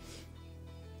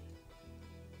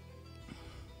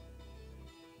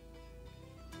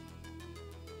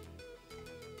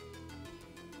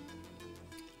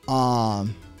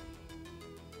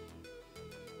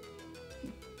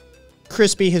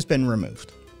 Crispy has been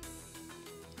removed.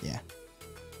 Yeah.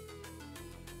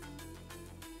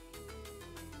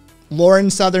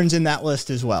 Lauren Southern's in that list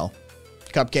as well.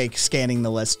 Cupcake scanning the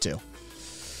list too.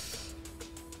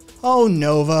 Oh,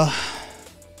 Nova.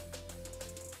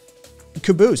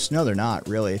 Caboose. No, they're not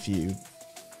really. If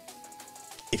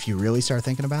you really start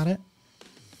thinking about it,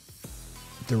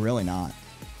 they're really not.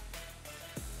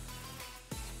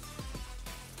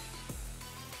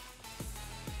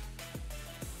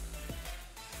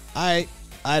 Alright,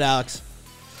 Alex.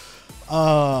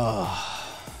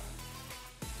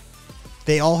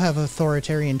 They all have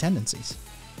authoritarian tendencies.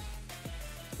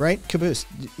 Right? Caboose,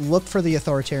 look for the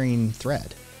authoritarian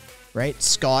thread. Right?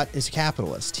 Scott is a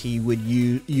capitalist. He would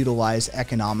utilize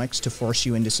economics to force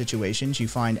you into situations you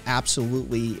find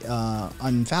absolutely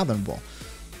unfathomable.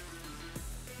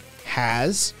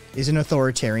 Has is an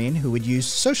authoritarian who would use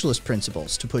socialist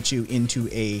principles to put you into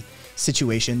a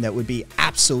situation that would be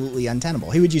absolutely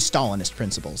untenable. He would use Stalinist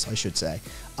principles, I should say,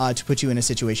 to put you in a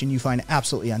situation you find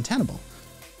absolutely untenable.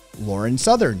 Lauren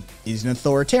Southern is an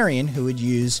authoritarian who would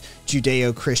use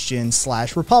Judeo-Christian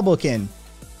 / Republican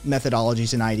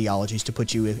methodologies and ideologies to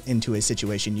put you into a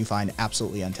situation you find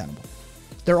absolutely untenable.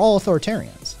 They're all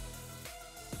authoritarians.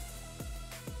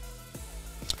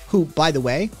 Who, by the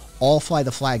way, all fly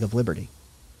the flag of liberty.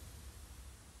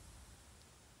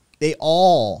 They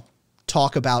all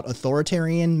talk about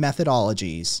authoritarian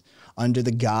methodologies under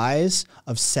the guise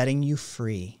of setting you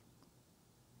free.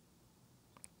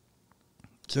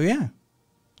 So yeah,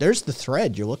 there's the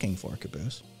thread you're looking for,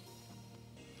 Caboose.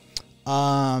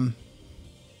 I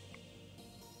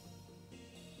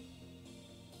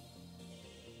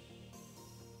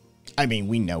mean,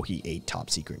 we know he ate top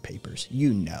secret papers.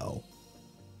 You know.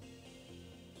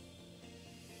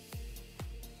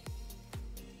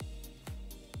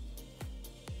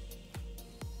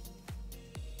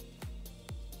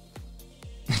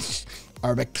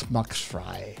 Arbeck Max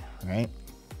Fry, right?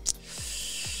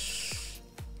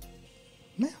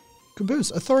 Yeah,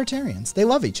 Caboose, authoritarians. They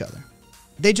love each other.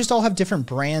 They just all have different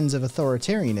brands of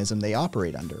authoritarianism they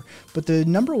operate under. But the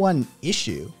number one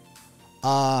issue,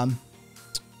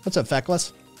 what's up,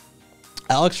 Feckless?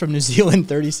 Alex from New Zealand,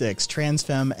 36, trans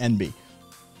femme envy.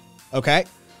 Okay.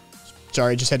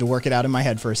 Sorry, I just had to work it out in my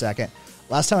head for a second.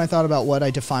 Last time I thought about what I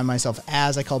define myself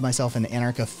as, I called myself an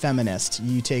anarcho-feminist.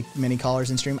 You take many callers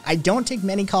in stream. I don't take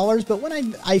many callers, but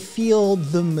when I feel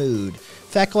the mood.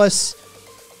 Feckless,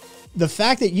 the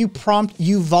fact that you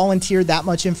volunteered that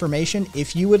much information,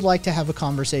 if you would like to have a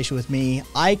conversation with me,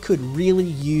 I could really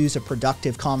use a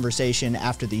productive conversation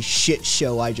after the shit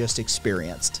show I just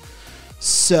experienced.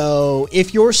 So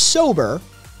if you're sober,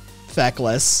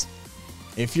 Feckless,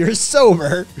 if you're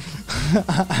sober,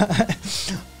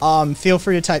 feel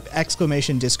free to type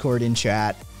 !Discord in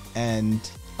chat and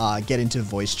get into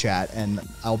voice chat, and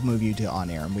I'll move you to on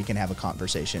air and we can have a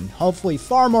conversation. Hopefully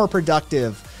far more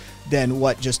productive than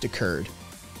what just occurred.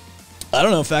 I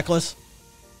don't know, Feckless.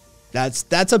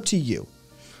 That's up to you.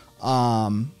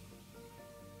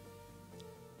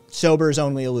 Sober is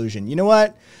only illusion. You know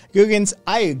what, Googans?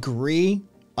 I agree.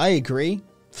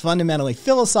 Fundamentally,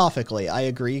 philosophically, I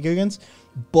agree, Googans.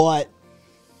 But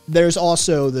there's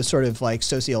also the sort of like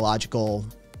sociological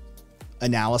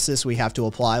analysis we have to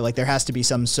apply. Like there has to be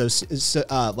some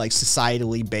like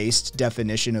societally based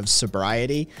definition of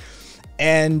sobriety.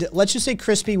 And let's just say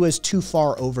Crispy was too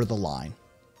far over the line.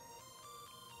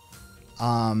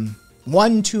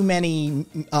 One too many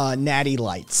natty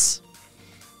lights.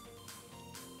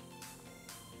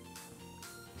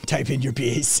 Type in your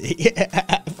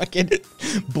BAC. Fucking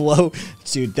blow.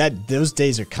 Dude, those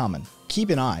days are coming. Keep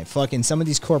an eye. Fucking some of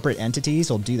these corporate entities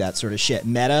will do that sort of shit.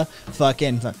 Meta,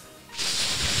 fucking.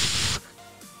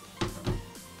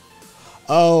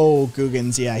 Oh,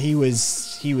 Googans, yeah, he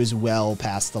was well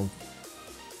past the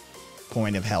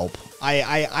point of help.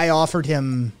 I offered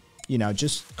him, you know,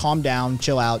 just calm down,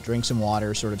 chill out, drink some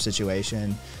water sort of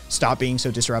situation. Stop being so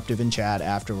disruptive in chat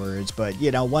afterwards. But,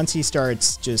 you know, once he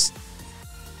starts just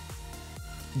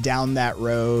down that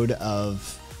road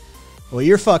of, well,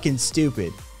 you're fucking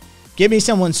stupid. Give me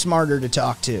someone smarter to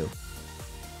talk to.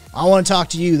 I want to talk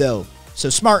to you, though. So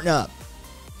smarten up.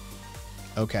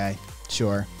 Okay,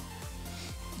 sure.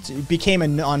 It became a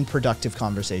non-productive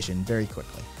conversation very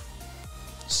quickly.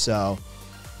 So,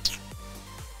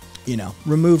 you know,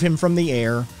 remove him from the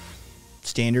air.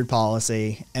 Standard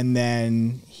policy. And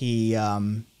then he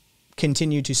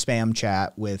continued to spam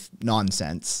chat with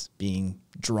nonsense, being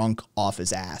drunk off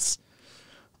his ass.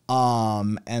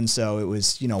 And so it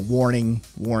was, you know, warning,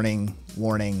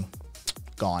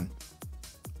 gone.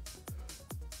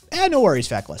 And no worries,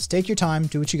 Feckless. Take your time,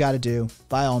 do what you got to do,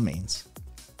 by all means.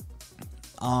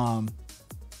 Yeah.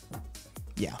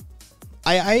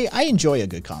 I enjoy a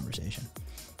good conversation.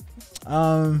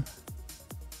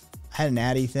 had an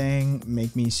Addy thing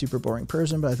make me a super boring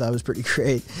person, but I thought it was pretty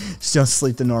great. Just don't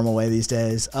sleep the normal way these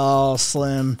days. Oh,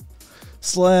 Slim.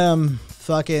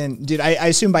 Fucking, dude, I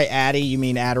assume by Addy you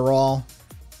mean Adderall.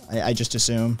 I just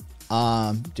assume.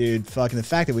 Dude, fucking the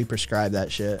fact that we prescribe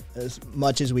that shit as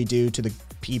much as we do to the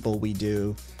people we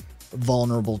do,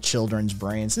 vulnerable children's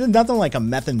brains. There's nothing like a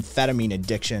methamphetamine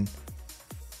addiction.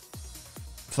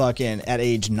 Fucking at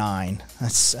age 9.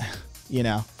 That's, you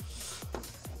know.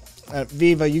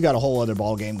 Viva, you got a whole other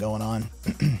ball game going on.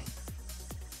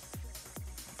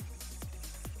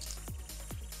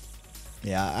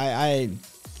 Yeah,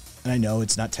 I know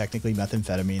it's not technically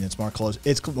methamphetamine. It's more close.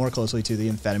 It's more closely to the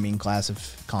amphetamine class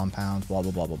of compounds. Blah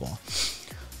blah blah blah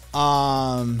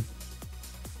blah.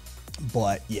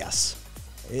 But yes,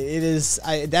 it is.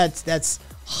 That's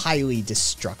highly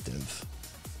destructive.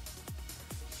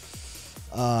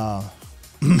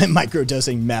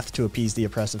 Microdosing meth to appease the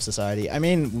oppressive society. I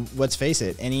mean, let's face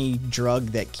it, any drug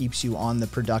that keeps you on the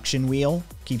production wheel,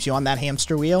 keeps you on that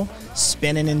hamster wheel,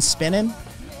 spinning and spinning,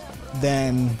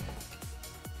 then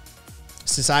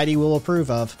society will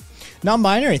approve of.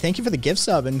 Non-binary, thank you for the gift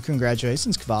sub and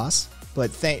congratulations, Kvass.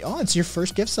 But it's your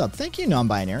first gift sub. Thank you,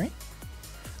 non-binary.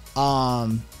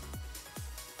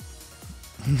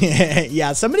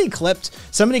 Yeah, somebody clipped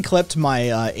my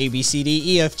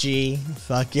ABCDEFG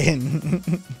fucking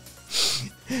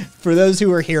for those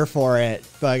who were here for it.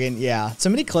 Fucking yeah,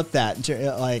 somebody clipped that.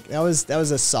 Like that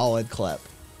was a solid clip.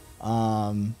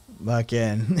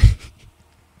 Fucking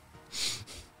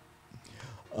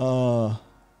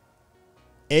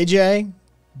AJ,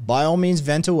 by all means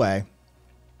vent away.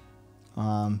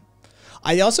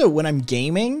 I also, when I'm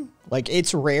gaming, like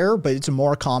it's rare, but it's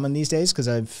more common these days because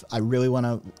I really want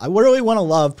to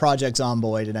love Project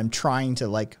Zomboid, and I'm trying to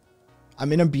like,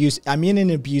 I'm in an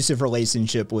abusive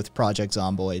relationship with Project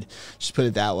Zomboid. Just put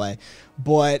it that way.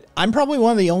 But I'm probably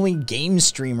one of the only game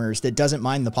streamers that doesn't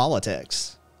mind the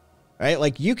politics, right?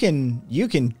 Like you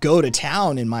can go to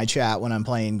town in my chat when I'm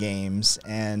playing games,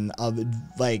 and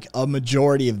like a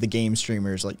majority of the game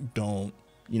streamers like don't.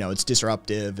 You know, it's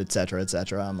disruptive, etc.,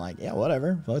 etc. I'm like, yeah,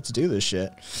 whatever. Let's do this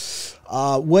shit.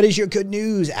 What is your good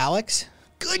news, Alex?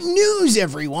 Good news,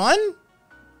 everyone.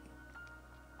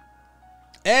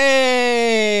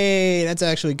 Hey, that's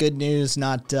actually good news,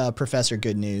 not Professor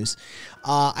Good News.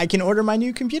 I can order my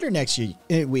new computer next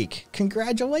week.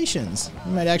 Congratulations.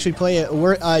 You might actually play it.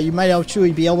 You might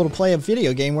actually be able to play a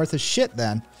video game worth of shit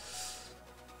then.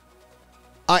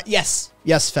 Yes,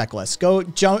 Feckless. Go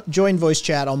join voice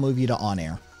chat. I'll move you to on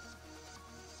air.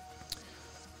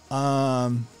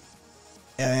 And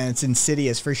it's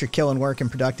insidious. First you're killing work and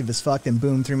productive as fuck, then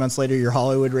boom, 3 months later your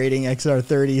Hollywood rating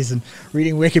XR30s and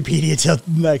reading Wikipedia till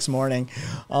the next morning.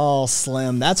 Oh,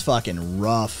 Slim, that's fucking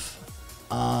rough.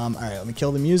 All right, let me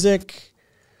kill the music.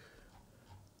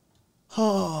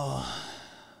 Oh,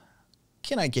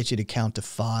 can I get you to count to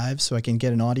 5 so I can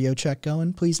get an audio check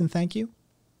going, please and thank you?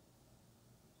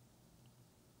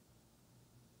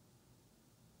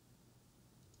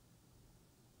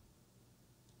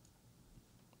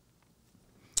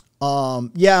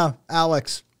 Yeah,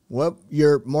 Alex, well,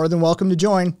 you're more than welcome to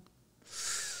join.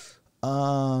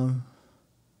 Oh,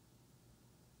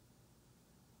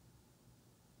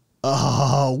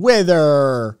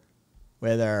 Wither.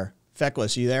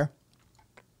 Feckless, you there?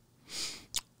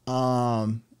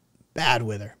 Bad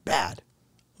Wither, bad.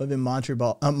 Live in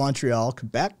Montreal,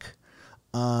 Quebec.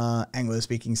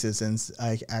 Anglo-speaking citizens,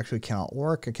 I actually cannot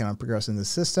work. I cannot progress in the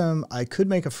system. I could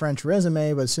make a French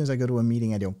resume, but as soon as I go to a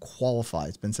meeting, I don't qualify.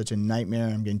 It's been such a nightmare.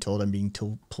 I'm getting told I'm being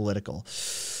too political.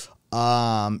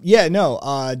 Yeah,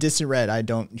 no, Distant Red, I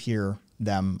don't hear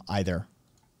them either.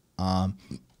 I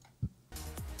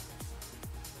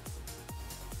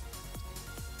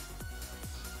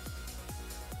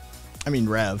mean,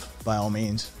 Rev, by all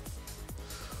means.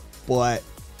 But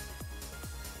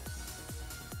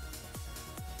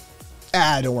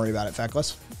don't worry about it,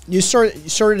 Feckless. You sort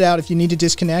it out. If you need to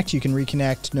disconnect, you can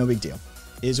reconnect. No big deal.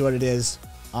 It is what it is.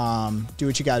 Do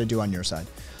what you got to do on your side.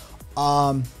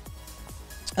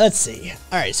 Let's see.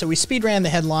 All right, so we speed ran the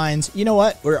headlines. You know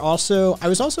what? I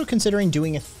was also considering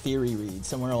doing a theory read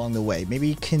somewhere along the way.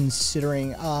 Maybe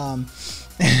considering,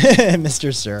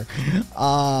 Mr. Sir.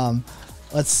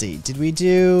 Let's see. Did we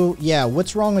do? Yeah.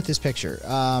 What's wrong with this picture?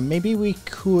 Maybe we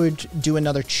could do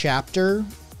another chapter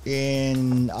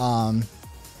in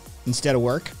instead of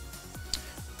work.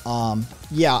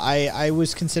 Yeah, I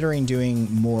was considering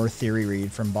doing more theory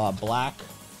read from Bob Black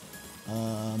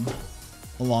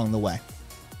along the way.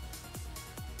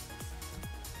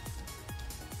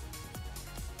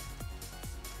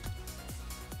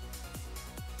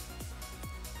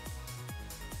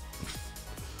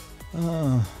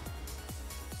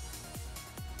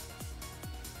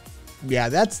 Yeah,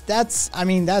 that's. I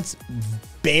mean, that's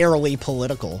barely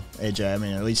political, AJ. I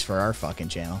mean, at least for our fucking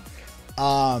channel.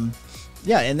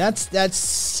 Yeah, and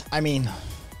that's. I mean,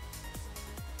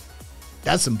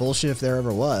 that's some bullshit if there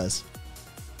ever was.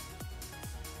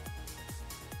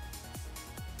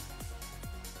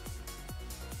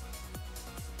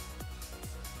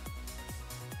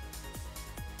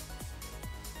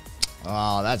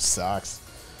 Oh, that sucks.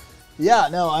 Yeah,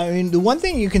 no, I mean, the one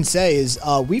thing you can say is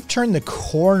we've turned the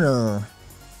corner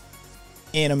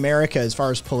in America as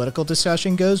far as political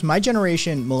discussion goes. My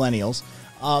generation, millennials,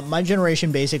 my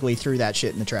generation basically threw that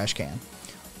shit in the trash can.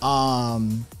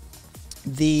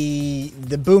 The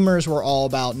boomers were all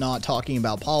about not talking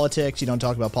about politics. You don't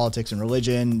talk about politics and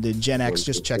religion. The Gen X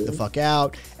just check the fuck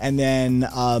out. And then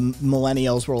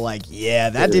millennials were like, yeah,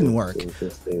 that didn't work.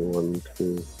 1,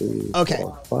 2, 3, Okay.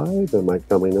 4, 5. Am I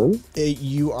coming in?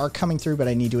 You are coming through, but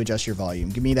I need to adjust your volume.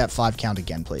 Give me that 5 count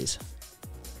again, please.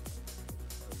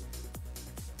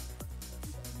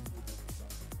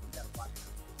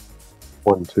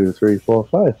 One, 2, 3, 4,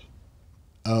 5.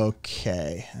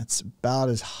 Okay, that's about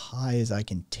as high as I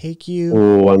can take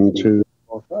you. 1, 2,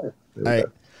 4, 5. All right.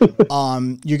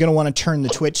 You're going to want to turn the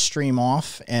Twitch stream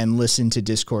off and listen to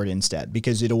Discord instead,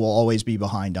 because it will always be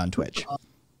behind on Twitch.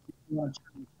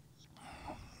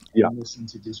 Yeah. Listen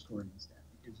to Discord instead.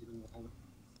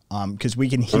 Because we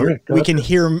can hear, Right,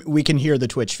 we can hear the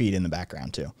Twitch feed in the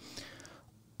background too.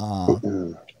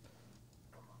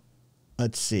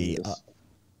 Let's see.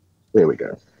 There we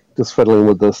go. Just fiddling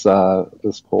with this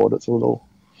this port. It's a little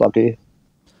fuggy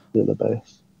near the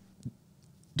base.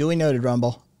 Duly noted,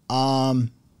 Rumble. All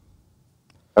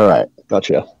right,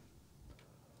 gotcha.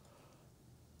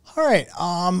 All right.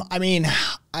 I mean,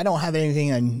 I don't have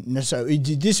anything necessarily.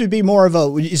 This would be more of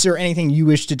a. Is there anything you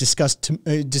wish to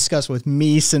discuss with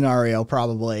me? Scenario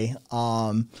probably.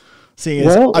 Seeing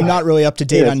as I'm not really up to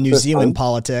date on New Zealand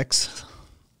politics.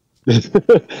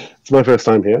 It's my first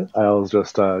time here. I was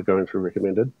just going through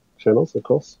recommended channels, of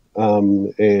course,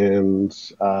 and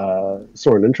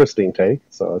saw an interesting take,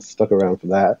 so I stuck around for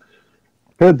that.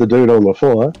 Heard the dude on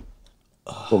before.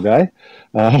 Poor guy.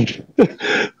 There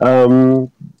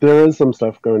is some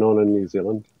stuff going on in New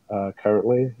Zealand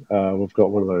currently. We've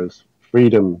got one of those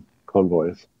freedom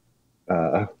convoys.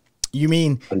 You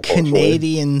mean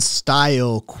Canadian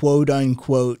style, quote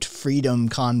unquote, freedom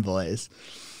convoys?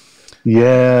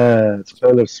 Yeah, it's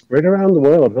kind of spread around the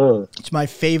world, huh? It's my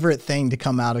favorite thing to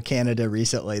come out of Canada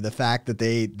recently. The fact that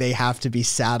they have to be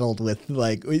saddled with,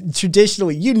 like,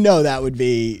 traditionally, you know, that would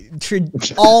be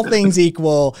all things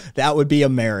equal. That would be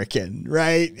American,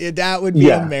 right? That would be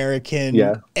American.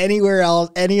 Yeah. Anywhere else,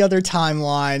 any other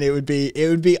timeline, it would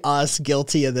be us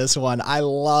guilty of this one. I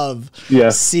love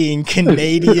seeing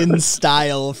Canadian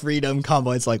style freedom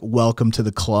convoy. It's like, welcome to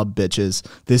the club, bitches.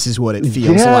 This is what it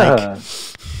feels like.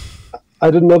 I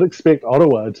did not expect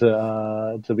Ottawa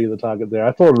to be the target there.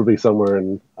 I thought it would be somewhere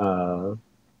in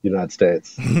United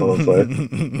States,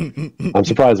 honestly. I'm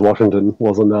surprised Washington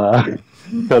wasn't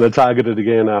kind of targeted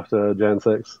again after Jan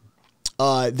 6.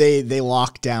 They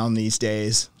lock down these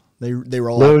days. They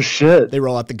roll shit. They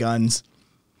roll out the guns.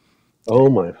 Oh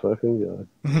my fucking god.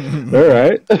 All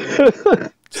right.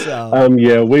 So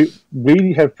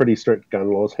we have pretty strict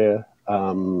gun laws here,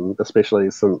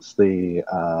 especially since the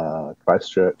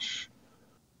Christchurch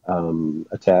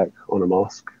attack on a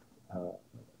mosque. A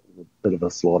bit of a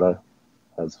slaughter.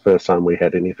 It was the first time we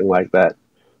had anything like that.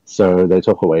 So they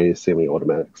took away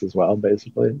semi-automatics as well,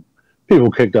 basically. People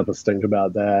kicked up a stink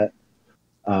about that.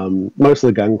 Most of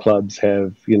the gun clubs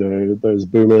have, those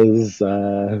boomers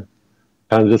kind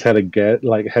of just had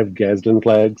have Gadsden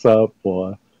flags up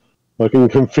or fucking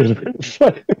Confederate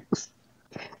flags,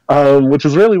 which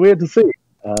is really weird to see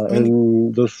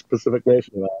in this specific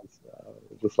nation of ours.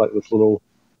 Just like this little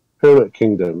hermit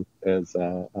kingdom, as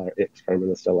our ex-prime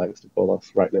minister likes to call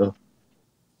us right now.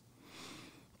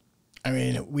 I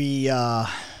mean,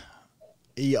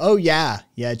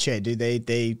 Che, dude,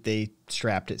 they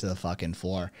strapped it to the fucking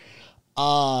floor.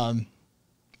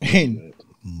 In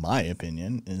my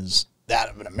opinion, is that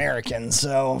of an American.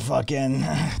 So fucking,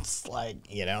 it's like,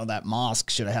 that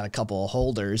mosque should have had a couple of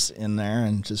holders in there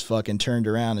and just fucking turned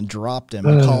around and dropped him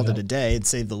and called it a day. It'd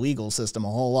save the legal system a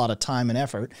whole lot of time and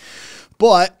effort.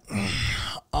 But,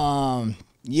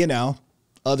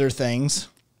 other things.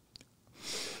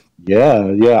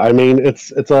 Yeah. I mean,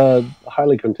 it's a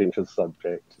highly contentious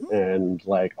subject, and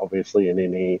obviously in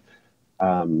any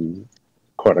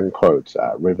quote unquote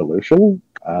revolution,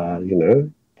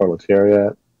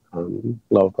 proletariat,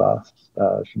 lower class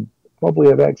should probably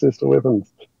have access to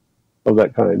weapons of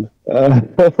that kind,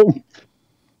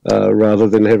 rather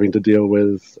than having to deal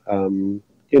with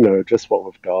just what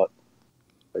we've got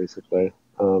basically.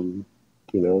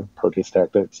 Protest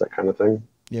tactics, that kind of thing.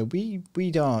 Yeah, we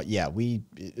don't. Yeah, we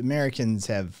Americans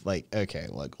have like, okay,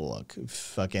 look,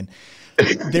 fucking.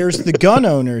 There's the gun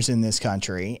owners in this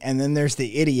country, and then there's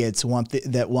the idiots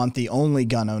that want the only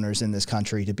gun owners in this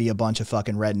country to be a bunch of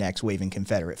fucking rednecks waving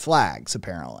Confederate flags,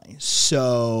 apparently.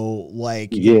 So like,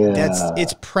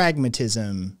 it's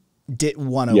pragmatism.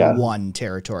 101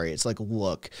 territory. It's like,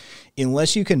 look,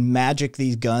 unless you can magic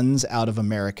these guns out of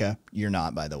America, you're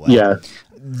not, by the way. Yeah,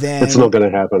 then it's not going to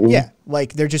happen. Yeah,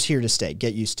 like they're just here to stay.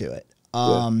 Get used to it.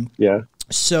 Yeah.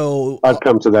 So I've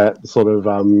come to that sort of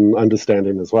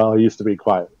understanding as well. I used to be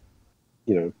quite,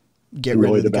 get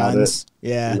rid of the guns.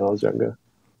 Yeah, when I was younger.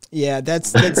 Yeah,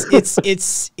 it's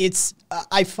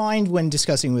I find when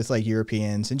discussing with like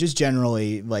Europeans and just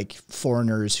generally like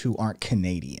foreigners who aren't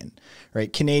Canadian,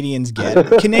 right? Canadians get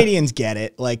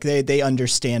it. Like they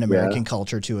understand American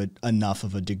culture to enough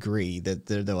of a degree that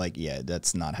they're like, yeah,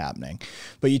 that's not happening.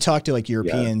 But you talk to like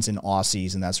Europeans and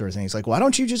Aussies and that sort of thing. It's like, why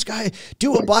don't you just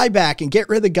do a buyback and get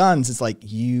rid of the guns? It's like,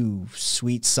 you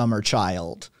sweet summer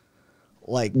child.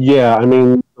 Like, yeah, I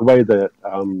mean, the way that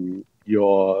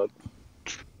your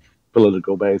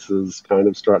political base is kind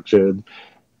of structured,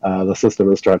 the system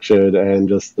is structured, and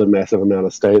just the massive amount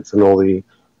of states and all the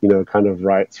kind of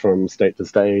rights from state to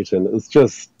state, and it's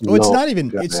just it's not even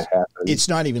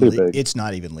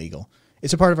legal.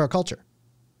 It's a part of our culture.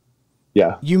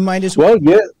 Yeah, you might as well.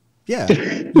 Yeah.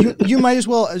 You might as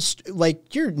well,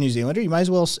 like, you're a New Zealander, you might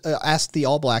as well ask the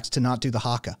All Blacks to not do the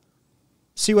haka.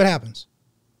 See what happens.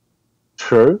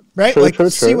 True. Right? True.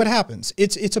 See what happens.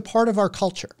 It's a part of our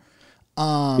culture.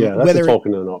 That's a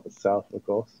talking in and of itself, of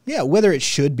course. Yeah, whether it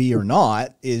should be or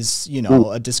not is,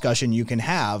 a discussion you can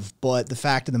have. But the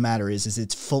fact of the matter is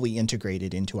it's fully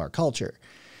integrated into our culture.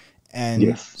 And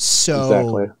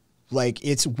exactly. Like,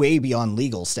 it's way beyond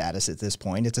legal status at this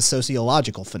point. It's a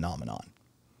sociological phenomenon.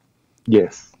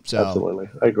 Yes, absolutely.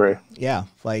 I agree. Yeah,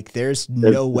 like there's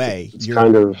no way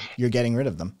you're getting rid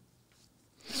of them.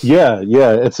 Yeah.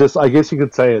 It's just, I guess you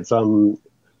could say it's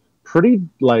pretty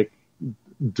like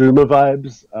Doomer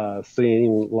vibes,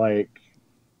 seeing like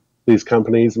these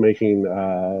companies making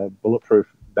bulletproof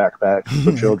backpacks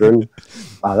for children.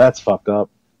 That's fucked up.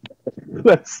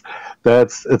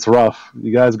 It's rough.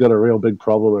 You guys got a real big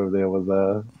problem over there with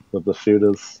the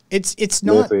shooters. It's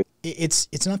not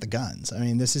the guns. I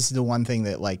mean, this is the one thing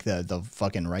that like the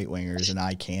fucking right wingers and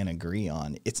I can agree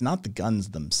on. It's not the guns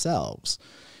themselves.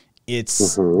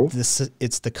 It's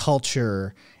it's the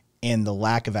culture and the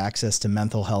lack of access to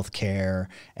mental health care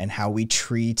and how we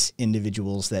treat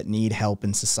individuals that need help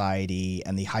in society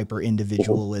and the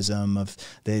hyper-individualism of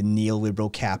the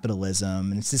neoliberal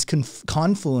capitalism. And it's this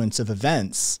confluence of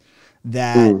events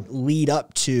that lead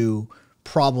up to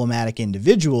problematic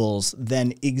individuals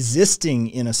then existing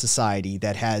in a society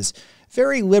that has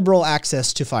very liberal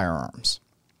access to firearms.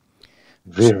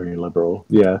 Very liberal,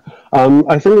 yeah.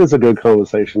 I think there's a good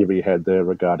conversation to be had there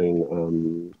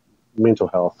regarding mental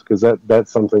health, because that's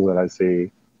something that I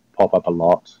see pop up a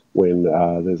lot when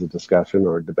there's a discussion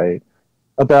or a debate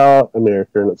about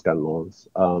America and its gun laws.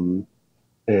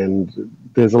 And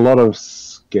there's a lot of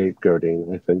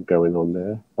scapegoating, I think, going on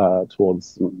there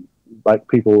towards like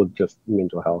people with just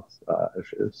mental health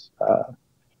issues.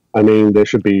 I mean, there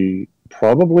should be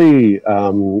probably,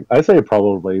 I say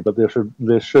probably, but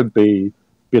there should be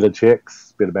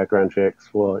better background checks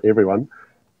for everyone.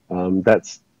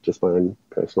 That's just my own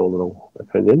personal little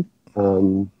opinion.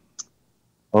 I'm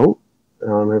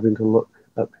having to look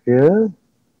up here.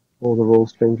 All the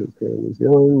rules changes here in New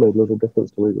Zealand made little difference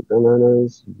to legal gun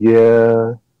owners.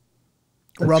 Yeah.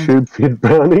 Tube-fed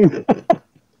brownie.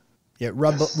 Yeah,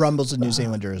 Rumble's a New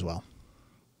Zealander as well.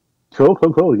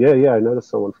 Cool. Yeah. I noticed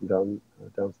someone from down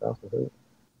south, I think.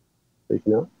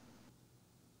 Speaking up.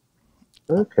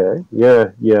 Okay.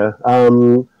 Yeah.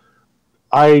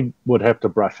 I would have to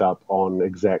brush up on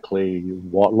exactly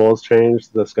what laws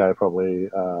changed. This guy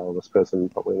this person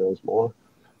probably knows more.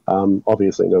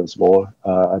 Obviously knows more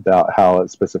about how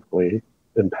it specifically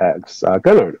impacts gun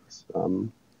owners.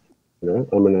 I'm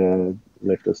in a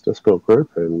leftist Discord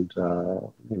group, and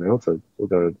we've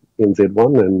got an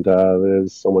NZ1, and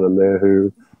there's someone in there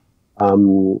who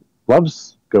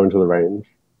loves going to the range,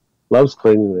 loves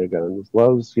cleaning their guns,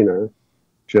 loves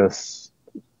just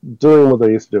doing what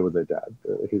they used to do with their dad.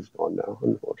 He's gone now,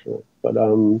 unfortunately. But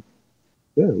it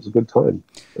was a good time.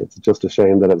 It's just a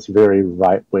shame that it's very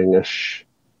right-wingish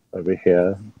over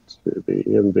here to be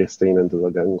investing into the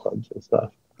gun clubs and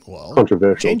stuff. Well,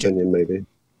 controversial opinion, maybe.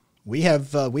 We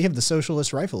have the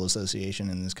Socialist Rifle Association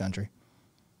in this country.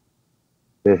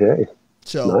 Hey.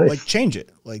 So like change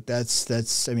it. Like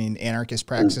that's I mean, anarchist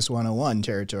praxis 101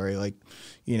 territory. Like,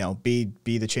 you know, be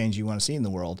the change you want to see in the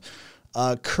world.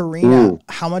 Karina,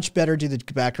 how much better do the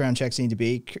background checks need to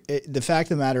be? The fact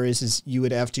of the matter is you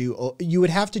would have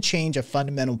to change a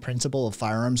fundamental principle of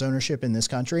firearms ownership in this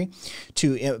country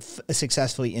to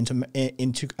successfully implement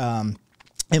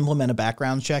a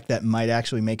background check that might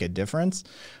actually make a difference.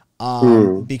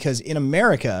 Because in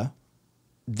America,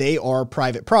 they are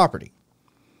private property,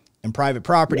 and private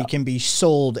property can be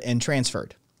sold and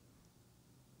transferred.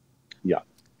 Yeah.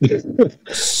 And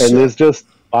there's just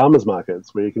farmers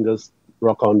markets where you can just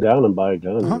rock on down and buy a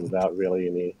gun without really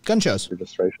any gun shows,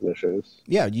 registration issues.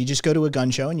 Yeah, you just go to a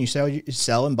gun show and you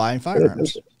sell and buy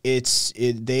firearms.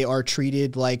 They are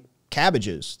treated like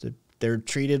cabbages. They're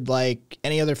treated like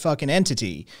any other fucking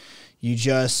entity. You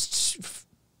just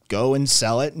go and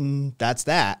sell it, and that's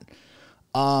that.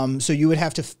 So you would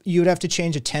have to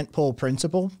change a tentpole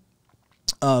principle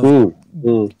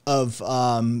of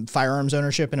firearms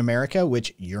ownership in America,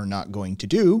 which you're not going to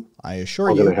do. I assure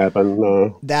you. Not going to happen.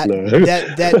 No. That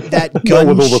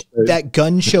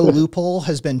gun show loophole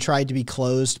has been tried to be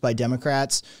closed by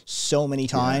Democrats so many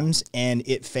times, and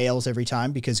it fails every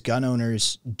time because gun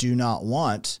owners do not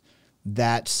want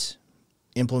that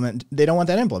implement. They don't want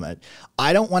that implemented.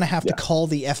 I don't want to have to call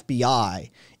the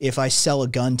FBI if I sell a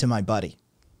gun to my buddy.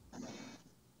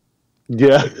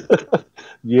 Yeah.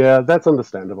 Yeah, that's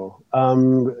understandable. I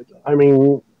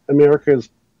mean, America is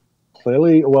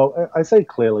clearly, well, I say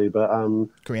clearly, but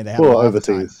for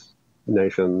overseas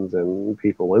nations and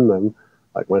people in them,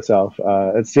 like myself,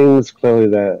 it seems clearly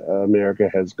that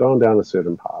America has gone down a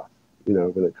certain path, you know,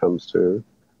 when it comes to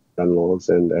gun laws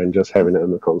and just having it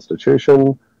in the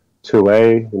Constitution.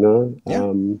 2A, you know,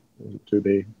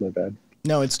 2B, my bad.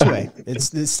 No, it's 2A. It's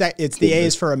the A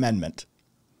is for amendment.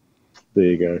 There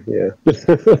you go. Yeah.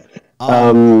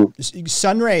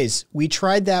 Sunrays. We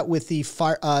tried that with the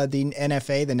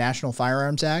NFA, the National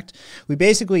Firearms Act. We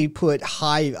basically put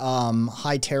high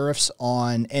tariffs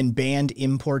on and banned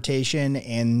importation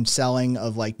and selling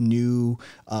of like new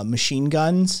machine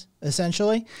guns,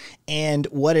 essentially. And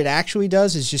what it actually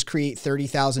does is just create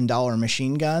 $30,000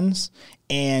 machine guns.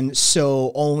 And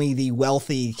so only the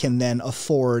wealthy can then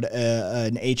afford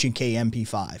an H&K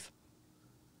MP5.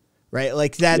 Right?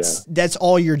 Like that's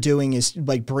all you're doing is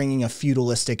like bringing a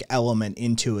feudalistic element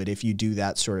into it if you do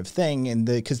that sort of thing, and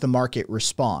because the market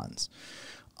responds.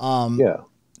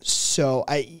 So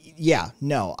I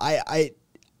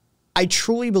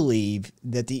truly believe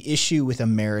that the issue with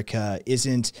America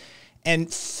isn't,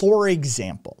 and for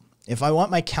example, if I want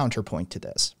my counterpoint to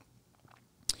this,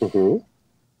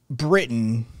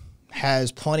 Britain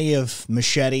has plenty of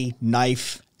machete,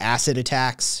 knife, acid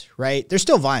attacks, right? They're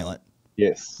still violent.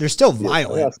 Yes. They're still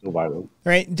violent. They are still violent.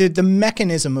 Right? The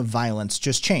mechanism of violence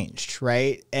just changed,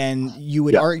 right? And you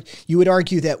would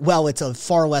argue that, well, it's a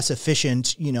far less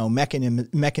efficient, you know,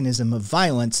 mechanism of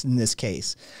violence in this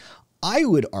case. I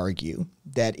would argue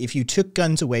that if you took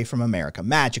guns away from America,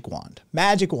 magic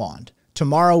wand,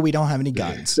 tomorrow we don't have any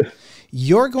guns.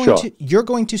 You're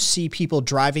going to see people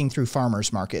driving through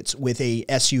farmers markets with a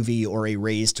SUV or a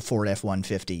raised Ford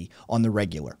F-150 on the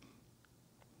regular.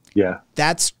 Yeah.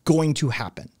 That's going to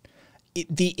happen.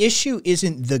 The issue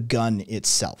isn't the gun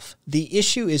itself. The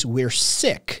issue is we're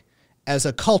sick as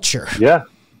a culture. Yeah.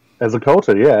 As a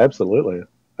culture, yeah, absolutely.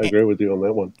 I agree with you on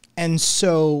that one. And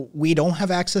so we don't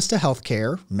have access to health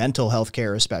care, mental health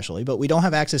care especially, but we don't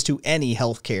have access to any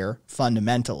health care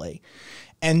fundamentally.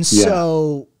 And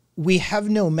so we have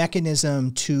no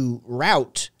mechanism to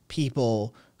route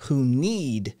people who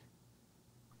need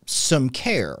some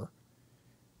care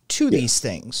to these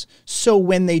things. So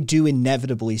when they do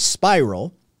inevitably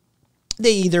spiral,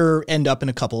 they either end up in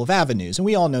a couple of avenues, and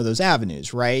we all know those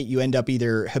avenues, right? You end up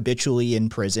either habitually in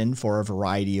prison for a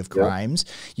variety of crimes.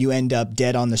 You end up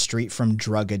dead on the street from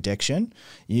drug addiction.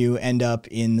 You end up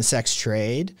in the sex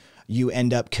trade. You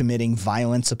end up committing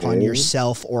violence upon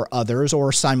yourself or others,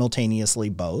 or simultaneously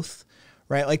both.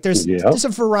 Right? Like there's a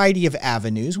variety of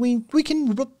avenues we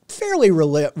can fairly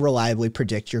reliably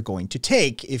predict you're going to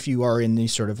take if you are in the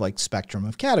sort of like spectrum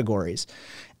of categories.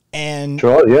 And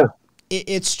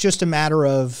it's just a matter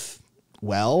of,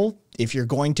 well, if you're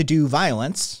going to do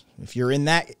violence, if you're in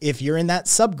that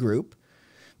subgroup,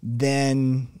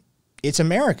 then it's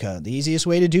America. The easiest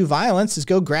way to do violence is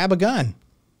go grab a gun.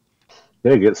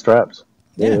 Yeah, get strapped.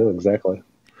 Yeah, exactly.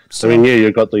 So, I mean,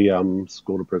 you've got the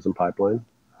school to prison pipeline.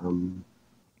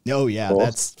 Oh yeah,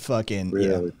 that's fucking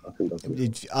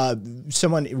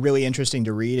someone really interesting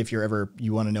to read if you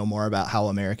want to know more about how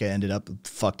America ended up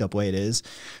fucked up way it is.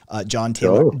 John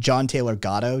Taylor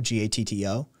Gatto,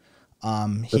 Gatto.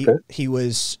 He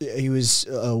was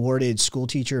awarded School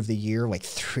Teacher of the Year like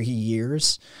 3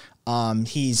 years.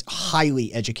 He's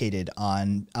highly educated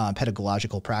on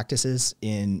pedagogical practices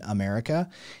in America,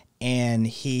 and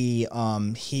he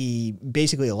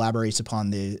basically elaborates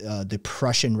upon the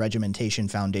Prussian regimentation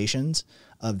foundations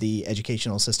of the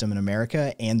educational system in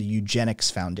America and the eugenics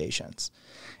foundations.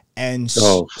 And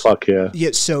oh, fuck yeah. Yeah,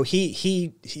 so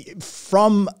he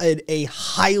from a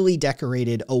highly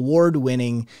decorated,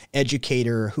 award-winning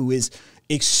educator who is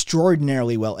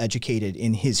extraordinarily well educated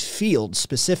in his field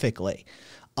specifically.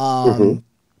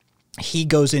 He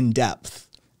goes in depth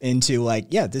into like,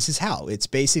 yeah, this is how it's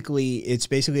basically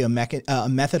a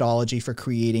methodology for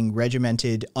creating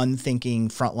regimented, unthinking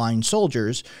frontline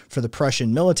soldiers for the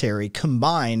Prussian military,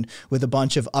 combined with a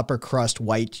bunch of upper crust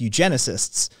white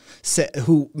eugenicists,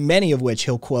 who many of which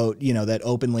he'll quote, you know, that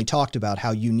openly talked about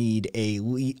how you need a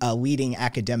leading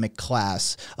academic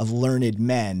class of learned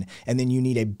men, and then you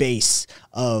need a base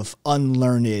of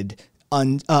unlearned,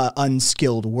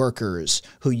 unskilled workers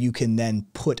who you can then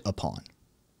put upon.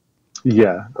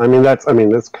 Yeah, I mean that's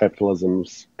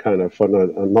capitalism's kind of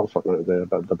footnote, not footnote there,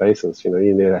 but the basis. You know,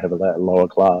 you need to have that lower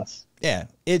class. Yeah,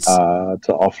 it's to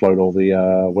offload all the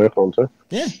work onto.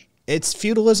 Yeah, it's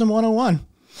feudalism 101.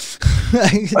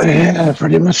 Yeah,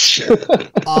 pretty much.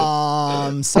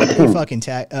 Somebody fucking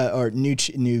or new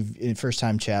first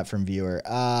time chat from viewer.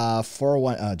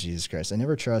 401. Oh Jesus Christ! I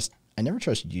never trust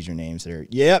usernames that are,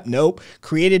 yep, nope.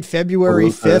 Created February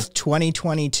 5th,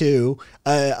 2022.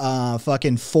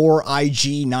 Fucking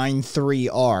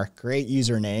 4IG93R. Great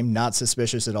username. Not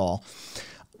suspicious at all.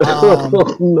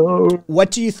 No.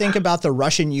 What do you think about the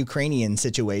Russian-Ukrainian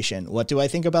situation? What do I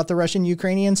think about the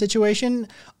Russian-Ukrainian situation?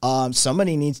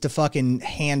 Somebody needs to fucking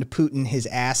hand Putin his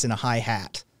ass in a high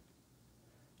hat.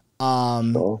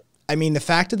 Sure. I mean, the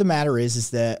fact of the matter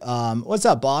is that, what's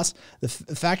up, boss? The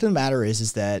fact of the matter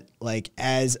is that, like,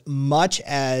 as much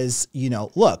as, you know,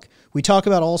 look, we talk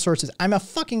about all sorts of, I'm a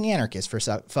fucking anarchist, for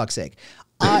fuck's sake.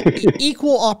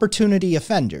 Equal opportunity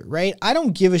offender, right? I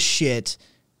don't give a shit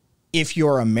if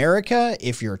you're America,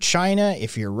 if you're China,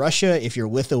 if you're Russia, if you're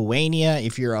Lithuania,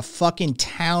 if you're a fucking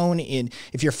town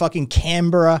if you're fucking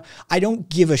Canberra. I don't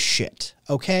give a shit,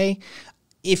 okay?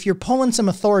 If you're pulling some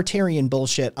authoritarian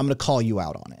bullshit, I'm going to call you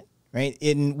out on it. Right.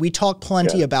 And we talk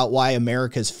plenty about why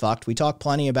America's fucked. We talk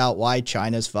plenty about why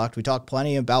China's fucked. We talk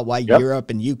plenty about why Europe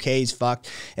and UK's fucked.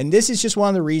 And this is just one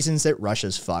of the reasons that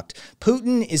Russia's fucked.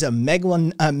 Putin is a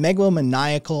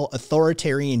megalomaniacal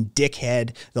authoritarian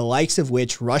dickhead, the likes of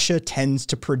which Russia tends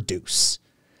to produce.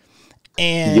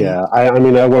 And yeah, I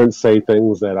mean, I won't say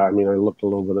things that, I mean, I looked a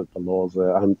little bit at the laws,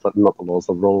 but not the laws,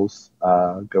 the rules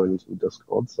going into the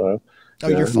Discord. So,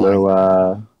 you're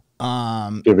fine.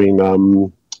 No,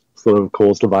 giving, sort of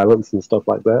cause to violence and stuff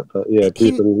like that, but yeah,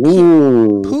 Putin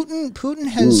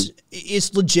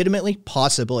is legitimately,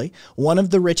 possibly, one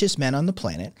of the richest men on the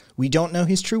planet. We don't know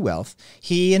his true wealth.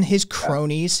 He and his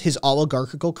cronies, his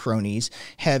oligarchical cronies,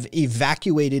 have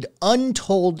evacuated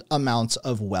untold amounts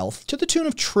of wealth to the tune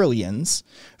of trillions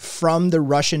from the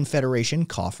Russian Federation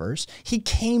coffers. He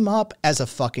came up as a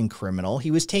fucking criminal.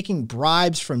 He was taking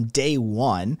bribes from day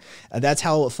one. That's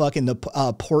how fucking the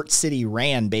port city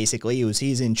ran. Basically,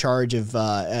 he's in charge of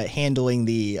handling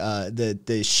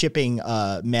the shipping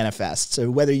manifests. So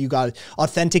whether you got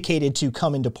authenticated to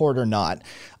come into port or not,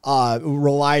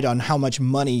 relied on how much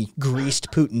money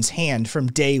greased Putin's hand from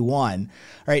day one.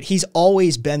 Right? He's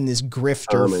always been this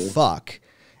grifter fuck.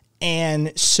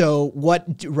 And so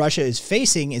what Russia is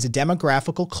facing is a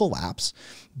demographical collapse.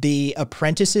 The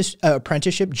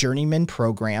apprenticeship journeyman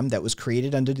program that was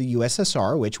created under the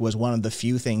USSR, which was one of the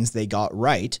few things they got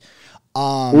right.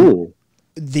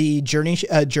 The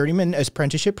journeyman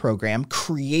apprenticeship program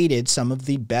created some of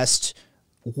the best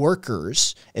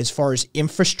workers as far as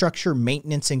infrastructure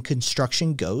maintenance and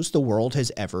construction goes the world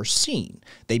has ever seen.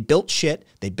 They built shit.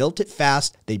 They built it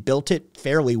fast. They built it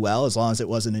fairly well, as long as it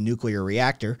wasn't a nuclear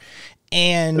reactor.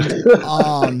 And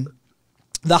the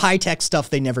high-tech stuff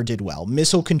they never did well.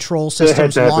 Missile control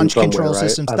systems, launch control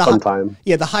systems.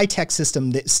 The high-tech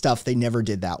system stuff they never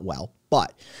did that well.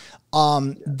 But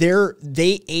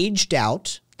they aged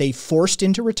out. They forced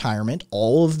into retirement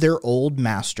all of their old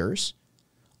masters,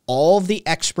 all of the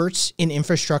experts in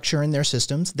infrastructure in their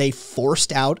systems. They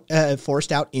forced out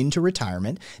into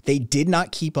retirement. They did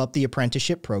not keep up the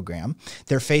apprenticeship program.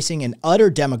 They're facing an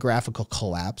utter demographical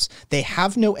collapse. They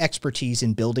have no expertise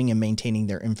in building and maintaining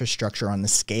their infrastructure on the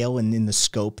scale and in the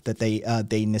scope that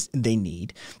they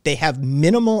need. They have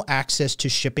minimal access to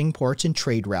shipping ports and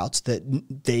trade routes that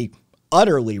they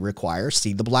utterly require.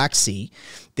 See the Black Sea.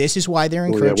 This is why they're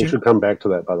encroaching. Yeah, we should come back to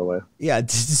that, by the way. Yeah,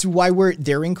 this is why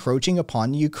they're encroaching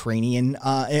upon Ukrainian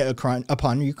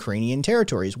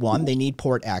territories. One, they need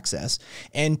port access,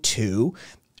 and two,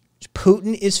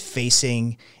 Putin is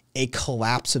facing a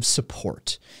collapse of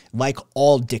support, like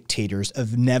all dictators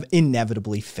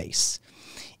inevitably face.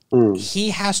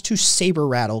 He has to saber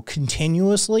rattle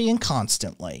continuously and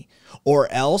constantly, or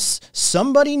else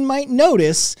somebody might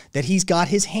notice that he's got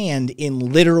his hand in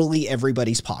literally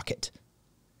everybody's pocket.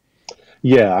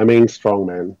 Yeah, I mean,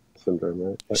 strongman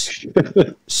syndrome,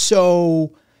 right?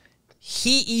 So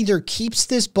he either keeps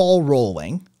this ball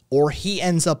rolling or he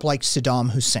ends up like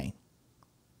Saddam Hussein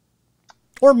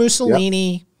or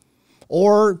Mussolini,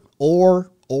 or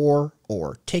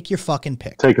take your fucking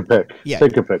pick. Take a pick. Yeah,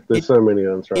 take a pick. There's so many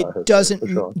answers. It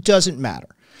doesn't matter.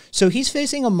 So he's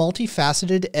facing a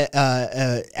multifaceted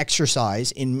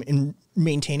exercise in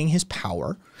maintaining his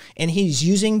power, and he's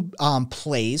using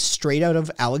plays straight out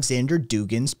of Alexander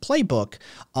Dugin's playbook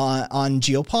on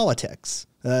geopolitics,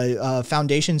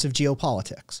 foundations of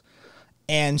geopolitics.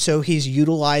 And so he's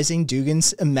utilizing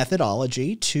Dugin's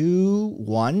methodology to,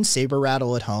 1, saber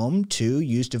rattle at home, 2,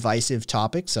 use divisive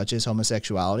topics such as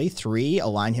homosexuality, 3,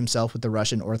 align himself with the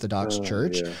Russian Orthodox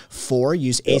Church, 4,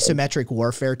 use asymmetric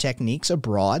warfare techniques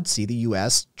abroad, see the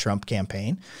U.S. Trump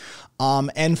campaign,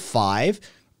 and 5,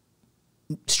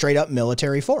 straight up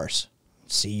military force,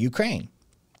 see Ukraine.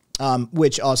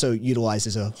 Which also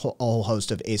utilizes a whole host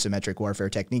of asymmetric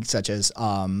warfare techniques, such as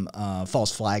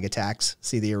false flag attacks.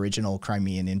 See the original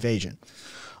Crimean invasion.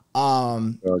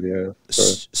 So,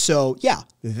 yeah,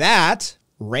 that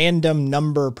random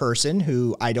number person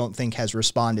who I don't think has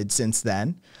responded since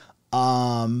then,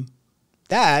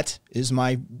 that is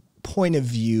my point of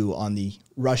view on the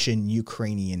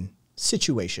Russian-Ukrainian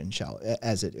situation,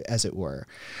 as it were.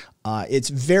 It's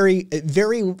very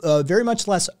much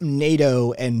less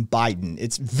NATO and Biden.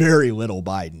 It's very little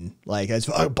Biden. Like,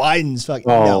 Biden's fucking.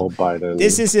 No, Biden.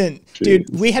 This isn't, jeez.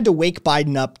 Dude. We had to wake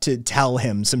Biden up to tell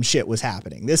him some shit was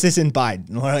happening. This isn't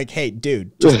Biden. We're like, hey,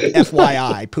 dude, just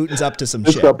FYI, Putin's up to some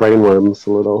shit. Just got brainworms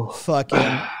a little.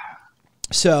 Fucking.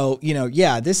 So,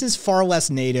 this is far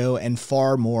less NATO and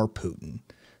far more Putin.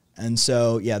 And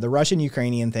so, yeah, the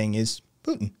Russian-Ukrainian thing is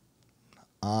Putin.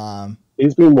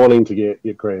 He's been wanting to get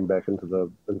Ukraine back into the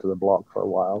bloc for a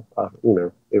while.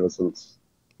 Ever since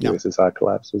the USSR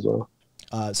collapsed as well.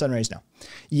 Sunrays, no.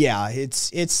 Yeah,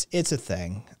 it's a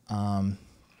thing.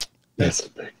 It's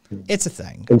a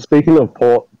thing. And speaking of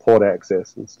port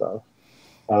access and stuff,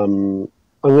 I'm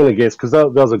going to guess, because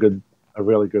that was a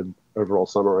really good overall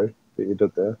summary that you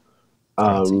did there.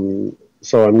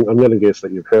 So I'm going to guess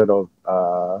that you've heard of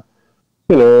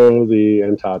the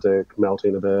Antarctic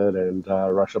melting a bit and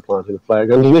Russia planting a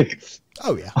flag underneath.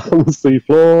 Oh, yeah. On the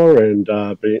seafloor and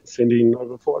sending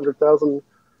over 400,000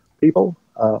 people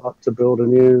up to build a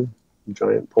new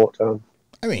giant port town.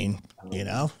 I mean,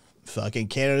 fucking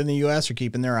Canada and the U.S. are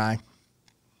keeping their eye.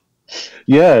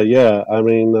 Yeah. I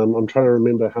mean, I'm trying to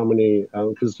remember how many,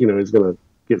 because, he's going to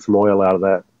get some oil out of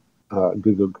that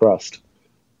Google crust.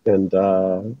 And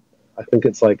I think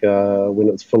it's like when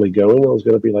it's fully going, it was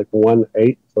going to be like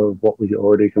 1/8 of what we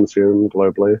already consume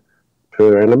globally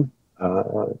per annum.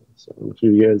 So in a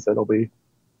few years, that'll be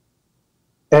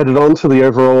added on to the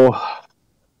overall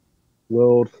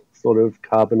world sort of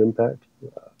carbon impact.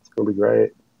 It's going to be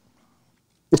great.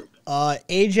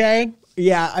 AJ,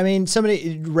 yeah, I mean,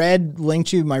 somebody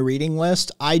linked you my reading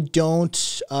list. I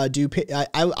don't I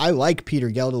like Peter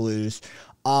Gelderloos.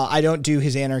 I don't do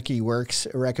his anarchy works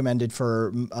recommended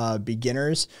for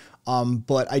beginners,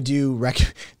 but I do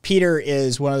Peter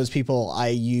is one of those people I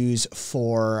use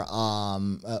for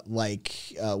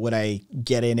when I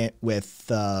get in it with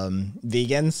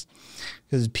vegans,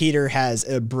 because Peter has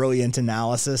a brilliant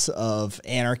analysis of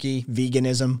anarchy,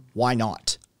 veganism, why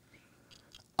not?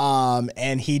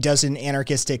 And he does an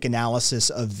anarchistic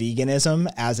analysis of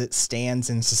veganism as it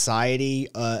stands in society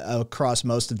across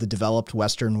most of the developed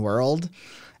Western world,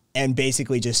 and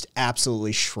basically just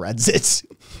absolutely shreds it.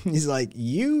 He's like,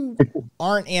 you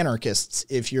aren't anarchists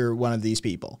if you're one of these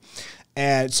people.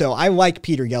 And so I like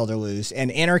Peter Gelderloos,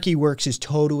 and Anarchy Works is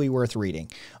totally worth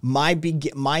reading.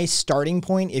 My starting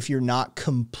point, if you're not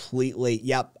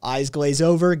completely, Eyes Glaze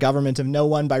Over, Government of No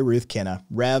One by Ruth Kinna.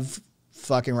 Rev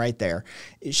fucking right there.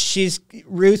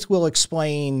 Ruth will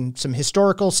explain some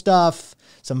historical stuff,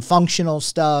 some functional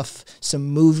stuff, some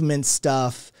movement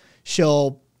stuff.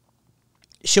 She'll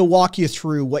walk you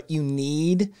through what you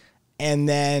need, and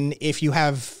then if you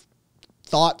have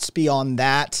thoughts beyond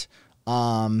that,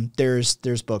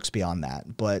 there's books beyond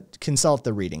that, but consult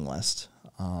the reading list.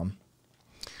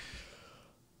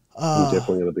 I'm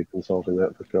definitely going to be consulting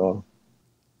that for sure.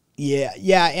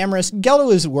 Yeah, Amorous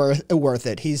Geldo is worth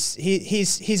it.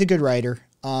 He's a good writer.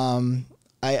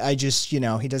 I just, you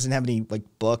know, he doesn't have any like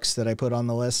books that I put on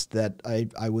the list that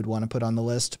I would want to put on the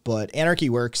list, but Anarchy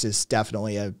Works is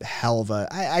definitely a hell of a,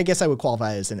 I guess I would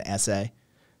qualify it as an essay.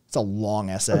 It's a long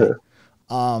essay.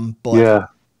 But yeah,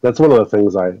 that's one of the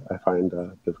things I find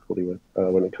difficulty with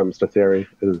when it comes to theory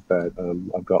is that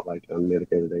I've got like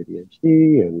unmedicated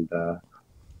ADHD, and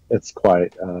it's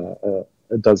quite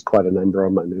it does quite a number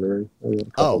on my memory.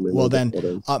 Well then,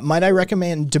 might I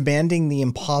recommend Demanding the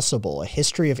Impossible, A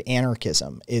History of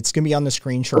Anarchism. It's going to be on the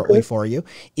screen shortly for you.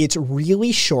 It's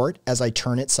really short as I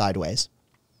turn it sideways.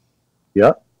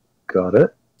 Yep, got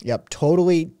it. Yep,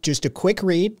 totally just a quick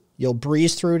read. You'll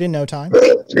breeze through it in no time.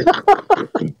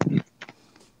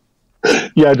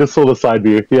 Yeah, I just saw the side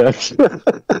view. Yes.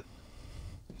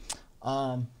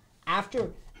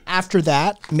 After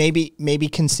that, maybe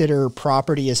consider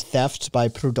Property as Theft by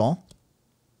Proudhon.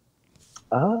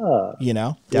 You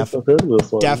know,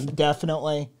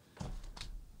 definitely.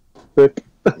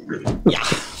 Yeah,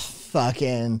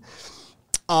 fucking.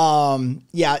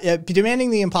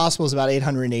 Demanding the Impossible is about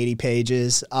 880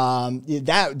 pages.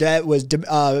 That was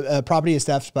Property as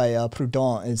Theft by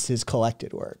Proudhon is his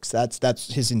collected works.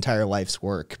 That's his entire life's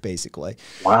work, basically.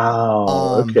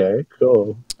 Wow. Okay.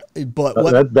 Cool.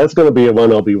 But that's going to be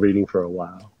one I'll be reading for a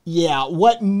while. Yeah,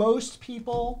 what most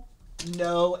people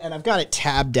know, and I've got it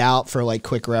tabbed out for like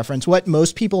quick reference. What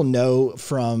most people know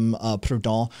from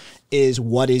Proudhon is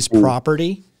what is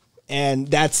property, and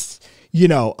that's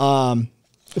that's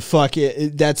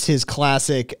his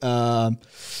classic.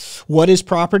 What is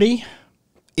property?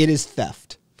 It is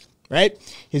theft, right?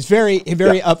 He's very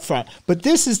upfront. But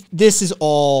this is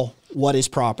all what is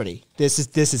property. This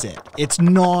is it. It's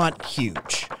not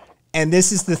huge. And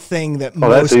this is the thing that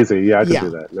that's easy. Yeah, I can do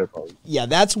that. No problem. Yeah,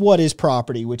 that's what is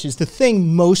property, which is the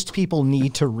thing most people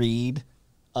need to read,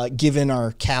 given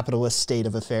our capitalist state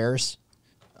of affairs,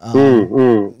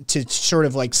 to sort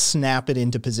of like snap it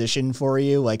into position for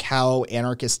you, like how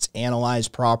anarchists analyze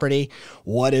property.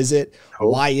 What is it?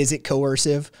 Why is it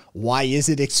coercive? Why is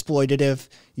it exploitative?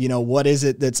 You know, what is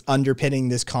it that's underpinning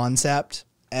this concept?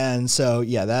 And so,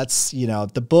 yeah, that's,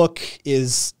 the book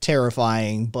is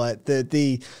terrifying, but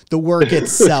the work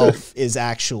itself is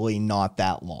actually not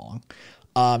that long.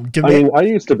 I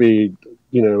used to be,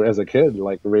 as a kid,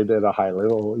 like read at a high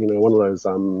level, one of those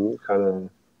kind of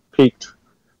peaked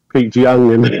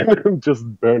young and just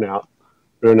burnout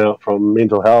from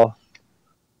mental health,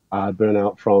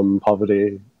 burnout from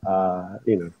poverty,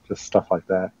 just stuff like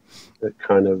that. It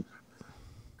kind of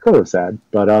sad,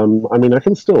 but I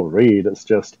can still read. It's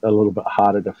just a little bit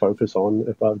harder to focus on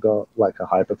if I've got like a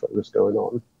hyper focus going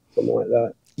on, something like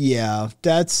that. Yeah,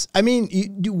 that's.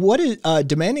 What is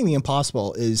Demanding the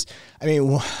Impossible is?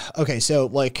 Okay, so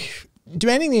like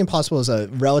Demanding the Impossible is a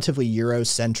relatively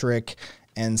Eurocentric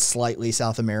and slightly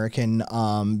South American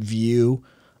view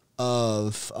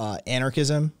of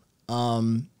anarchism.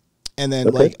 And then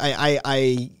like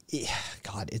the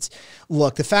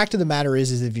fact of the matter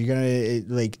is if you're going to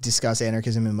like discuss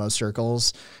anarchism in most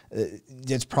circles,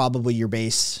 it's probably your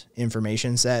base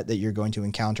information set that you're going to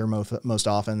encounter most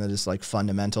often that is like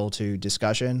fundamental to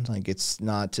discussion. Like it's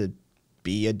not to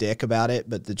be a dick about it,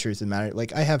 but the truth of the matter,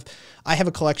 like I have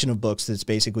a collection of books that's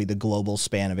basically the global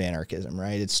span of anarchism,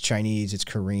 right? It's Chinese, it's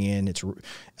Korean, it's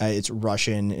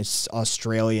Russian, it's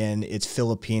Australian, it's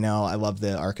Filipino. I love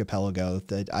the archipelago.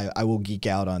 That I will geek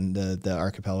out on the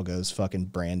archipelago's fucking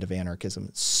brand of anarchism.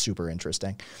 It's super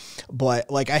interesting.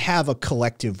 But like I have a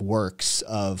collective works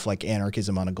of like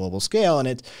anarchism on a global scale, and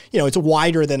it's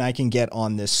wider than I can get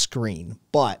on this screen.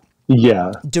 But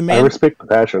yeah, I respect the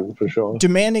passion for sure.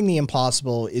 Demanding the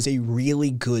Impossible is a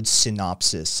really good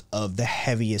synopsis of the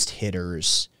heaviest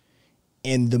hitters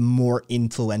and the more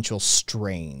influential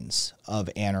strains of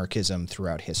anarchism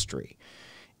throughout history.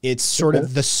 It's sort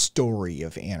of the story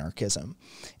of anarchism.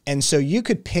 And so you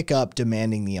could pick up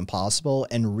Demanding the Impossible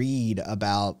and read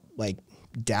about like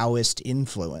Taoist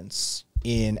influence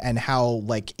and how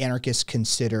like anarchists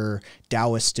consider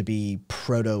Taoists to be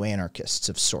proto-anarchists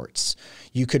of sorts.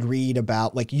 You could read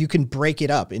about like, you can break it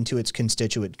up into its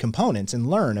constituent components and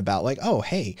learn about like, oh,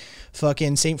 hey,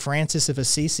 fucking St. Francis of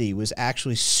Assisi was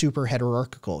actually super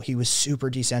hierarchical. He was super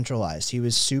decentralized. He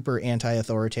was super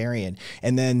anti-authoritarian.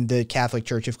 And then the Catholic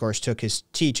Church, of course, took his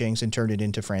teachings and turned it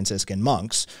into Franciscan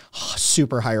monks.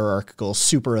 Super hierarchical,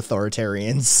 super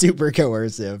authoritarian, super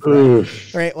coercive,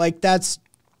 right? Like that's,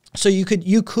 so you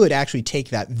could actually take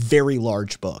that very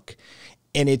large book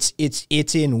and it's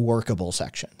in workable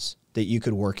sections that you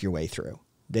could work your way through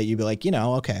that you'd be like,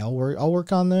 okay, I'll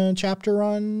work on the chapter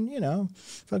on,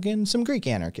 fucking some Greek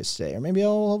anarchists today, or maybe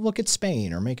I'll look at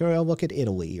Spain, or maybe I'll look at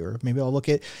Italy, or maybe I'll look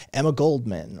at Emma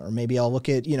Goldman, or maybe I'll look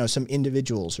at, some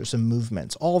individuals or some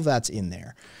movements. All of that's in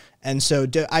there. And so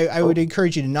I would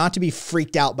encourage you not to be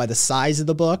freaked out by the size of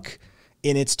the book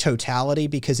in its totality,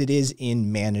 because it is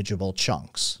in manageable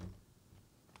chunks.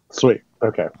 Sweet.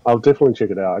 Okay. I'll definitely check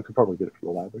it out. I could probably get it from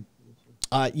the library.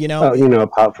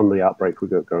 Apart from the outbreak we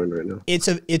got going right now.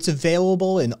 It's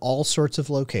available in all sorts of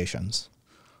locations.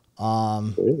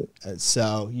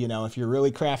 So, if you're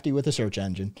really crafty with a search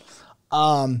engine.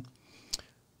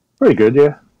 Pretty good,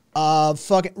 yeah.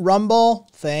 Fucking Rumble.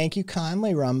 Thank you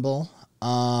kindly, Rumble.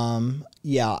 It's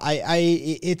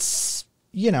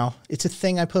a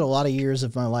thing I put a lot of years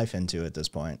of my life into at this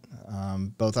point,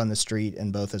 both on the street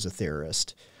and both as a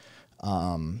theorist.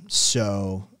 I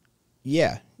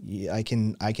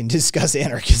can discuss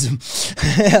anarchism.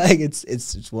 Like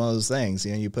it's one of those things,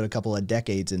 you put a couple of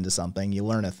decades into something, you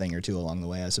learn a thing or two along the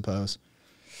way, I suppose.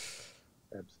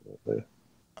 Absolutely.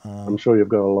 I'm sure you've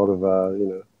got a lot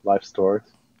of, life stories.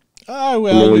 Oh,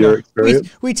 well, your experience.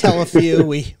 We tell a few,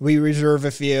 we reserve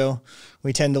a few.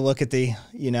 We tend to look at the,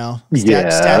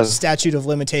 statute of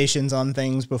limitations on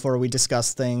things before we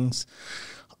discuss things.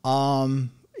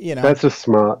 That's just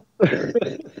smart.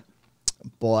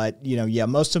 But,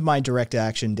 most of my direct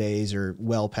action days are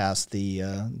well past the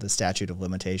statute of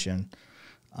limitation.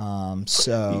 That's,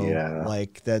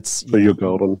 you're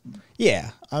golden. Yeah.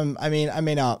 I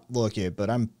may not look it, but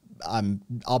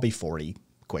I'll be 40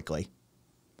 quickly.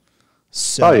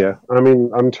 So, oh yeah.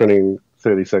 I'm turning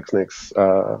 36 next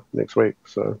week.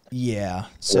 So yeah.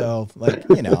 So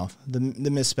the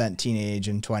misspent teenage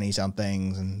and 20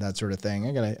 somethings and that sort of thing.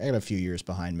 I got a few years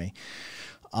behind me.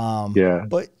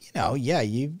 But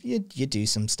you do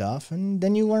some stuff and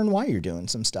then you learn why you're doing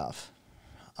some stuff.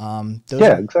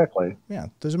 Exactly. Yeah.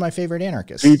 Those are my favorite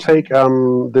anarchists. Do you take,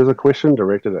 there's a question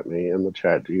directed at me in the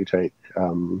chat. Do you take,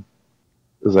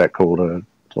 is that cool to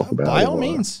talk about? By all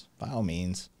means.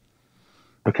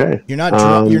 Okay. You're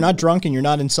not drunk and you're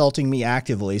not insulting me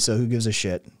actively. So who gives a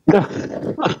shit?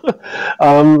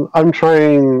 I'm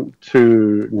trying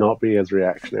to not be as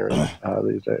reactionary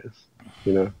these days.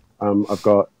 I've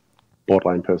got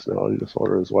borderline personality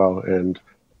disorder as well, and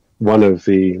one of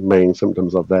the main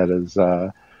symptoms of that is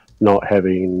not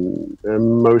having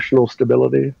emotional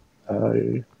stability.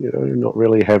 Not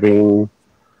really having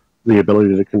the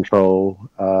ability to control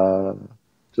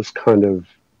just kind of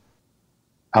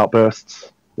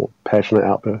outbursts or passionate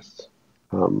outbursts.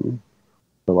 I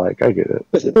get it.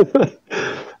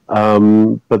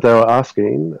 But they were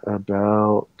asking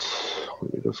about,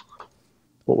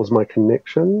 what was my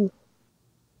connection?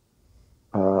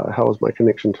 How was my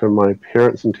connection to my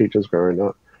parents and teachers growing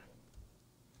up?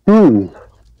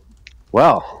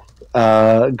 Well,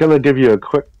 gonna give you a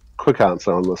quick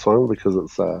answer on this one because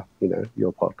it's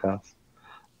your podcast.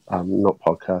 Not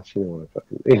podcast, you know what I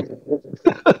fucking mean.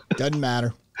 Doesn't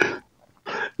matter.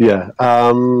 Yeah.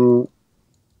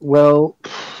 Well,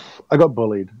 I got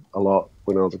bullied a lot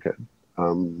when I was a kid. I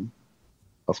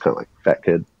was kind of like fat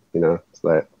kid, so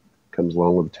that comes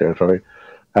along with the territory.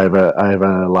 I have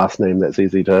a last name that's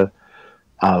easy to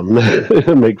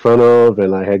make fun of,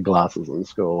 and I had glasses in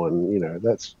school, and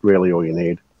that's really all you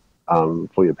need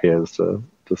for your peers to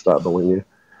start bullying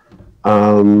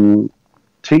you.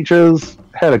 Teachers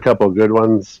had a couple of good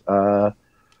ones.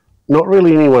 Not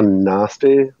really anyone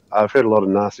nasty. I've heard a lot of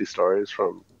nasty stories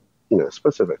from,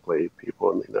 specifically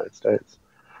people in the United States.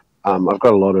 I've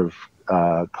got a lot of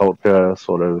culture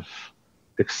sort of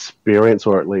experience,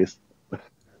 or at least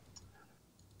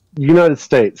the United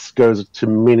States goes to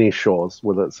many shores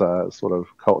with its sort of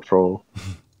cultural,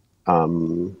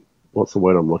 what's the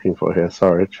word I'm looking for here?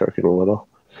 Sorry, choking a little.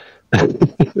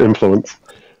 Influence.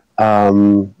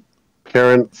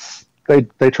 Parents,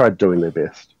 they tried doing their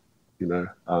best,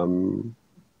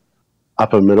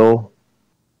 upper middle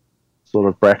sort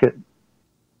of bracket.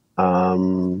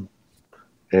 My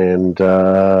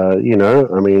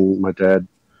dad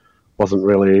wasn't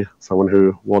really someone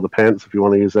who wore the pants, if you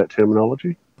want to use that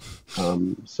terminology.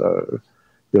 So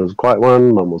he was the quiet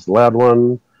one, mum was the loud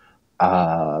one.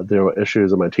 There were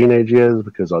issues in my teenage years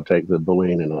because I'd take the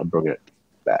bullying and I'd bring it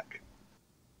back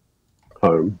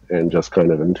home and just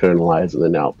kind of internalize and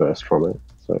then outburst from it.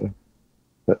 So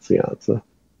that's the answer.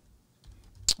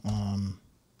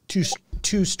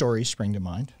 Two stories spring to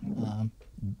mind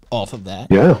off of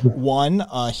that. Yeah. One,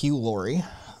 Hugh Laurie,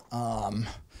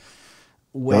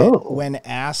 when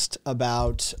asked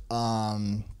about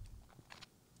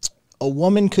A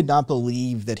woman could not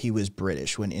believe that he was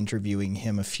British when interviewing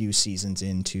him a few seasons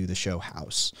into the show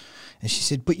House. And she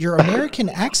said, but your American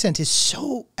accent is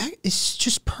it's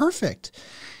just perfect.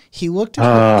 He looked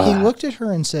at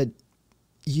her and said,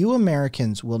 you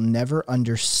Americans will never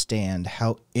understand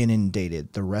how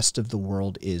inundated the rest of the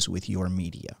world is with your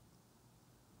media.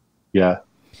 Yeah.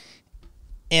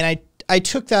 And I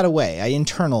took that away. I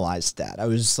internalized that. I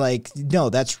was like, no,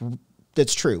 that's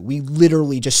true. We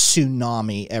literally just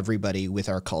tsunami everybody with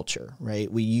our culture, right?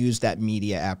 We use that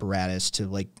media apparatus to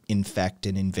like infect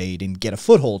and invade and get a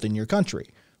foothold in your country.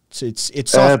 So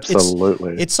it's soft,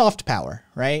 absolutely. It's soft power,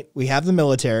 right? We have the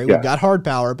military, Yeah. we've got hard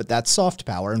power, but that's soft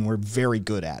power, and we're very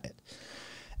good at it.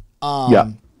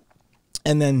 Yeah.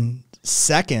 And then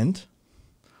second,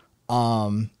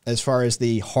 as far as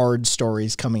the hard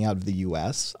stories coming out of the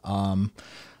U.S.,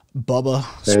 Bubba,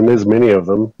 And there's many of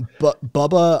them. but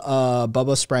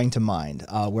Bubba sprang to mind.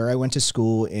 Where I went to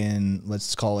school in,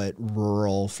 let's call it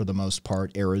rural for the most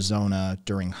part, Arizona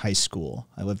during high school.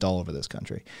 I lived all over this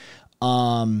country.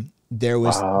 There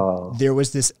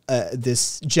was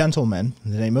this gentleman,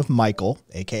 the name of Michael,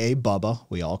 aka Bubba.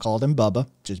 We all called him Bubba.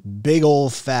 Just big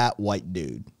old fat white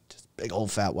dude. There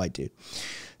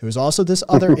was also this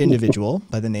other individual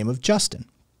by the name of Justin.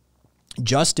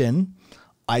 Justin,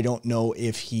 I don't know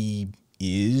if he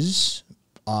is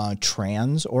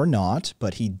trans or not,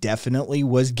 but he definitely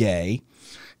was gay.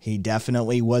 He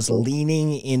definitely was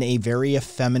leaning in a very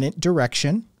effeminate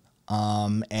direction,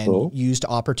 and used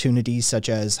opportunities such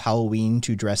as Halloween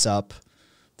to dress up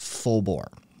full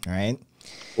bore, right?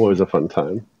 Always a fun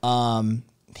time.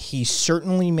 He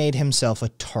certainly made himself a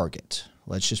target.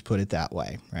 Let's just put it that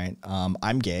way, right?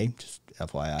 I'm gay, just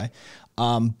FYI.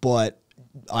 But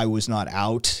I was not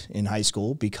out in high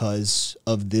school because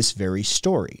of this very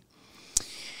story.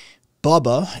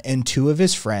 Bubba and two of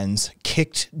his friends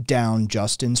kicked down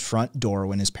Justin's front door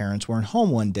when his parents weren't home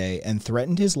one day and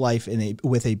threatened his life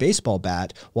with a baseball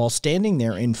bat while standing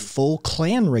there in full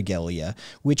Klan regalia,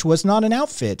 which was not an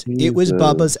outfit. Jesus. It was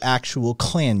Bubba's actual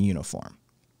Klan uniform.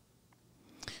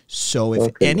 So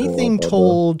if anything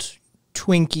told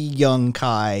Twinkie young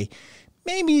Kai,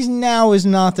 maybe now is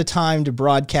not the time to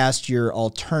broadcast your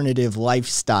alternative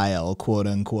lifestyle, quote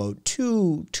unquote,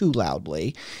 too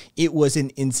loudly, it was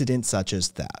an incident such as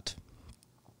that.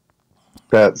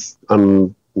 That's,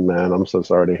 man, I'm so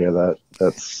sorry to hear that.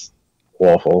 That's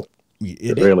awful.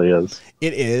 It really is.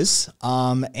 It is.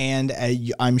 And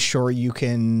I'm sure you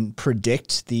can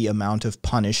predict the amount of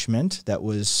punishment that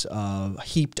was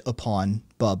heaped upon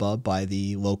Bubba by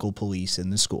the local police in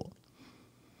the school.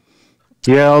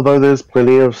 Yeah, although there's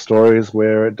plenty of stories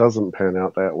where it doesn't pan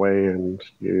out that way and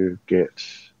you get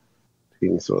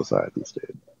teen suicide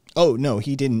instead. Oh, no,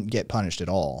 he didn't get punished at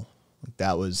all.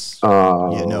 That was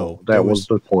that was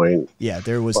the point. Yeah,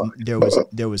 there was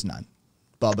none.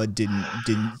 Bubba didn't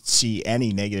see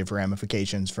any negative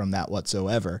ramifications from that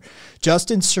whatsoever.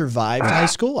 Justin survived high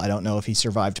school. I don't know if he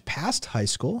survived past high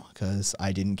school because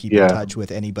I didn't keep in touch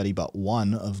with anybody but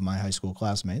one of my high school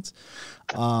classmates.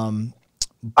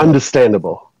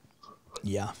 Understandable.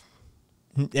 Yeah.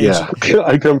 Yeah.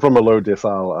 I come from a low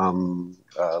decile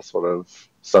sort of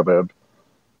suburb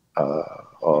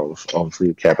of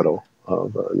the capital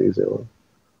of New Zealand.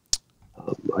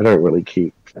 I don't really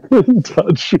keep in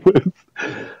touch with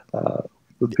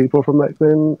people from back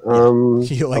then.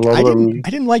 You're like, I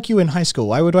didn't like you in high school.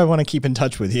 Why would I want to keep in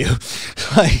touch with you?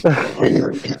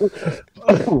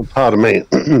 Pardon me.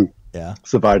 Yeah.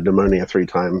 Survived pneumonia 3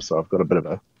 times, so I've got a bit of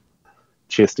a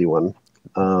chesty one.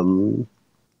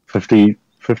 50%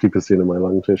 of my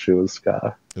lung tissue is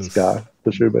scar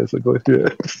tissue, basically. Yeah.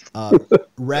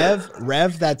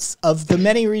 Rev, that's of the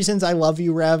many reasons I love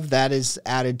you, Rev, that is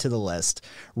added to the list.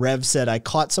 Rev said, I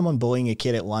caught someone bullying a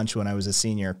kid at lunch when I was a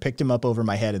senior, picked him up over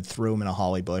my head and threw him in a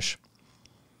holly bush.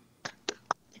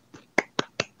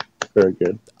 Very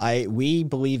good. We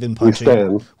believe in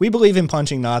punching. We believe in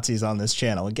punching Nazis on this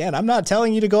channel. Again, I'm not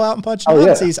telling you to go out and punch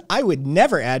Nazis. Yeah. I would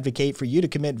never advocate for you to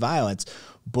commit violence,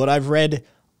 but I've read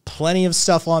plenty of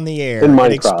stuff on the air and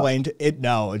explained it.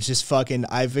 No, it's just fucking,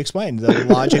 I've explained the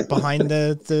logic behind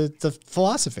the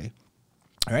philosophy.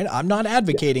 All right. I'm not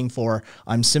advocating for,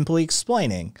 I'm simply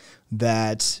explaining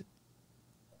that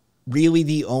really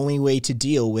the only way to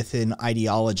deal with an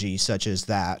ideology such as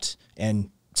that and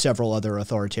several other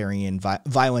authoritarian,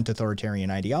 violent authoritarian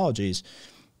ideologies,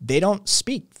 they don't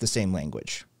speak the same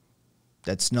language.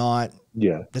 That's not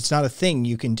a thing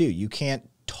you can do. You can't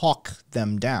talk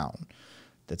them down.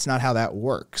 That's not how that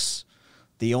works.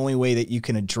 The only way that you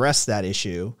can address that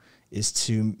issue is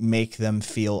to make them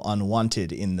feel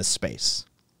unwanted in the space.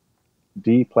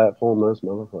 Deplatform those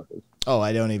motherfuckers. Oh,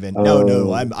 I don't even.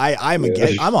 No. I'm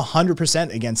against. Yeah. I'm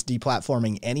 100% against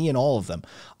deplatforming any and all of them.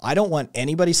 I don't want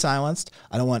anybody silenced.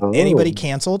 I don't want anybody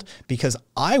canceled because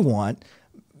I want.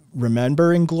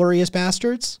 Remember Inglorious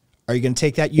Bastards? Are you going to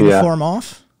take that uniform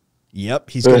off? Yep,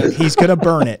 he's gonna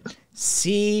burn it.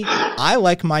 See, I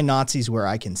like my Nazis where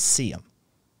I can see them.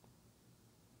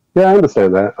 Yeah, I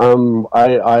understand that.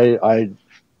 I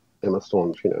am a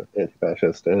staunch,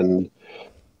 anti-fascist, and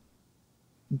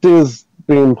there's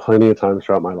been plenty of times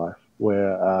throughout my life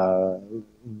where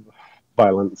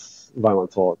violent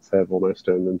thoughts have almost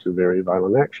turned into very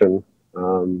violent action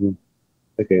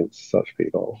against such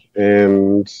people.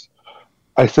 And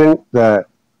I think that,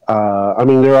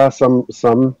 there are some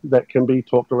that can be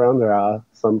talked around. There are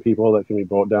some people that can be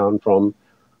brought down from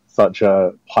such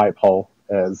a pipe hole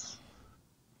as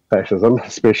fascism,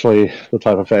 especially the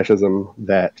type of fascism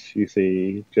that you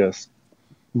see just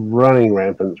running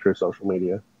rampant through social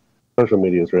media. Social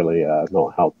media has really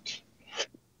not helped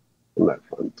on that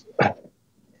front.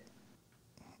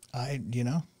 I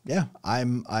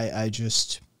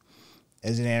just,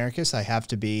 as an anarchist, I have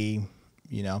to be,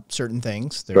 certain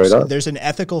things. There's an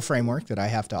ethical framework that I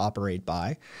have to operate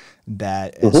by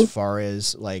that as far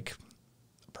as like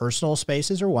personal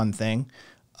spaces are one thing,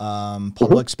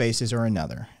 public spaces are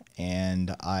another.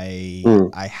 And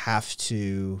I have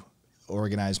to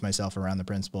organize myself around the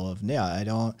principle of,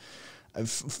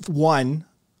 one,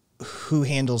 who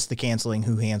handles the canceling,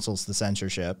 who handles the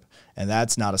censorship, and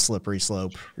that's not a slippery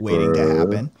slope waiting to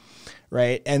happen,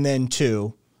 right? And then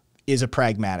two is a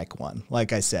pragmatic one.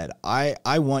 Like I said, I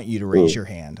want you to raise your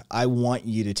hand. I want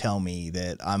you to tell me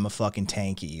that I'm a fucking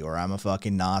tanky or I'm a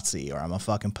fucking Nazi or I'm a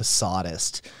fucking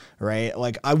Passadist, right?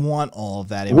 Like I want all of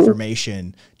that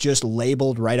information just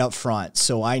labeled right up front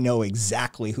so I know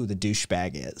exactly who the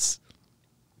douchebag is.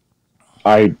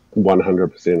 I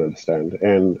 100% understand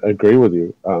and agree with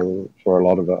you for a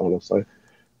lot of it, honestly.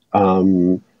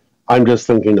 I'm just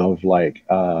thinking of like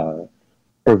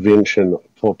prevention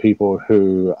for people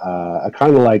who are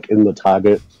kind of like in the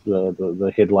target,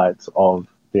 the headlights of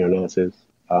neo-Nazis,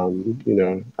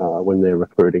 when they're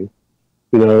recruiting.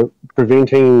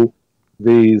 Preventing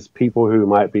these people who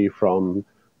might be from,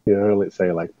 let's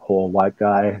say like poor white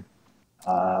guy.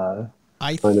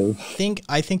 I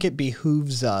think it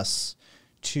behooves us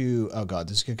to, oh God,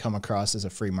 this could come across as a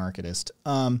free marketist.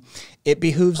 It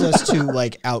behooves us to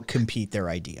like outcompete their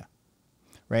idea,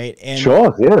 right? And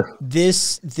sure, yeah.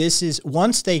 This is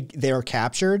once they're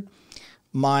captured.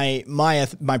 My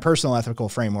personal ethical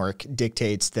framework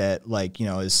dictates that, like,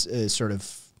 is sort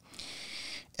of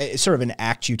an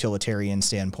act utilitarian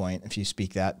standpoint, if you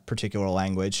speak that particular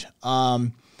language.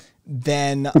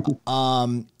 Then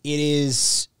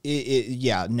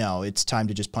it's time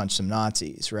to just punch some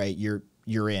Nazis, right? You're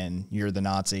the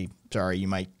Nazi. Sorry, you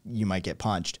might get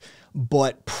punched.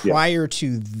 But prior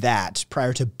to that,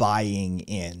 prior to buying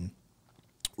in,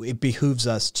 it behooves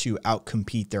us to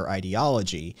outcompete their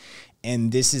ideology.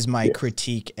 And this is my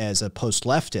critique as a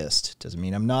post-leftist. Doesn't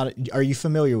mean I'm not. Are you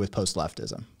familiar with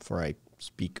post-leftism before I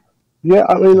speak? Yeah,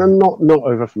 I mean, I'm not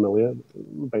over familiar.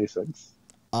 Basics.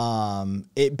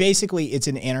 It's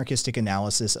an anarchistic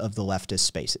analysis of the leftist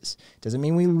spaces. Doesn't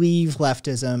mean we leave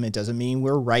leftism. It doesn't mean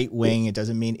we're right wing. It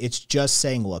doesn't mean, it's just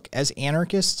saying, look, as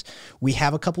anarchists, we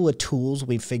have a couple of tools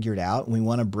we've figured out and we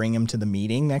want to bring them to the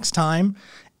meeting next time.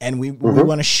 And we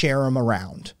want to share them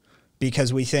around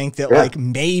because we think that like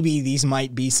maybe these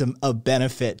might be a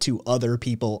benefit to other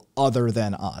people other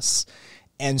than us.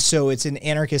 And so it's an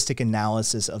anarchistic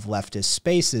analysis of leftist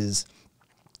spaces.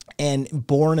 And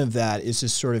born of that is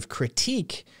this sort of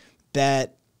critique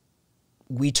that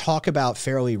we talk about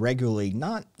fairly regularly,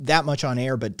 not that much on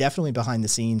air, but definitely behind the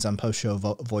scenes on post-show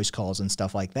voice calls and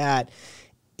stuff like that,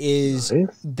 is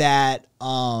that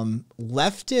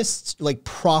leftists, like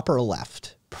proper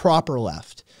left,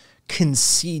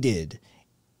 conceded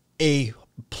a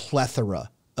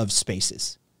plethora of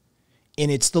spaces.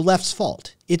 And it's the left's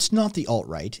fault. It's not the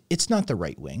alt-right. It's not the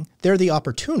right wing. They're the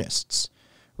opportunists.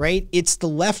 Right? It's the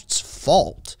left's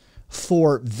fault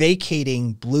for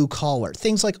vacating blue collar,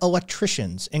 things like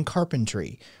electricians and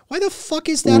carpentry. Why the fuck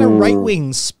is that a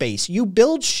right-wing space? You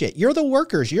build shit. You're the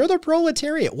workers. You're the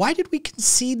proletariat. Why did we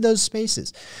concede those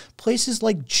spaces? Places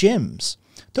like gyms.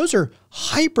 Those are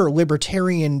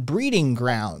hyper-libertarian breeding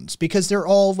grounds because they're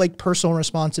all like personal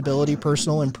responsibility,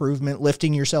 personal improvement,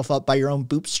 lifting yourself up by your own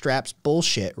bootstraps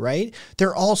bullshit, right?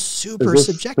 They're all super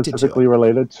subjected to it. Specifically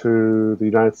related to the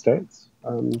United States?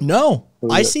 No,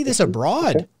 I see this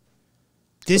abroad. Okay.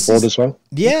 This abroad is, as well?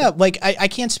 Yeah, like I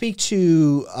can't speak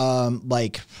to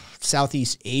like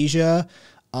Southeast Asia.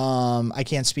 I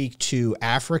can't speak to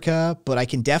Africa, but I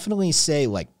can definitely say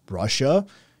like Russia,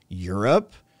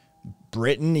 Europe,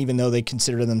 Britain, even though they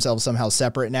consider themselves somehow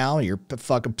separate now. You're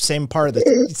fucking same part of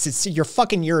the, you're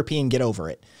fucking European, get over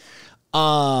it. You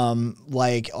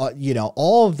know,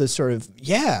 all of the sort of,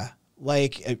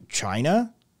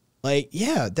 China,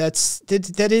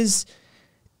 that is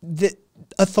the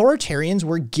authoritarians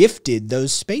were gifted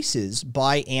those spaces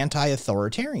by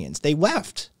anti-authoritarians. They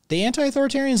left. The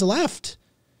anti-authoritarians left.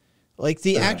 Like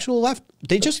the actual left,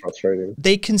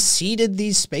 they conceded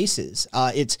these spaces.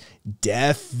 It's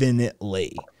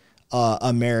definitely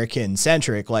American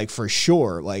centric, like for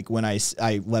sure. Like when I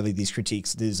levy these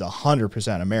critiques, this is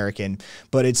 100% American,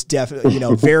 but it's definitely, you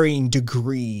know, varying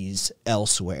degrees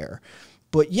elsewhere.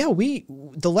 But yeah,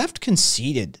 the left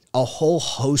conceded a whole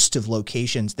host of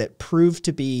locations that proved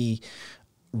to be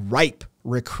ripe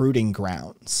recruiting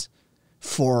grounds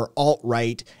for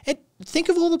alt-right. And think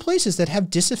of all the places that have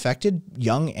disaffected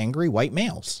young, angry white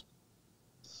males.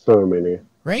 So many.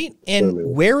 Right?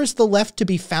 And where is the left to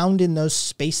be found in those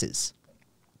spaces?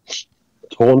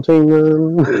 Taunting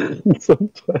them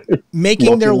sometimes.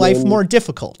 Making their life more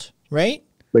difficult, right?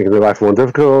 Making their life more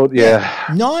difficult, yeah.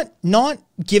 Not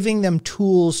giving them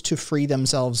tools to free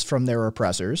themselves from their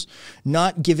oppressors,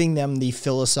 not giving them the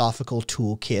philosophical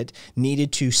toolkit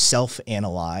needed to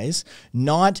self-analyze,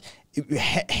 not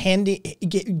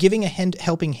giving a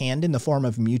helping hand in the form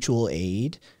of mutual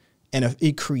aid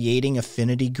and creating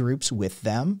affinity groups with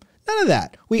them. None of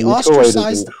that. We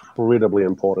ostracize. Incredibly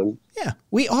important. Yeah,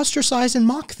 we ostracize and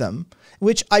mock them,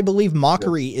 which I believe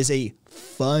mockery is a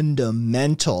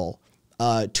fundamental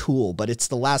tool, but it's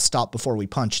the last stop before we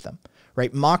punch them,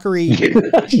 right? Mockery.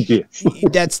 Yes.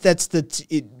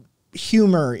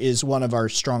 Humor is one of our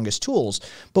strongest tools,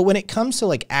 but when it comes to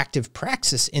like active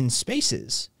praxis in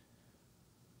spaces,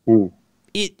 you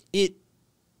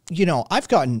know,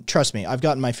 trust me, I've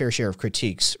gotten my fair share of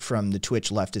critiques from the Twitch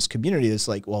leftist community that's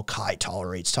like, well, Kai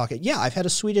tolerates talking. Yeah, I've had a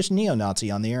Swedish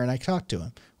neo-Nazi on the air and I talked to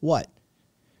him. What?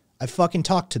 I fucking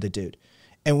talked to the dude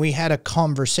and we had a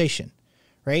conversation,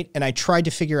 right? And I tried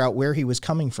to figure out where he was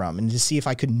coming from and to see if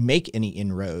I could make any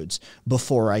inroads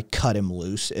before I cut him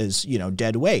loose as, you know,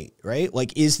 dead weight, right?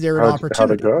 Like, is there an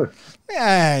opportunity? How'd it go?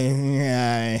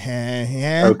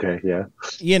 Okay, yeah.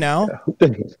 You know? Yeah.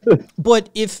 But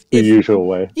if the usual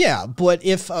way. Yeah, but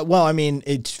if, well, I mean,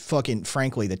 it's fucking,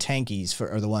 frankly, the tankies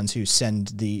are the ones who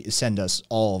send us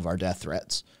all of our death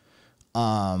threats.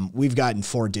 We've gotten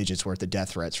 4 digits worth of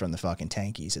death threats from the fucking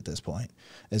tankies at this point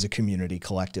as a community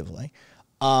collectively.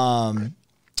 And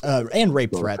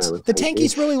rape threats. The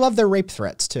tankies really love their rape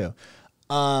threats too.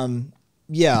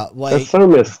 Yeah, like that's so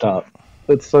messed up.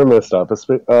 It's so messed up,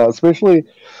 especially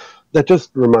that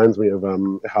just reminds me of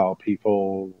how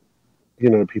people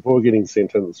are getting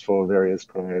sentenced for various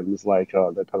crimes. Like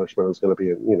their punishment is going to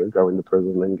be going to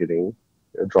prison and getting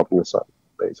dropped in the sun.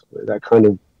 Basically, that kind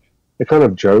of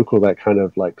joke or that kind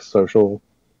of like social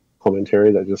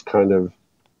commentary that just kind of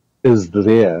is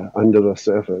there under the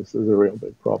surface is a real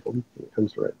big problem when it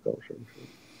comes to rape culture.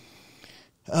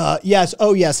 Yes.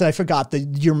 Oh, yes. And I forgot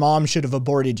your mom should have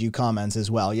aborted you comments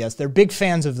as well. Yes. They're big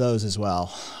fans of those as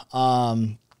well.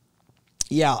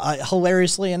 Yeah.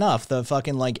 Hilariously enough, the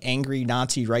fucking like angry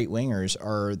Nazi right wingers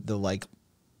are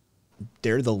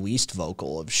they're the least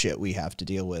vocal of shit we have to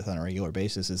deal with on a regular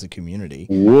basis as a community.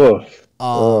 Woof.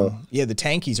 Yeah, the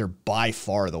tankies are by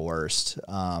far the worst.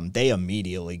 They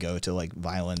immediately go to like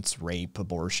violence, rape,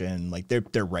 abortion. Like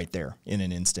they're right there in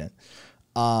an instant.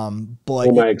 But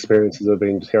all my experiences have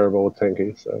been terrible with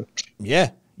tankies. So yeah,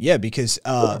 because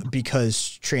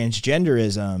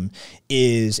transgenderism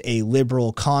is a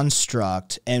liberal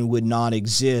construct and would not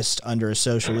exist under a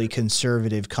socially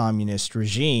conservative communist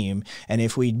regime. And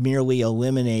if we merely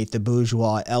eliminate the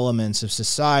bourgeois elements of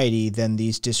society, then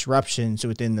these disruptions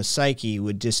within the psyche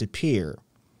would disappear.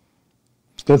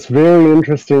 That's very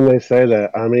interesting they say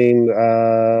that. I mean,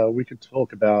 we could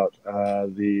talk about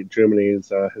the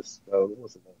Germany's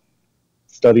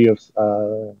study of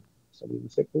the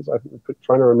sectors. I'm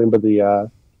trying to remember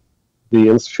the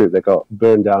institute that got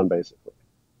burned down basically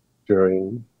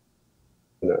during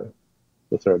the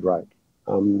Third Reich,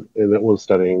 and it was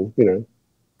studying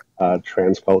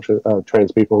trans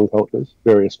people and cultures,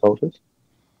 various cultures.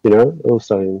 It was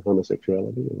studying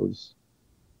homosexuality. It was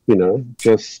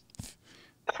just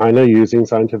kind of using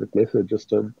scientific method just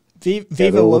to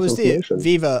Viva, what was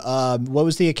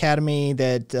the academy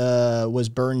that was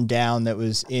burned down that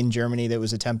was in Germany that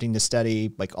was attempting to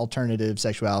study like alternative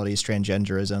sexualities,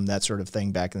 transgenderism, that sort of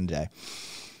thing back in the day?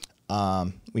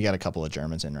 We got a couple of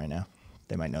Germans in right now.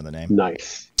 They might know the name.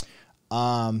 Nice.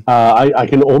 I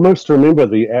can almost remember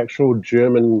the actual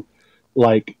German,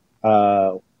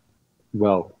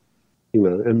 you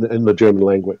know, in the German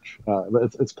language.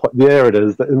 It's quite, there it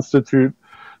is, the Institute.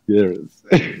 There it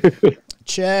is.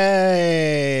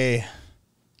 Che.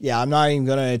 Yeah, I'm not even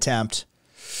going to attempt.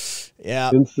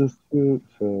 Yeah. Institute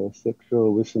for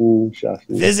Sexual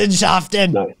Wissenschaften.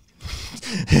 Wissenschaften. Nice.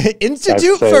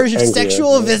 Institute so for angry,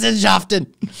 Sexual yeah.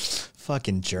 Wissenschaften.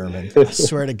 Fucking German. I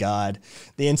swear to God.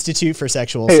 The Institute for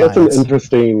Sexual Hey, Science. it's an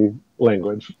interesting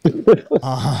language.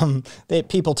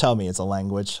 People tell me it's a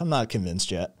language. I'm not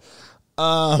convinced yet.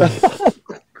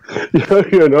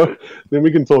 You know, then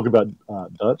we can talk about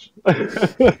Dutch.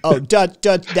 Oh, Dutch.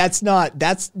 That's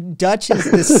Dutch is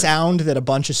the sound that a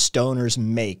bunch of stoners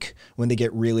make when they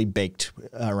get really baked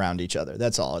around each other.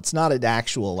 That's all. It's not an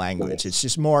actual language. It's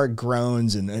just more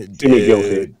groans and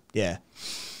Guilty. Yeah.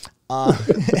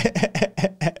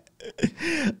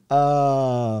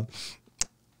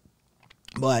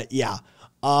 But yeah.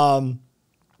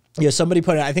 Yeah, somebody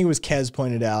pointed out, I think it was Kez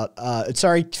pointed out,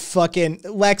 sorry, fucking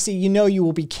Lexi, you know you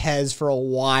will be Kez for a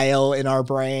while in our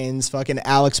brains. Fucking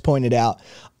Alex pointed out,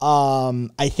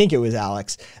 I think it was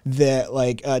Alex, that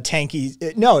like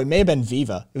tankies, no, it may have been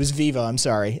Viva. It was Viva, I'm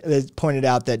sorry. That pointed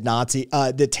out that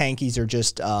that tankies are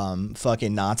just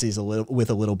fucking Nazis with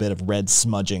a little bit of red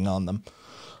smudging on them.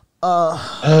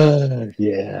 Yeah,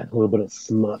 a little bit of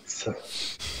smuts.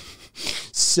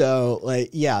 So like,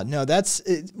 yeah, no, that's,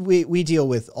 we deal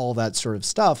with all that sort of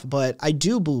stuff, but I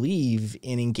do believe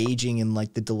in engaging in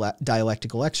like the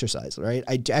dialectical exercise, right?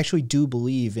 I actually do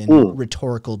believe in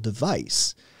rhetorical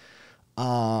device.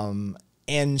 And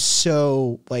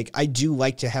so like, I do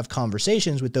like to have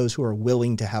conversations with those who are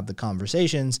willing to have the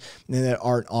conversations and that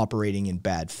aren't operating in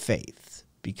bad faith,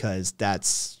 because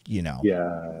that's, you know.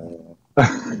 Yeah.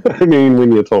 I mean,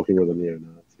 when you're talking with a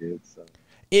neo-Nazi, it's...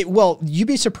 Well, you'd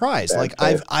be surprised. Like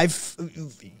I've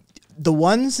the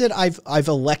ones that I've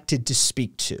elected to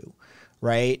speak to,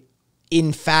 right,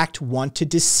 in fact want to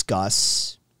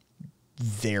discuss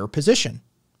their position.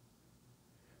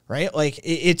 Right? Like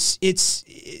it's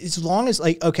as long as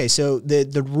like, okay, so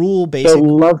the rule basically,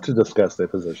 they'll love to discuss their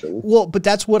position. Well, but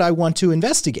that's what I want to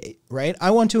investigate, right?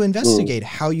 I want to investigate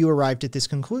how you arrived at this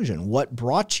conclusion. What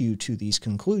brought you to these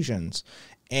conclusions?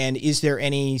 And is there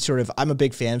any sort of, I'm a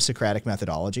big fan of Socratic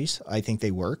methodologies. I think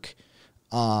they work.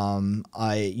 Why,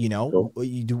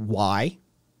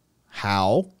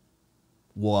 how,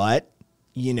 what,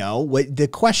 what the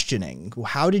questioning,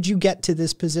 how did you get to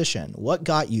this position? What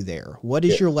got you there? What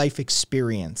is your life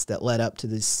experience that led up to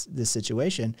this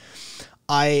situation?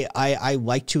 I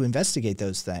like to investigate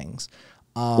those things.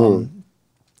 But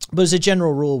as a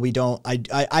general rule, we don't,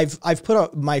 I've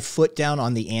put my foot down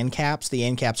on the ANCAPs. The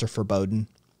ANCAPs are foreboding.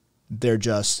 They're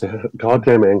just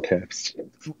goddamn ANCAPs.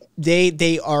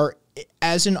 They are,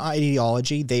 as an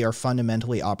ideology, they are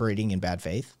fundamentally operating in bad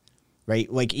faith,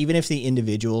 right? Like even if the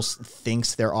individual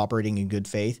thinks they're operating in good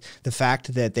faith, the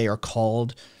fact that they are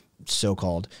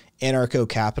so-called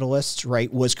anarcho-capitalists,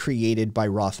 right, was created by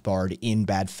Rothbard in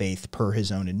bad faith per his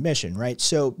own admission, right?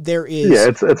 So there is... Yeah,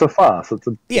 it's a farce. It's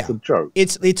a joke.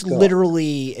 It's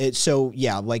literally... So,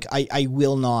 yeah, like I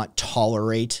will not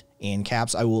tolerate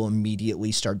ANCAPs. I will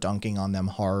immediately start dunking on them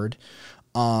hard.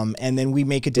 And then we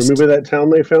make a... Remember that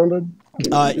town they founded?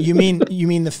 You mean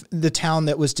the town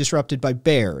that was disrupted by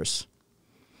bears?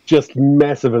 Just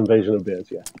massive invasion of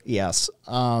bears, yeah. Yes.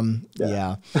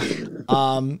 Yeah.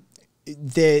 And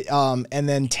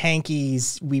then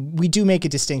tankies, we do make a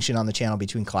distinction on the channel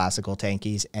between classical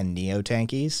tankies and neo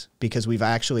tankies, because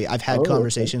I've had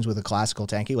conversations with a classical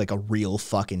tanky, like a real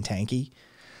fucking tanky.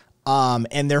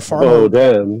 And they're far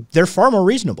more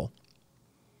reasonable.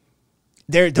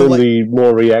 They're the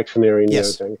more reactionary neo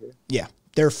tanky. Yeah.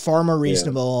 They're far more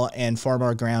reasonable and far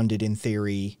more grounded in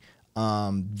theory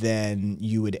than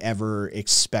you would ever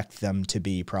expect them to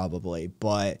be, probably.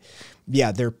 But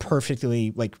yeah, they're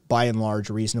perfectly, like, by and large,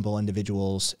 reasonable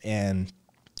individuals. And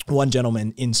one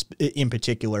gentleman in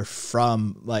particular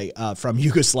from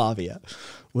Yugoslavia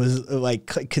was like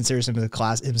considers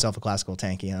himself a classical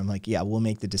tanky, and I'm like, yeah, we'll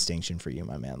make the distinction for you,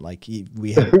 my man. Like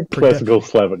we have classical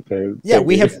Slavic tanky. Yeah,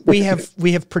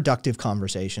 we have productive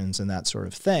conversations and that sort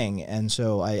of thing, and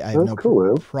so I have no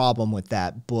problem with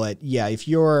that. But yeah, if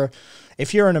you're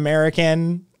an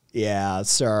American, yeah,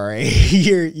 sorry,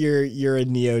 you're a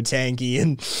neo tanky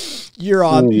and you're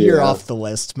off the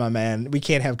list, my man. We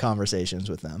can't have conversations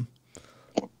with them.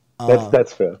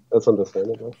 That's fair. That's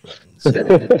understandable.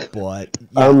 But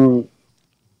yeah.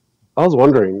 I was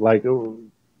wondering, like,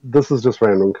 this is just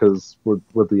random because with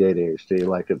the ADHD,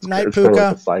 like it's kind of like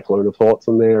a cyclone of thoughts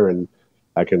in there, and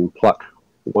I can pluck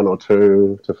one or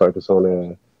two to focus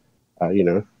on at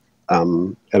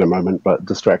a moment, but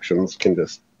distractions can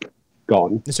just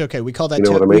gone. It's okay. We call that You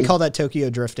know what I mean? we call that Tokyo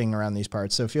drifting around these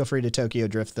parts. So feel free to Tokyo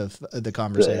drift the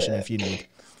conversation if you need.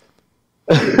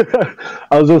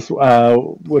 I was just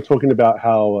we're talking about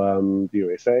how the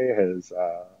USA has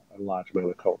a large amount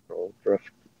of cultural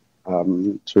drift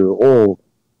to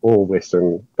all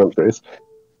Western countries,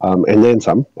 and then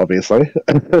some, obviously.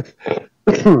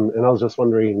 And I was just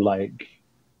wondering, like,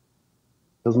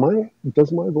 does my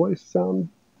voice sound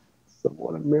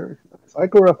somewhat Americanized? I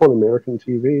grew up on American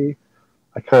TV.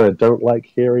 I kind of don't like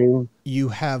hearing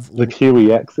the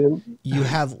Kiwi accent. You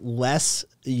have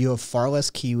far less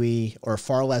Kiwi, or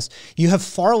you have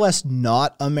far less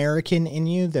not American in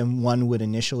you than one would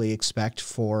initially expect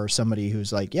for somebody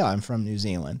who's like, yeah, I'm from New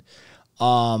Zealand.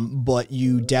 But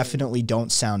you definitely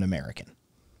don't sound American.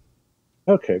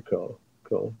 Okay, cool.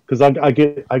 Because I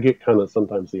get kind of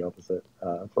sometimes the opposite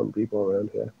from people around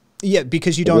here. Yeah,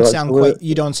 because you don't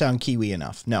sound Kiwi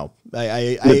enough. No,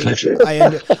 I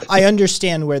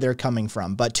understand where they're coming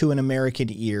from, but to an American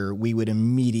ear, we would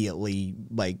immediately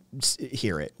like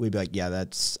hear it. We'd be like, yeah,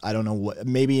 that's, I don't know what,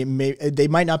 maybe they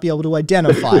might not be able to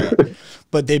identify it,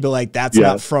 but they'd be like, that's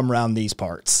not from around these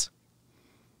parts.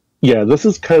 Yeah, this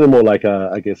is kind of more like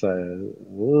I guess a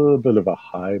little bit of a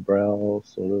highbrow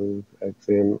sort of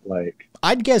accent. Like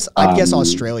I'd guess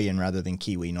Australian rather than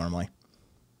Kiwi normally.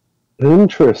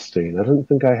 Interesting. I didn't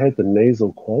think I had the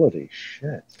nasal quality.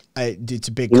 Shit. It's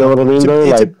a big. You know what I mean?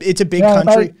 It's a big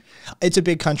country. It's a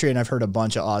big country, and I've heard a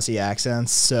bunch of Aussie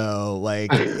accents. So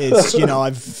like, it's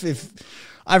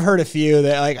I've heard a few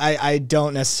that like I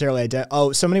don't necessarily identify.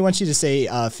 Oh, somebody wants you to say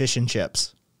fish and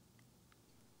chips.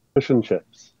 Fish and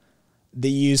chips. The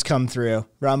U's come through.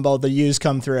 Rumble, the U's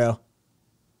come through.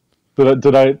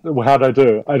 Did I? How'd I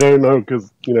do? I don't know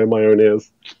because my own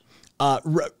ears.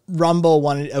 Rumble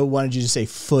wanted you to say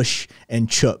fush and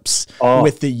chups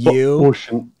with the U. Fush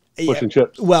and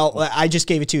chips. Well, I just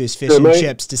gave it to you as fish and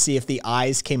chips to see if the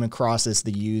I's came across as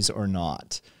the U's or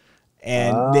not.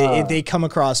 And they come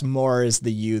across more as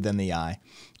the U than the I.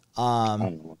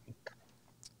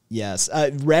 Yes.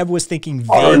 Rev was thinking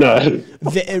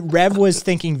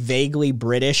vaguely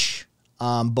British,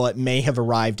 but may have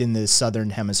arrived in the Southern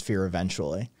Hemisphere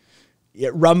eventually.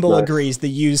 Yeah, Rumble agrees. The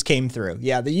U's came through.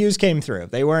 Yeah, the U's came through.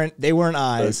 They weren't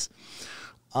I's.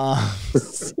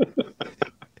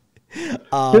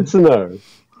 Good to know.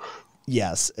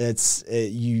 Yes,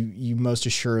 you most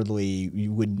assuredly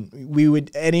we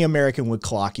would any American would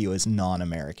clock you as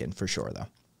non-American for sure though.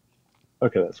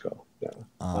 Okay, that's cool. Yeah.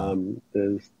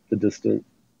 There's the distant.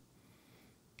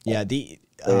 Yeah,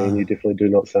 and you definitely do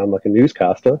not sound like a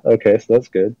newscaster. Okay, so that's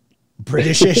good.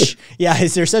 Britishish. Yeah,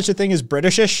 is there such a thing as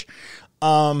Britishish?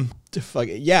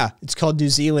 Yeah, it's called New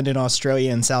Zealand and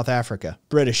Australia and South Africa.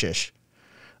 Britishish.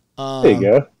 There you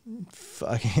go.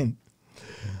 Fucking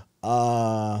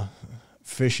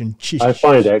fish and cheese. I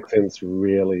find accents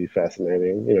really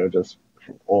fascinating, just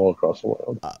all across the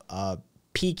world.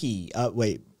 Peaky.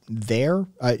 Wait, there?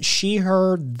 She,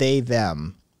 her, they,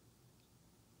 them.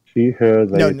 She, her,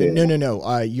 they, them.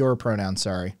 No. Your pronoun,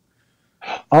 sorry.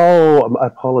 Oh, I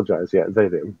apologize. Yeah, they,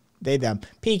 them. They, them.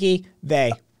 Peaky,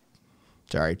 they.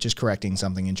 Sorry, just correcting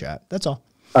something in chat. That's all.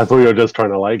 I thought you were just trying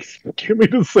to get me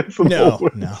to say something. No.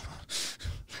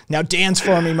 Now dance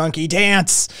for me, monkey,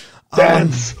 dance.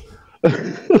 Dance.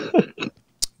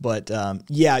 But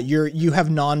yeah, you have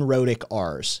non-rhotic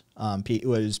R's. What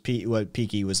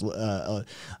Peaky was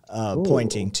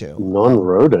pointing to.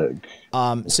 Non-rhotic.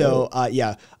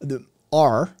 Yeah, the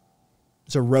R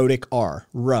is a rhotic R.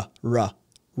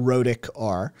 Rhotic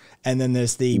R, and then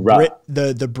there's the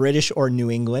the British or New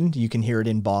England. You can hear it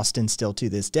in Boston still to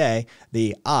this day.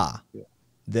 The ah,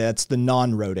 that's the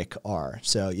non-rhotic R.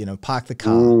 So pak the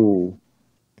ka. Ooh.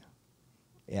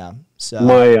 Yeah. So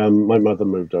my mother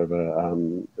moved over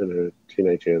in her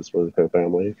teenage years with her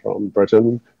family from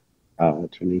Britain to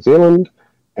New Zealand,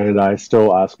 and I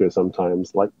still ask her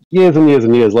sometimes, like years and years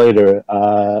and years later,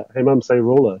 "Hey, Mum, say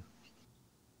ruler."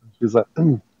 She's like,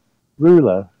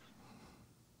 "Ruler."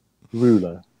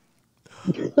 Ruler's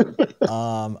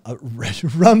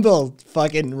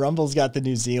got the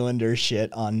New Zealander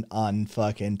shit on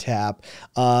fucking tap.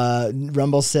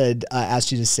 Rumble said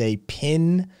asked you to say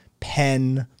pin,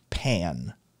 pen,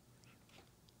 pan.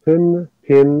 Pin,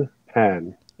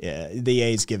 pan. Yeah, the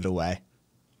A's give it away.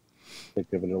 They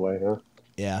give it away, huh?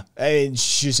 Yeah,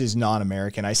 it's just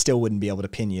non-American. I still wouldn't be able to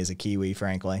pin you as a Kiwi,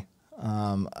 frankly.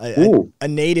 A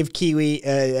native Kiwi,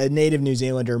 a native New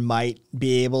Zealander might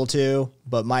be able to,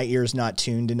 but my ear's not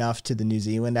tuned enough to the New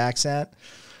Zealand accent.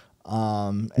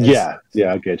 Yeah,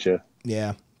 I get you.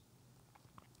 Yeah.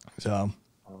 So,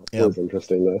 that was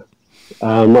interesting though.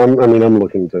 I'm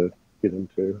looking to get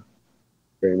into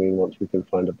screaming once we can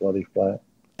find a bloody flat.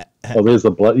 Oh, there's the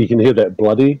blood. You can hear that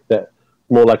bloody, that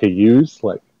more like a U's,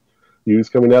 like U's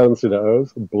coming out instead of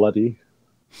O's. Bloody.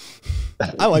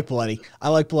 I like bloody. I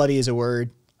like bloody as a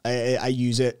word. I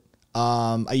use it.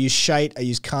 I use shite. I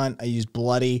use cunt. I use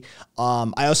bloody.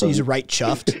 I also use right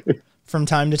chuffed from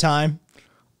time to time.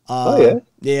 Oh yeah.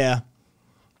 Yeah.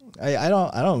 I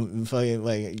don't fucking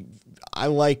like. I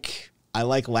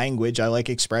like language. I like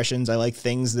expressions. I like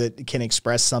things that can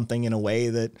express something in a way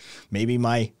that maybe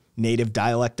my native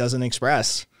dialect doesn't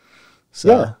express.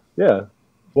 So yeah.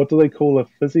 What do they call a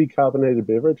fizzy carbonated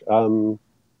beverage?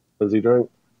 Fizzy drink.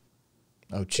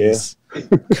 Oh jeez.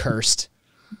 Yeah. Cursed.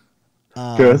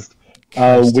 Cursed.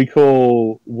 We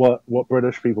call what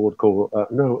British people would call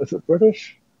no, is it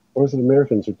British or is it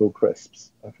Americans who call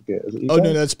crisps? I forget. Is it no,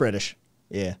 that's British.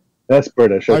 Yeah. That's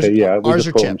British. Okay, ours, yeah. We ours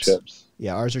just are call chips. them chips.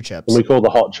 Yeah, ours are chips. And we call the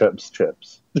hot chips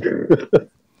chips.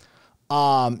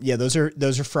 Yeah, those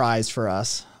are fries for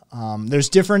us. There's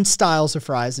different styles of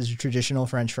fries. There's a traditional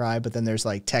French fry, but then there's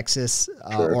like Texas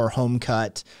or home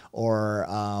cut or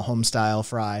home style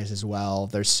fries as well.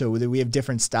 We have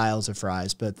different styles of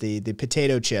fries, but the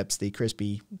potato chips, the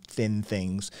crispy thin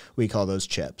things, we call those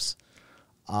chips.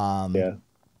 Yeah.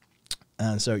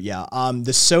 And so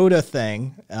the soda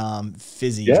thing,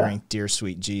 fizzy drink, dear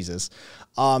sweet Jesus.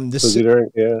 Fizzy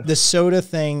drink, yeah. The soda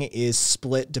thing is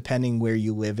split depending where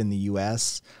you live in the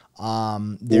U.S.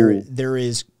 There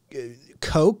is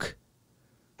Coke,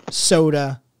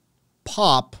 soda,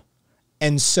 pop,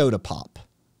 and soda pop,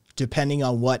 depending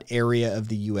on what area of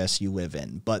the U.S. you live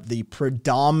in. But the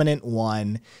predominant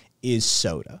one is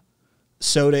soda.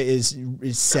 Soda is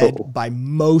said by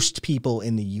most people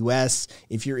in the U.S.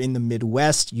 If you're in the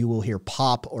Midwest, you will hear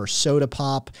pop or soda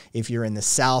pop. If you're in the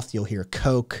South, you'll hear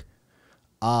Coke.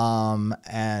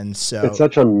 And so it's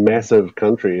such a massive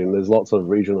country, and there's lots of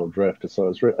regional drift.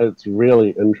 So it's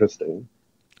really interesting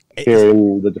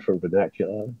hearing the different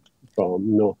vernacular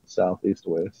from north, south, east,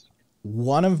 west.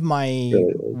 One of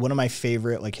my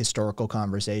favorite like historical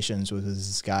conversations was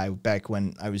this guy back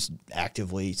when I was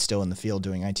actively still in the field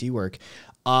doing IT work.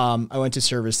 I went to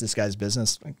service this guy's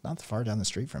business, like not far down the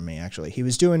street from me, actually. He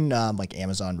was doing like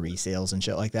Amazon resales and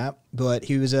shit like that, but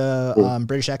he was a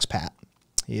British expat.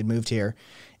 He had moved here,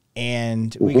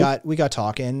 and we got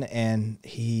talking, and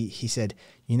he said,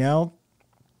 you know,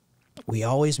 we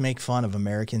always make fun of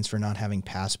Americans for not having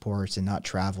passports and not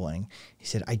traveling. He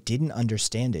said, I didn't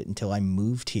understand it until I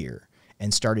moved here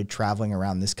and started traveling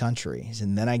around this country. He said,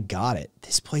 and then I got it.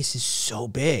 This place is so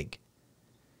big.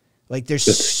 Like there's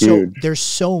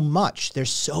so much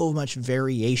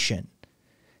variation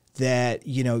that,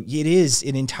 you know, it is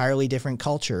an entirely different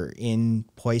culture in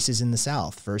places in the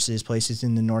South versus places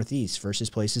in the Northeast versus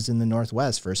places in the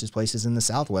Northwest versus places in the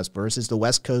Southwest versus the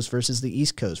West Coast versus the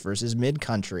East Coast versus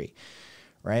mid-country,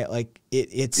 right? Like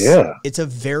it's a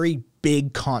very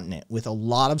big continent with a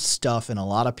lot of stuff and a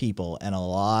lot of people and a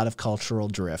lot of cultural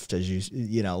drift, as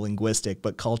you know, linguistic,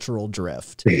 but cultural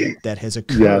drift that has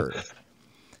occurred. Yeah.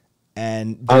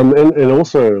 And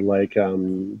also like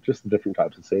just the different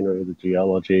types of scenery, the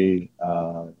geology,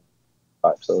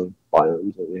 types of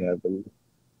biomes that we have in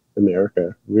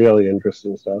America. Really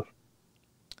interesting stuff.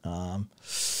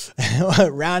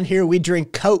 Around here, we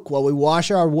drink Coke while we wash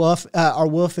our wolf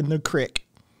in the creek.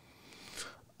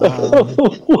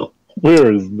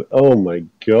 Where is? Oh my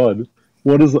God!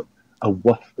 What is a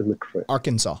wolf in the creek?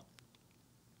 Arkansas.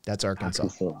 That's Arkansas.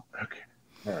 Okay.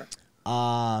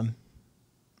 All right.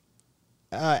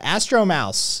 Astro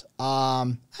Mouse.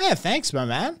 Hey, thanks, my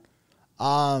man.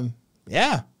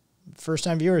 Yeah, first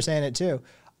time viewer saying it too.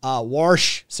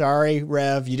 Warsh. Sorry,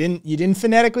 Rev. You didn't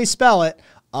phonetically spell it.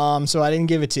 So I didn't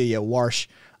give it to you. Warsh.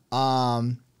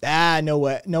 No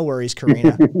worries,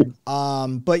 Karina.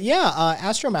 But yeah,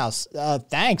 Astro Mouse.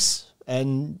 Thanks,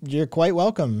 and you're quite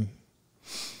welcome.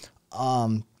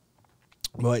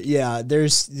 But yeah,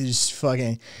 there's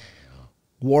fucking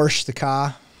Warsh the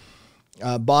car.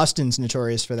 Boston's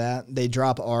notorious for that. They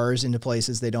drop R's into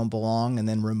places they don't belong and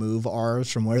then remove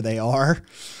R's from where they are.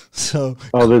 So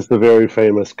there's the very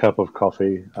famous cup of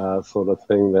coffee sort of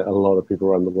thing that a lot of people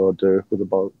around the world do with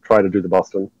try to do the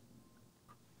Boston.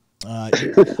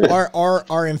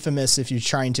 Our infamous, if you're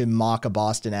trying to mock a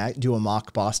Boston do a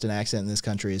mock Boston accent in this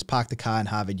country, is park the car in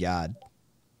Harvard Yard.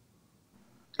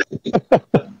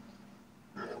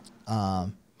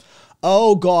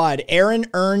 Oh God, Aaron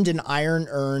Earned an Iron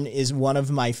Urn is one of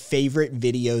my favorite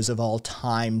videos of all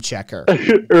time, Checker.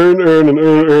 Earn.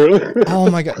 Oh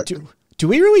my God. Do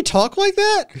we really talk like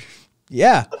that?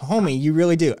 Yeah, homie, you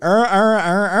really do.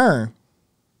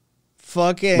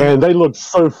 Fucking man, they look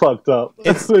so fucked up.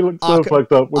 They look so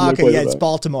fucked up when they play it's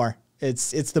Baltimore.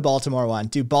 It's the Baltimore one.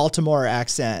 Dude, Baltimore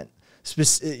accent.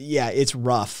 Yeah, it's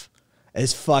rough.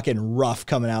 It's fucking rough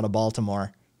coming out of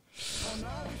Baltimore.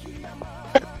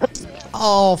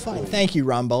 Oh, fine. Thank you,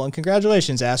 Rumble, and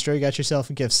congratulations, Astro. You got yourself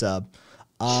a gift sub.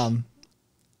 Another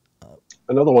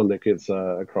one that gets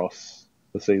across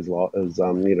the seas a lot is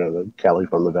the Cali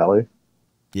from the Valley.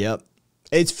 Yep,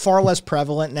 it's far less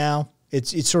prevalent now.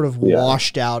 It's sort of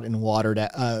washed out and watered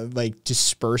out, like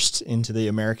dispersed into the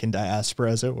American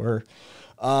diaspora, as it were.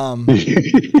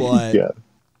 But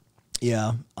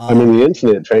yeah. I mean, the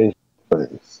internet changed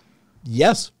things.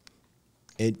 Yes,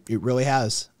 it really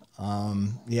has.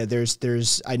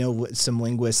 There's I know some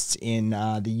linguists in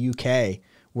the UK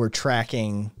were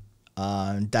tracking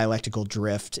dialectical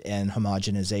drift and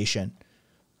homogenization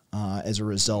as a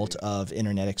result of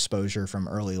internet exposure from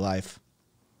early life.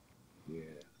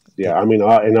 Yeah, I mean,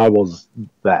 I was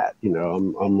that,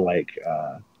 I'm like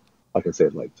I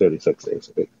said, like 36 days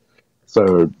a week.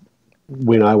 So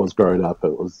when I was growing up,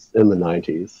 it was in the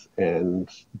 90s, and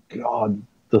God,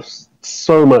 there's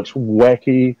so much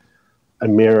wacky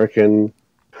American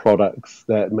products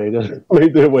that made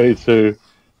their way to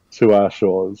our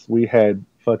shores. We had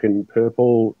fucking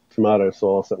purple tomato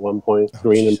sauce at one point,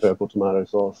 green and purple tomato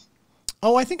sauce.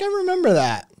 Oh, I think I remember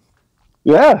that.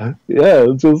 Yeah.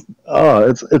 It's just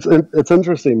it's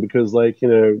interesting because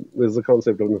there's the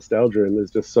concept of nostalgia, and there's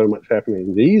just so much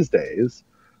happening these days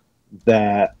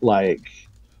that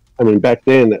back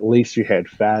then at least you had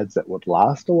fads that would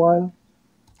last a while.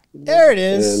 There it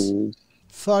is. And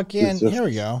fucking here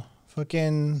we go.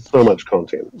 Fucking so much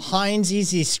content. Heinz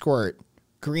Easy Squirt,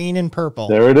 green and purple.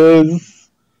 There it is.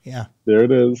 Yeah. There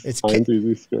it is. It's Heinz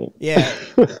Easy Squirt. Yeah.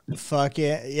 Fuck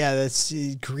it. Yeah, that's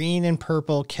green and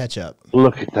purple ketchup.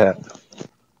 Look at that.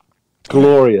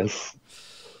 Glorious.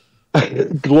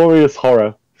 Glorious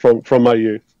horror from my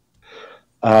youth.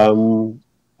 I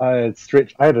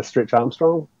had a Stretch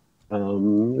Armstrong.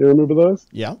 You remember those?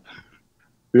 Yeah.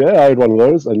 Yeah, I had one of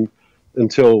those, and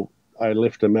until I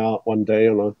left him out one day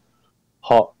on a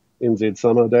hot NZ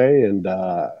summer day, and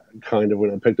kind of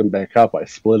when I picked him back up, I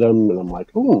split him, and I'm like,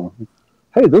 oh,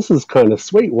 hey, this is kind of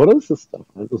sweet. What is this stuff?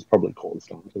 It was probably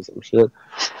cornstarch or some shit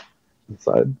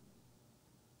inside.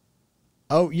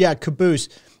 Oh yeah, Caboose.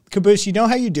 You know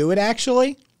how you do it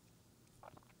actually?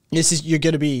 You're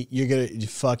gonna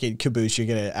fucking Caboose. You're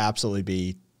gonna absolutely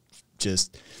be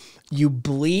just. You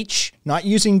bleach, not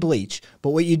using bleach, but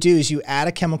what you do is you add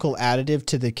a chemical additive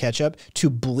to the ketchup to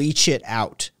bleach it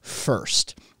out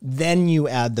first. Then you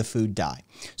add the food dye.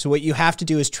 So what you have to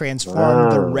do is transform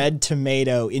the red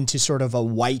tomato into sort of a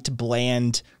white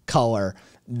bland color.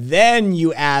 Then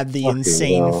you add the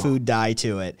insane food dye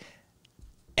to it.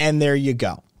 And there you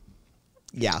go.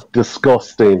 Yeah.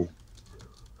 Disgusting.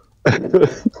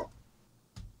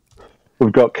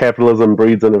 We've got capitalism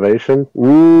breeds innovation.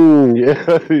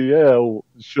 Yeah,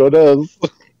 sure does.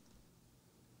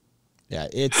 Yeah,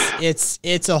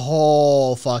 it's a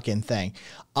whole fucking thing.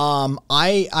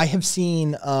 I have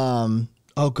seen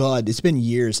oh god, it's been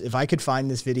years. If I could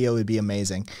find this video, it'd be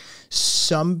amazing.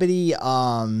 Somebody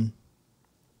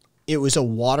it was a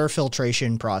water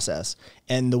filtration process,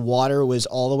 and the water was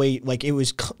all the way, like, it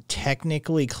was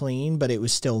technically clean, but it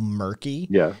was still murky.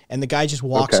 Yeah. And the guy just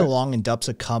walks along and dumps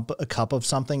a cup of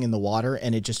something in the water,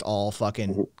 and it just all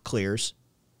fucking clears.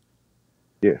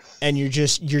 Yes. And you're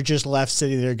just left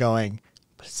sitting there going,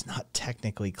 but it's not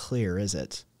technically clear, is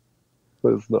it?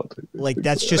 It's not like,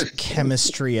 that's just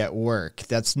chemistry at work.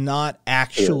 That's not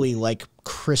actually like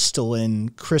crystal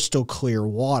clear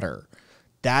water.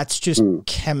 That's just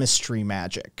chemistry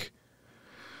magic.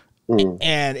 And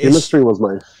chemistry was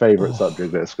my favorite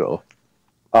subject at school.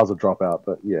 I was a dropout,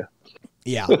 but yeah.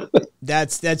 Yeah.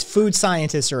 That's food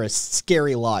scientists are a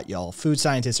scary lot, y'all. Food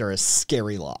scientists are a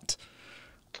scary lot.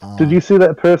 Did you see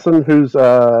that person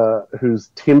who's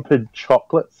tempered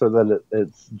chocolate so that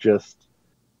it's just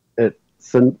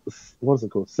what is it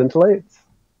called? Scintillates?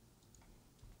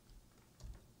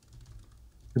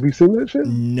 Have you seen that shit?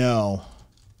 No.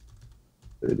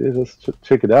 Just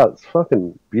check it out. It's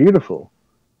fucking beautiful.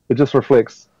 It just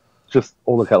reflects just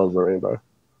all the colors of the rainbow.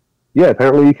 Yeah,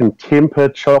 apparently you can temper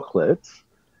chocolate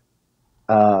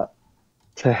to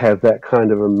have that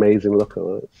kind of amazing look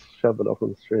on it. Let's shove it off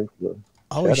on the stream.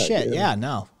 Oh shit! Yeah,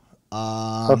 no.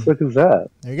 How sick is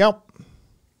that? There you go.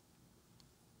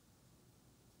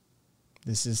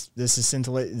 This is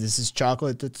scintillate. This is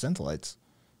chocolate that scintillates.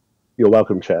 You're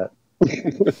welcome, chat.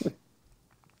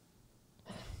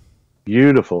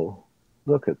 Beautiful.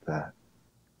 Look at that.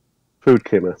 Food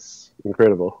chemists.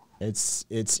 Incredible. It's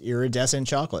iridescent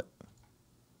chocolate.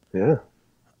 Yeah.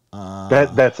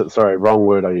 That's it. Sorry, wrong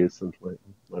word I used. Scintillate.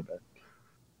 My bad.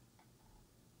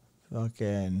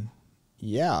 Fucking,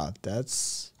 yeah,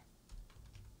 that's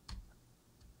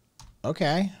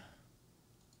okay.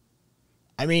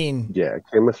 I mean, Yeah,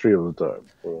 chemistry was dope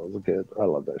when I was a kid. I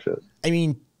love that shit. I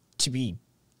mean, to be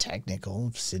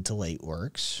technical, scintillate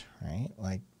works, right?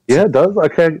 Like, yeah, it does.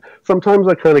 Sometimes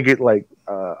I kind of get like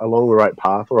along the right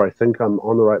path, or I think I'm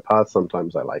on the right path.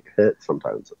 Sometimes I like hit.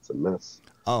 Sometimes it's a miss.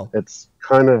 oh, It's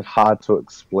kind of hard to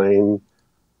explain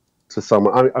to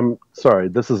someone. I'm sorry.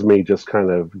 This is me just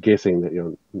kind of guessing that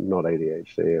you're not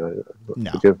ADHD.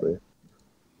 No. Forgive me.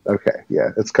 Okay, yeah,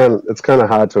 it's kind of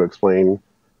hard to explain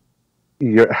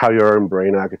how your own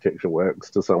brain architecture works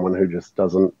to someone who just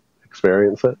doesn't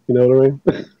experience it. You know what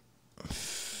I mean?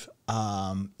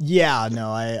 Yeah, no,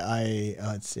 I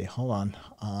let's see, hold on.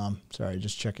 Sorry,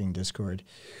 just checking Discord.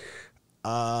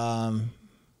 All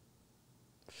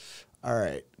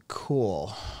right,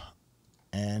 cool.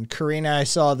 And Karina, I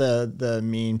saw the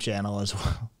meme channel as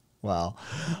well.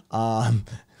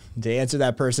 To answer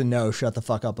that person, no, shut the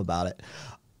fuck up about it.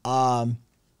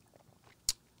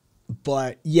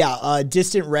 But yeah,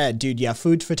 Distant Red, dude. Yeah,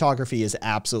 food photography is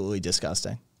absolutely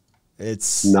disgusting.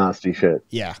 It's nasty shit.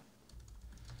 Yeah.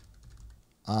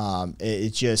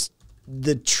 It's just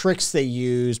the tricks they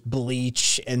use,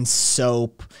 bleach and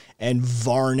soap and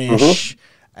varnish,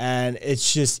 and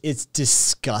it's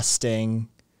disgusting.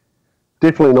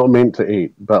 Definitely not meant to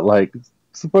eat, but like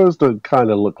supposed to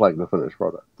kind of look like the finished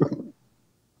product.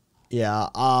 Yeah.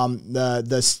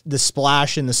 The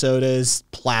splash in the soda is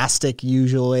plastic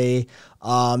usually.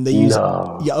 They use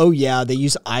they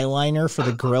use eyeliner for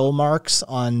the grill marks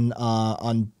on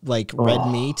like red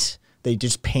meat. They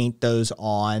just paint those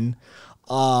on.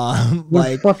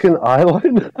 Like fucking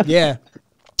eyeliner. Yeah.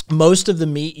 Most of the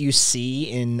meat you see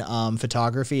in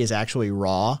photography is actually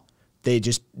raw. They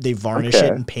varnish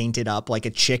it and paint it up like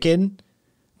a chicken.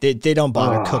 They don't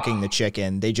bother cooking the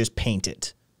chicken. They just paint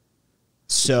it.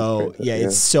 So yeah,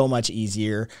 it's so much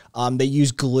easier. They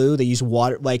use glue. They use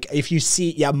water. Like if you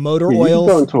see, motor oil. You can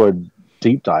go into a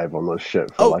deep dive on this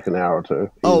shit for like an hour or two.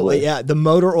 Easily. Oh yeah, the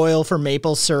motor oil for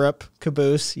maple syrup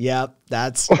caboose. Yep,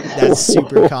 that's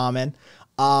super common.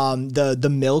 The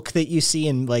milk that you see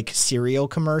in like cereal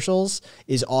commercials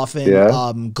is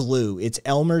often glue. It's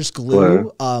Elmer's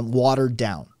glue. Watered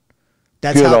down.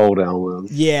 That's good old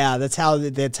Elmer's. Yeah, that's how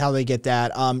they get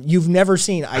that. You've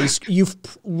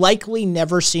likely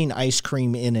never seen ice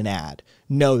cream in an ad.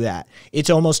 Know that.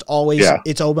 It's almost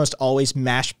always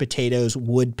mashed potatoes,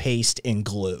 wood paste, and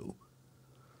glue.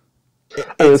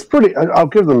 It's pretty. I'll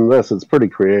give them this. It's pretty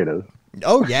creative.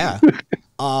 Oh yeah.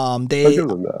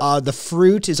 The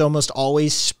fruit is almost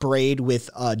always sprayed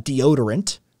with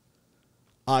deodorant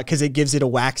because it gives it a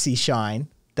waxy shine.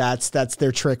 That's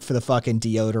their trick for the fucking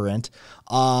deodorant.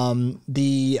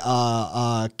 The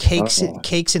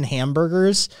cakes and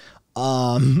hamburgers.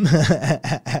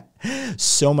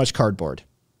 So much cardboard.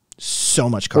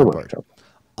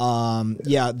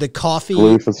 Yeah, the coffee.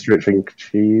 Glue for stretching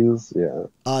cheese. Yeah.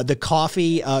 The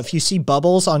coffee. If you see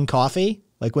bubbles on coffee,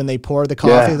 like when they pour the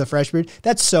coffee, the fresh brewed,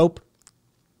 that's soap.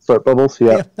 Soap bubbles.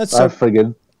 Yeah, that's soap. I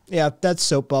figured. Yeah, that's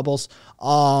soap bubbles.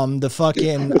 The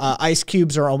fucking ice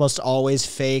cubes are almost always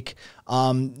fake.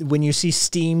 When you see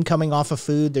steam coming off of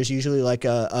food, there's usually like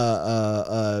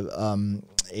a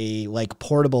like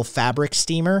portable fabric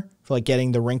steamer for like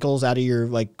getting the wrinkles out of your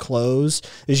like clothes.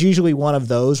 There's usually one of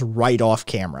those right off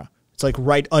camera. It's like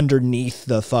right underneath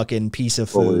the fucking piece of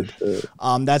food.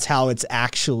 That's how it's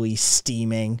actually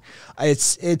steaming.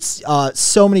 It's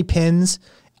so many pins.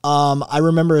 I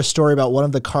remember a story about one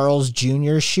of the Carl's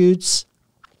Jr. shoots,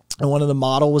 and one of the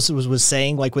models was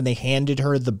saying like when they handed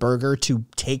her the burger to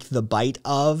take the bite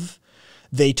of,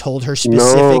 they told her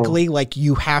specifically like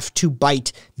you have to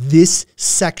bite this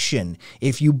section.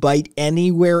 If you bite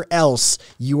anywhere else,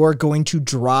 you are going to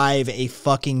drive a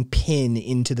fucking pin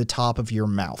into the top of your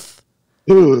mouth.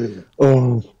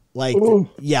 Like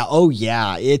yeah, oh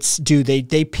yeah, it's dude.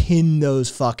 They pin those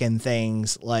fucking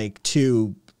things like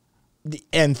to the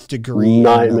nth degree.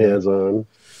 Nightmare zone.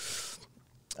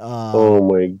 Oh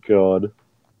my god.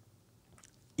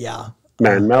 Yeah.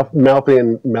 Man, mouth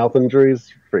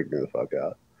injuries freak me the fuck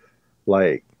out.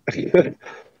 Like,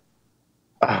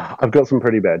 I've got some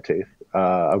pretty bad teeth.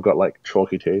 I've got like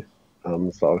chalky teeth.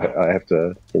 So I have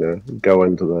to, go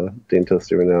into the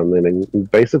dentist every now and then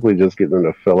and basically just get them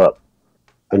to fill up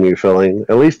a new filling.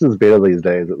 At least it's better these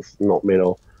days. It's not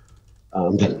metal.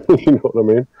 You know what I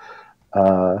mean?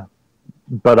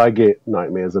 But I get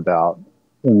nightmares about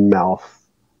mouth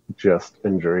just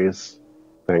injuries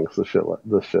thanks to shit like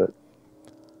this shit.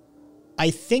 I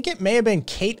think it may have been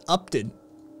Kate Upton.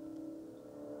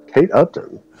 Kate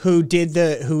Upton? Who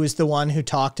was the one who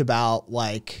talked about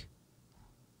like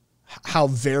how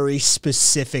very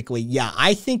specifically, yeah,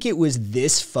 I think it was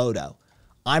this photo.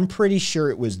 I'm pretty sure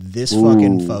it was this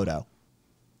fucking photo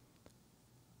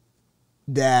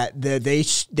that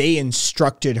they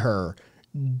instructed her,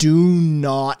 do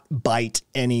not bite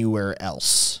anywhere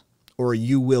else or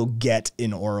you will get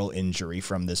an oral injury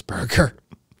from this burger.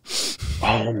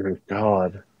 Oh my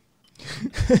God.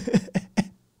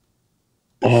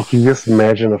 Oh, can you just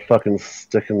imagine a fucking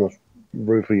stick in the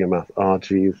roof of your mouth? Oh,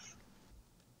 jeez.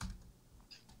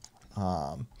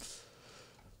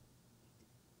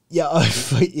 Yeah,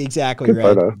 exactly. Good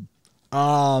right. photo.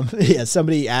 Yeah,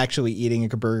 somebody actually eating a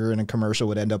burger in a commercial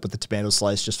would end up with the tomato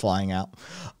slice just flying out.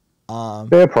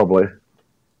 Yeah, probably.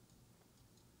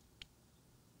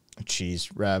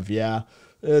 Jeez, Rev, yeah.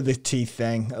 The teeth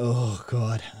thing. Oh,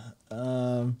 God.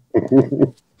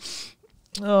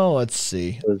 Oh, let's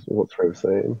see. What's Rev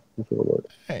saying?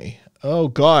 Hey. Oh,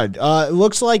 God. It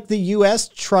looks like the U.S.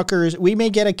 truckers, we may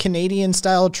get a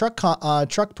Canadian-style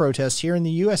truck protest here in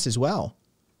the U.S. as well.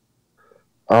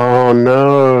 Oh,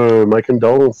 no. My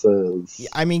condolences.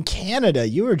 I mean, Canada,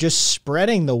 you are just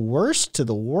spreading the worst to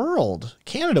the world.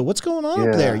 Canada, what's going on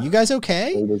up there? You guys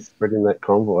okay? I'm just spreading that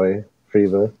convoy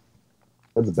fever.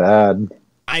 That's bad.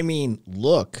 I mean,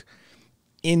 look,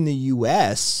 in the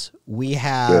U.S., we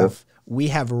have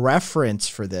reference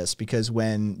for this because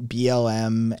when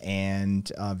BLM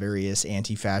and various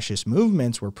anti-fascist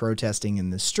movements were protesting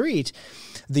in the street,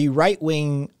 the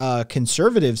right-wing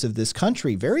conservatives of this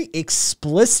country very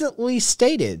explicitly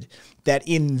stated that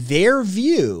in their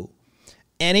view,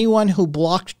 anyone who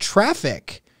blocked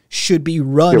traffic should be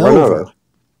run over.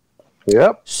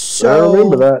 Yep. So I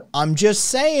remember that. I'm just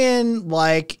saying,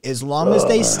 like, as long as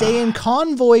they stay in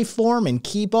convoy form and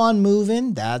keep on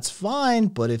moving, that's fine.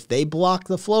 But if they block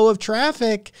the flow of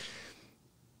traffic,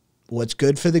 what's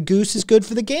good for the goose is good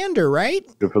for the gander, right?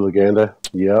 Good for the gander.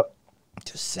 Yep.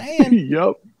 Just saying.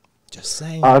 Yep. Just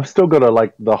saying. I've still got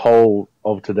the whole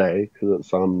of today because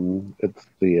it's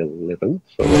the 11th,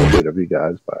 so I'm ahead of you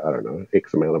guys by I don't know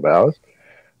X amount of hours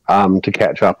to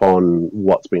catch up on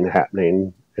what's been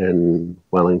happening in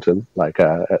Wellington, like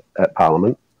at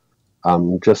Parliament,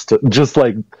 just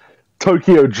like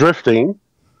Tokyo drifting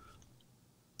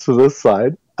to this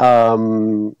side.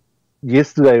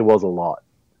 Yesterday was a lot.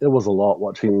 It was a lot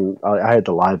watching. I had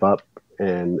to live up,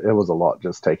 and it was a lot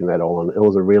just taking that all in. It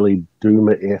was a really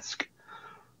Doomer-esque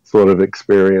sort of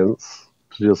experience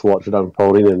to just watch it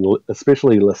unfolding, and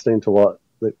especially listening to what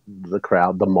the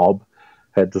crowd, the mob,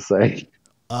 had to say.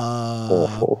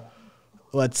 Awful.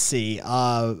 Let's see.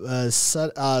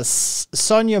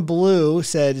 Sonia Blue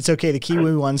said it's okay. The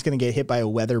Kiwi one's going to get hit by a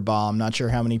weather bomb. Not sure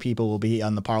how many people will be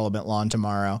on the Parliament lawn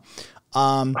tomorrow.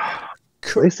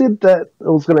 They said that it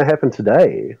was going to happen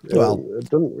today. Well, it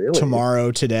didn't really.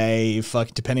 Tomorrow, today,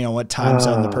 depending on what time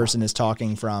zone the person is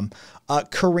talking from.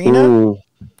 Karina,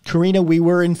 we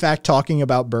were in fact talking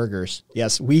about burgers.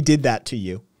 Yes, we did that to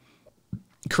you.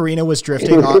 Karina was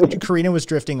drifting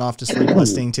off to sleep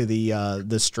listening to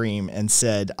the stream and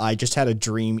said, I just had a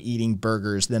dream eating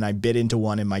burgers. Then I bit into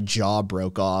one and my jaw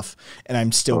broke off and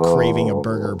I'm still craving a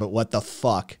burger, but what the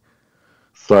fuck?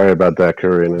 Sorry about that,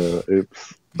 Karina.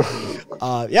 Oops.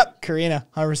 Yep. Karina,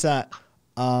 100%.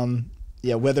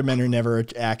 Yeah. Weathermen are never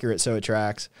accurate. So it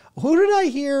tracks. Who did I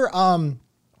hear?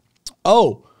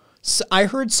 So I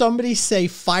heard somebody say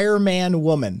fireman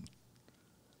woman.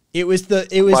 It was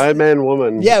fireman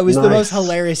woman. Yeah, it was the most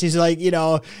hilarious. He's like,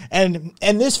 and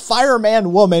this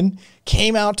fireman woman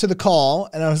came out to the call,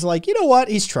 and I was like, you know what?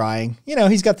 He's trying.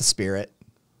 He's got the spirit.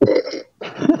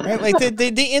 Right? Like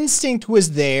the instinct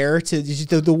was there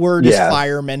the word is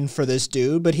fireman for this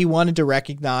dude, but he wanted to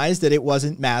recognize that it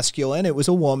wasn't masculine. It was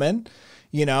a woman.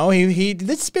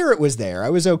 The spirit was there. I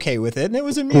was okay with it, and it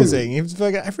was amusing. He was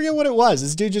like, I forget what it was.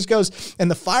 This dude just goes, and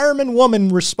the fireman woman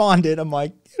responded. I'm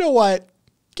like, you know what?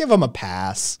 Give him a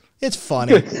pass. It's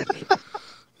funny.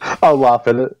 I'll laugh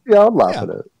at it. Yeah, I'll laugh at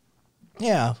it.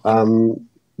 Yeah.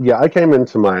 I came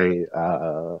into my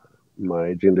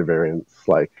my gender variance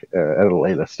at a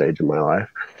later stage in my life,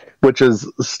 which is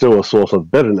still a source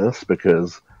of bitterness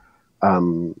because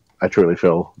I truly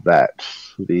feel that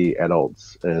the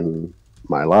adults in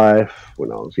my life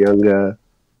when I was younger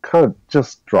kind of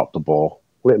just dropped the ball,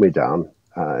 let me down,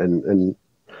 in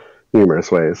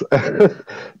numerous ways.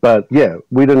 But yeah,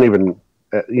 we didn't even,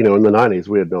 in the 90s,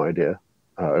 we had no idea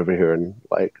over here in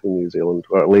New Zealand,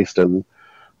 or at least in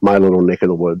my little neck of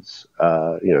the woods,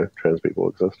 trans people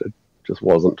existed. Just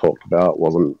wasn't talked about,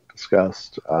 wasn't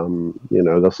discussed.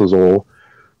 This was all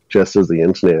just as the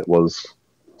internet was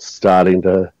starting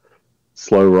to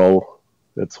slow roll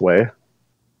its way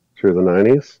through the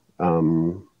 90s.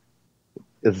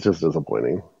 It's just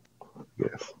disappointing,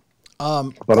 yes.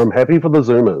 But I'm happy for the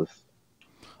Zoomers.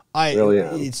 Really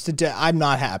am. I'm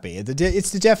not happy.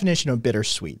 It's the definition of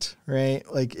bittersweet, right?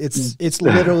 Like it's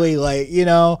literally like, you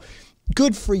know,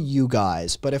 good for you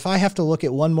guys. But if I have to look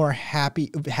at one more happy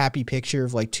picture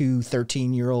of like two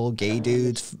 13-year-old gay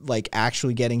dudes like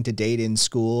actually getting to date in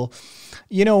school,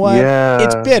 you know what? Yeah,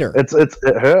 it's bitter. It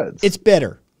hurts. It's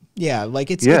bitter. Yeah, like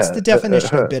it's the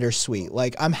definition of bittersweet.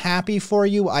 Like, I'm happy for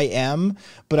you, I am,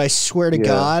 but I swear to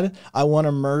God, I want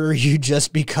to murder you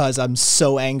just because I'm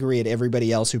so angry at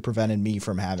everybody else who prevented me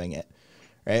from having it.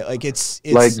 Right? Like it's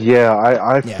like,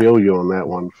 I feel you on that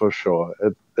one for sure.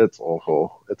 It's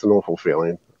awful. It's an awful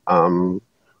feeling. And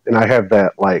I have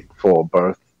that like for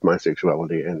both my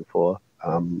sexuality and for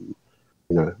you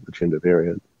know, the gender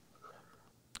period.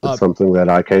 It's something that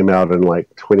I came out in like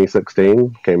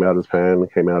 2016, came out as pan,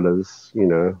 came out as, you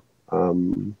know,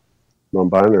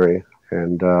 non-binary.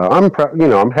 And I'm proud, you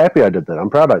know, I'm happy I did that. I'm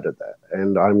proud I did that.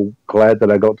 And I'm glad that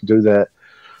I got to do that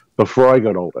before I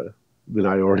got older than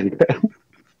I already am,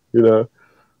 you know.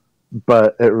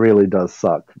 But it really does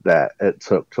suck that it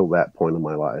took till that point in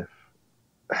my life.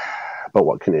 But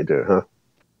what can you do, huh?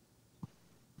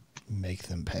 Make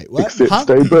them pay. What? Except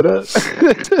stay bitter.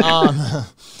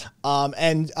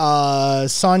 And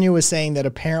Sonia was saying that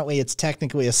apparently it's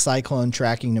technically a cyclone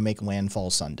tracking to make landfall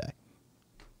Sunday.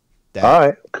 All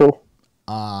right, cool.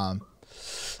 All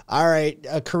right,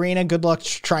 Karina, good luck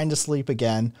trying to sleep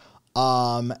again.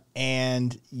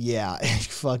 And yeah,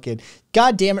 fucking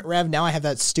God damn it, Rev. Now I have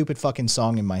that stupid fucking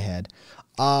song in my head.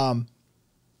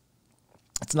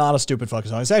 It's not a stupid fucking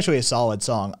song. It's actually a solid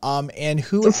song. And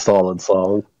who? It's a solid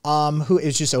song. Who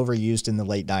is just overused in the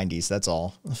late 90s. That's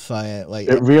all. Like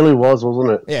it really was,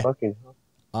 wasn't it? Yeah. Fucking.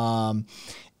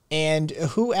 And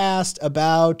who asked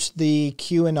about the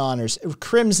QAnoners?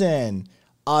 Crimson.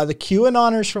 The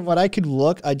QAnoners, from what I could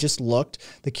look, I just looked.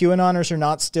 The QAnoners are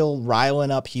not still riling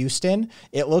up Houston.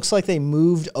 It looks like they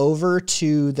moved over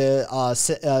to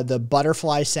the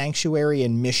Butterfly Sanctuary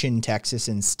in Mission, Texas,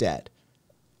 instead.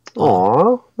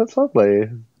 Aw, that's lovely.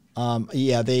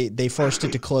 Yeah, they forced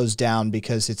it to close down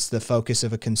because it's the focus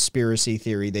of a conspiracy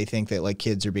theory. They think that like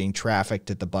kids are being trafficked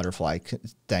at the Butterfly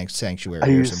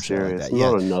Sanctuary or some shit like that.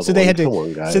 Yeah, so they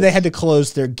had to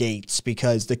close their gates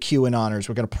because the QAnoners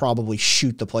were going to probably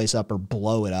shoot the place up or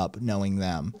blow it up, knowing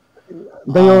them.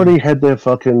 They already had their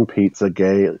fucking pizza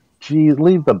gate. Gee,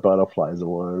 leave the butterflies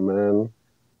alone,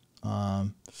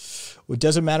 man. It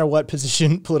doesn't matter what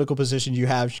political position you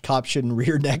have. Cops shouldn't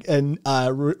rear neck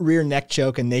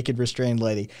choke a naked restrained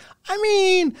lady. I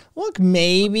mean, look,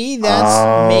 maybe there's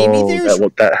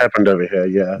that happened over here.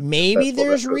 Yeah, maybe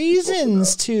there's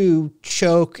reasons to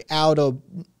choke out a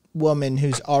woman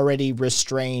who's already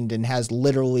restrained and has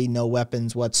literally no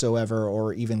weapons whatsoever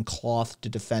or even cloth to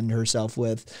defend herself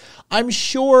with. I'm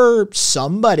sure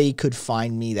somebody could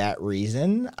find me that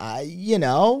reason. You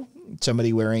know.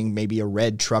 Somebody wearing maybe a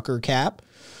red trucker cap.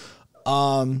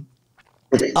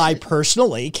 I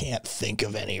personally can't think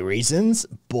of any reasons,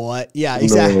 but yeah,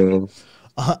 exactly.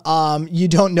 You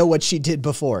don't know what she did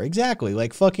before. Exactly.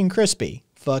 Like fucking Crispy.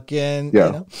 Fucking, yeah.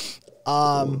 You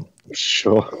know.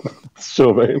 Sure,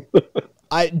 man.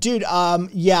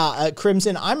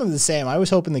 Crimson, I'm the same. I was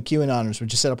hoping the QAnoners would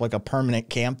just set up like a permanent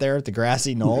camp there at the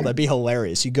grassy knoll. That'd be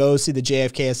hilarious. You go see the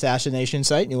JFK assassination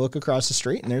site and you look across the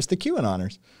street and there's the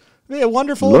QAnoners. It'd be a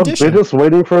wonderful addition. They're just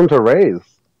waiting for him to raise.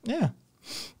 Yeah.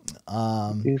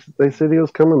 They said he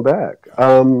was coming back.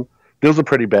 There was a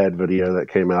pretty bad video that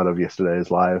came out of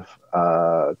yesterday's live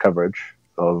coverage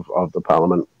of the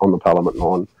Parliament on the Parliament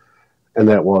lawn, and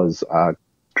that was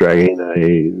dragging a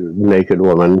naked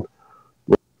woman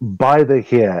by the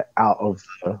hair out of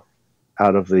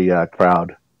the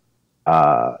crowd.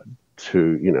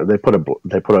 To, you know, they put a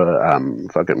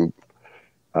fucking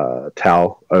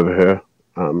towel over her.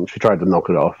 She tried to knock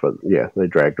it off, but yeah, they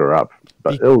dragged her up.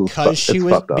 But because she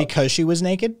was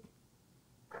naked.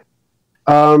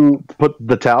 Put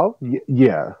the towel.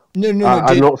 Yeah. No.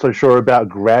 I'm not so sure about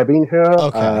grabbing her.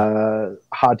 Okay.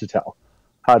 Hard to tell.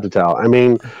 I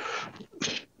mean,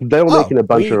 they were making a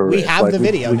bunch of. We have the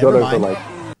video. Never mind.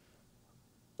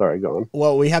 Sorry, go on.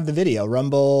 Well, we have the video.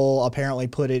 Rumble apparently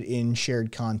put it in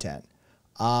shared content.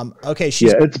 Okay,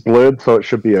 it's blurred, so it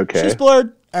should be okay. She's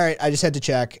blurred. All right, I just had to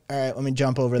check. All right, let me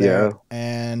jump over there. Yeah.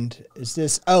 And is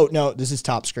this? Oh no, this is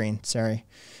top screen. Sorry.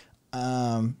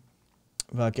 Fucking.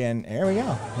 There we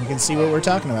go. You can see what we're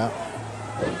talking about.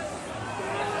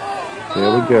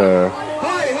 There we go.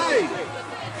 Hey!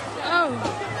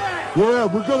 Oh. Yeah,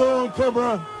 we got it on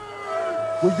camera.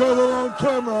 We got it on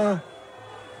camera.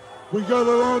 We got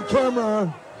it on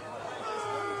camera.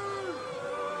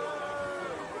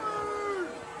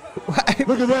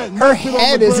 Look at that. Her Knocked it on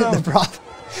head the isn't the ground.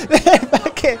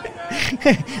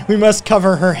 problem. We must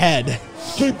cover her head.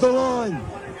 Keep the line.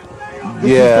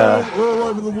 Yeah. All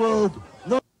over the world.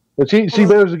 No. But she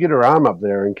managed to get her arm up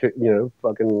there and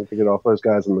fucking kick it off. Those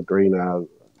guys in the green are,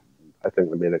 I think,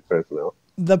 the medic personnel.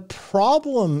 The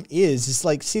problem is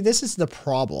like, see, this is the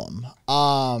problem.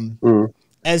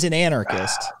 As an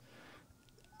anarchist,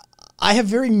 I have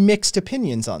very mixed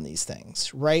opinions on these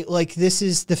things, right? Like, this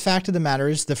is the fact of the matter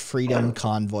is the Freedom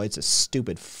Convoy. It's a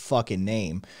stupid fucking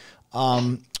name.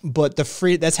 But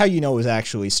that's how you know it was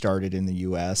actually started in the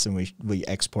U.S. and we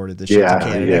exported the shit to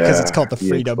Canada because it's called the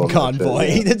Freedom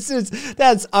Convoy.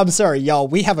 That's I'm sorry, y'all.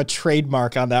 We have a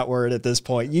trademark on that word at this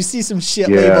point. You see some shit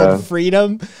labeled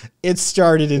Freedom, it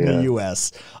started in the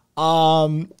U.S.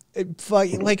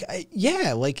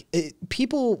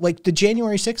 People like the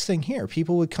January 6th thing here,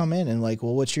 people would come in and like,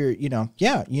 well, what's your, you know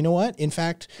what? In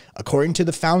fact, according to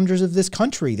the founders of this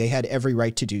country, they had every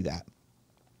right to do that.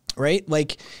 Right?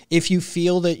 Like, if you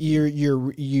feel that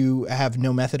you have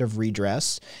no method of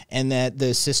redress and that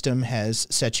the system has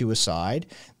set you aside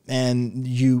and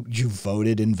you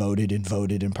voted and voted and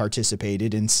voted and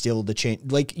participated and still the change,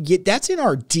 like, that's in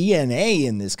our DNA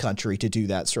in this country to do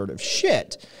that sort of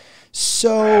shit.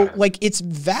 So, like, it's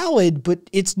valid, but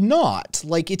it's not.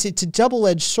 Like, it's a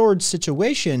double-edged sword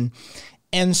situation.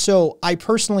 And so I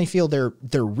personally feel their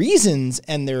reasons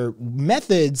and their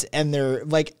methods and their,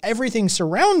 like, everything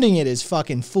surrounding it is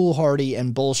fucking foolhardy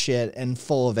and bullshit and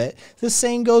full of it. The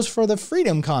same goes for the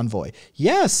Freedom Convoy.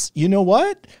 Yes, you know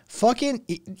what? Fucking,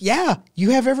 yeah,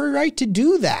 you have every right to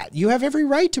do that. You have every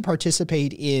right to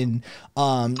participate in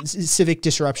civic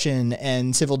disruption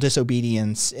and civil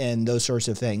disobedience and those sorts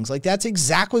of things. Like, that's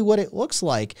exactly what it looks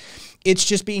like. It's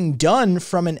just being done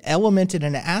from an element and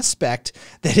an aspect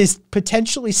that is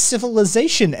potentially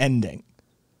civilization ending.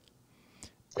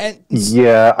 And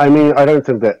yeah, I mean, I don't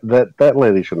think that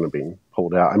lady shouldn't have been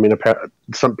pulled out. I mean,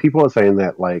 some people are saying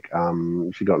that, like,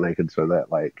 she got naked so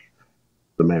that, like,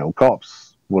 the male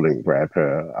cops wouldn't grab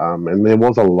her. And there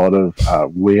was a lot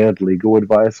of weird legal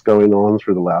advice going on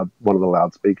through one of the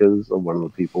loudspeakers of one of the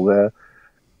people there.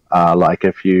 Like,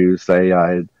 if you say,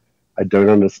 I don't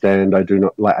understand, I do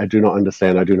not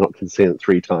understand, I do not consent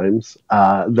 3 times,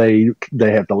 they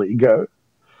have to let you go.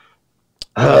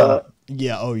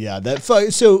 Yeah, oh yeah.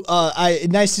 So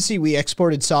nice to see we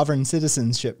exported sovereign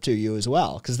citizenship to you as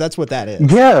well, because that's what that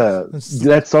is. Yeah,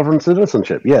 that's sovereign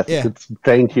citizenship. Yes, yeah.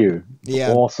 Thank you.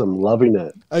 Yeah, awesome, loving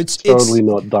it. It's totally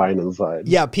not dying inside.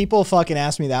 Yeah, people fucking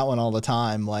ask me that one all the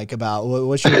time, like, about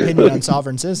what's your opinion on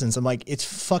sovereign citizens. I'm like, it's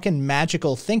fucking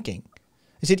magical thinking.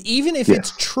 I said, even if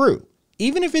it's true.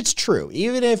 Even if it's true,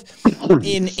 even if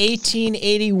in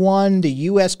 1881 the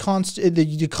U.S.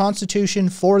 the Constitution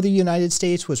for the United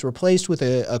States was replaced with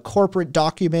a corporate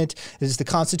document that is the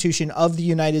Constitution of the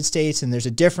United States, and there's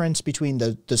a difference between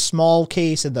the small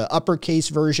case and the uppercase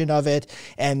version of it,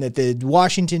 and that the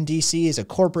Washington, D.C. is a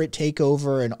corporate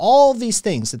takeover, and all these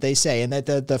things that they say, and that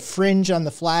the fringe on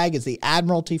the flag is the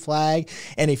Admiralty flag,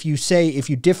 and if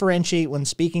you differentiate when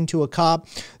speaking to a cop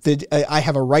that I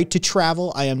have a right to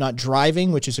travel, I am not driving,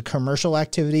 which is a commercial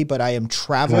activity, but I am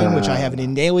traveling, which I have an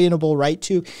inalienable right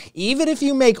to. Even if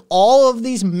you make all of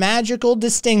these magical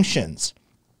distinctions,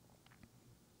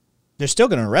 they're still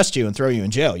going to arrest you and throw you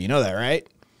in jail. You know that, right?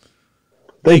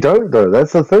 They don't, though.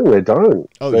 That's the thing. They don't.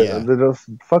 Oh, they're just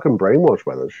fucking brainwashed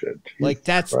by this shit. Jesus like,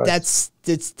 that's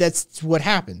what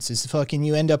happens. Is fucking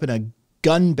you end up in a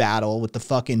gun battle with the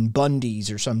fucking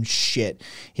Bundys or some shit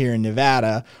here in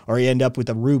Nevada, or you end up with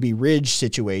a Ruby Ridge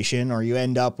situation, or you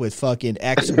end up with fucking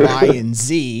X, Y, and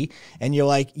Z, and you're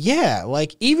like, yeah,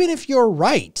 like, even if you're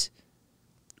right,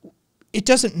 it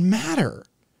doesn't matter.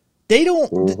 They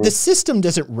don't, the system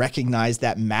doesn't recognize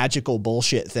that magical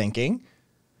bullshit thinking.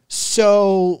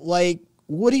 So, like,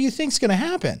 what do you think's going to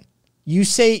happen? You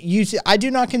say, I do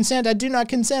not consent, I do not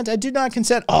consent, I do not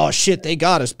consent. Oh, shit, they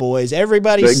got us, boys.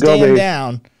 Everybody stand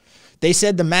down. They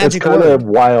said the magic word. It's kind of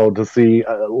wild to see,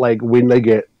 like, when they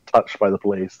get touched by the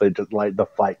police, they just, like, the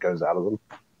fight goes out of them.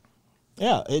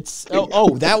 Yeah, it's,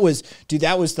 that was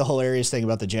the hilarious thing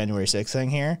about the January 6th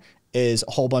thing here, is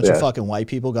a whole bunch of fucking white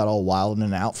people got all wild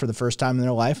and out for the first time in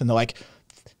their life, and they're like,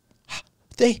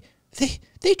 they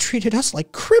treated us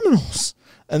like criminals.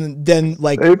 And then,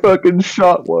 like, they fucking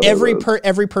shot one.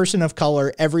 Every person of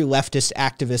color, every leftist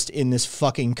activist in this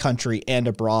fucking country and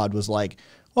abroad was like,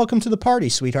 "Welcome to the party,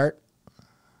 sweetheart."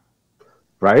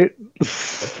 Right?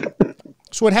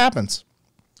 That's what happens.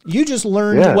 You just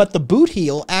learned what the boot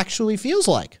heel actually feels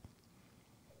like.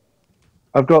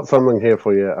 I've got something here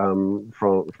for you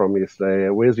from yesterday.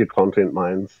 Where's your content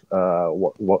mines?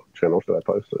 What channel should I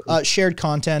post it? Shared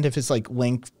content, if it's like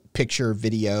link picture,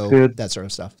 video, that sort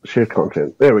of stuff. Share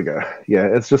content. There we go. Yeah,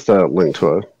 it's just a link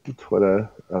to a Twitter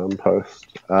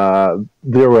post.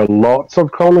 There are lots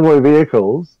of convoy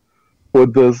vehicles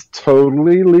with this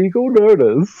totally legal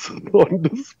notice on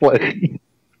display.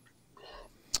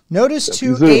 Notice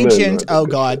to agent. Oh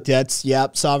God, that's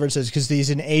Sovereign says because he's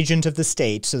an agent of the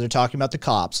state, so they're talking about the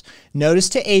cops. Notice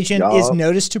to agent is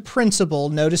notice to principal.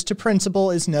 Notice to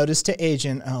principal is notice to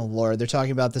agent. Oh Lord, they're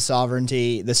talking about the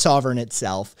sovereignty, the sovereign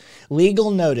itself. Legal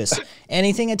notice: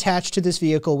 anything attached to this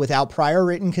vehicle without prior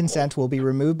written consent will be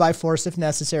removed by force if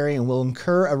necessary, and will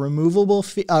incur a removal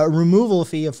fee of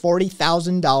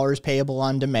 $40,000 payable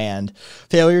on demand.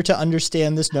 Failure to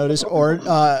understand this notice or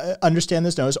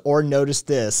notice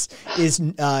this is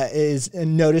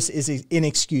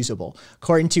inexcusable.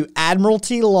 According to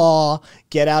Admiralty Law,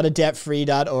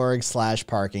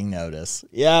 getoutofdebtfree.org/parking notice.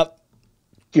 Yep.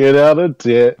 Get out of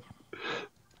debt.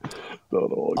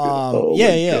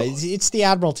 It's the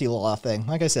Admiralty Law thing.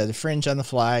 Like I said, the fringe on the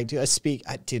flag. Dude,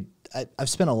 I've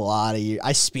spent a lot of years.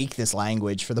 I speak this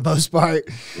language for the most part.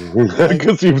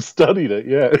 Because you've studied it,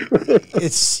 yeah.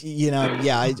 It's,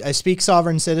 I speak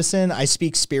sovereign citizen. I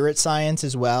speak spirit science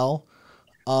as well.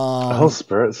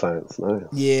 Spirit science, nice.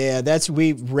 Yeah, that's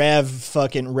Rev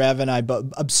and I, but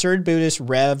Absurd Buddhist,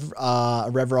 Rev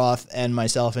Roth, and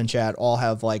myself in chat all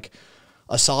have like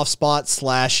a soft spot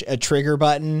 / a trigger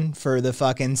button for the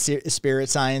fucking spirit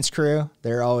science crew.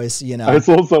 They're always, I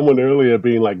saw someone earlier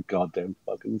being like, "Goddamn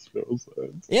fucking spirit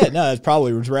science." Yeah, no, it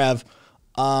probably was Rev.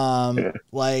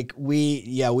 Like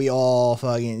we all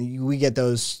fucking we get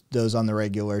those on the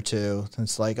regular too.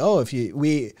 It's like,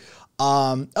 Aka,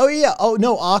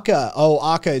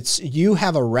 it's you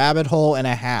have a rabbit hole and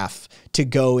a half to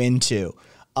go into.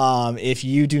 If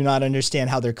you do not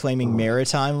understand how they're claiming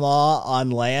maritime law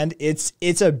on land, it's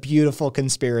a beautiful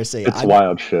conspiracy. It's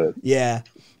wild shit. Yeah.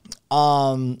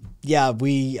 Oh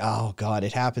God,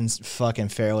 it happens fucking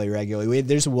fairly regularly.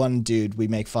 There's one dude we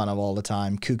make fun of all the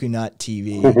time, Cuckoo Nut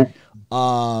TV.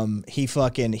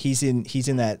 He's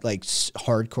in that like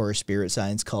hardcore spirit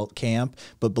science cult camp,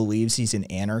 but believes he's an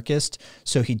anarchist.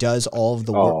 So he does all of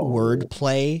the word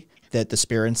play that the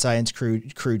spirit science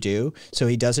crew do. So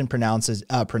he doesn't pronounce it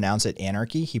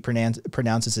anarchy. He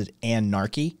pronounces it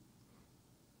anarchy.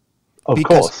 Of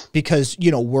course. Because,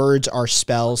 words are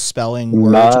spelling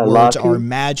words are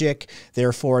magic.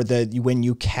 Therefore, when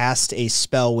you cast a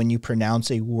spell, when you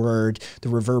pronounce a word, the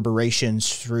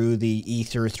reverberations through the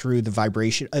ether, through the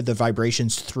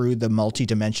vibrations through the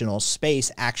multidimensional space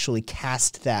actually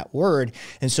cast that word.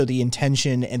 And so the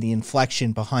intention and the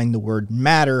inflection behind the word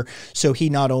matter. So he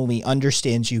not only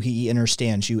understands you, he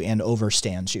understands you and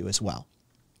overstands you as well.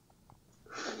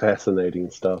 Fascinating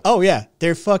stuff. Oh yeah,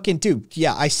 they're fucking dude.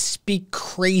 Yeah, I speak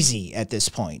crazy at this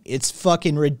point. It's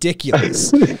fucking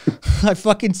ridiculous. I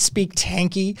fucking speak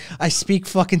tanky. I speak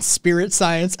fucking spirit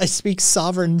science. I speak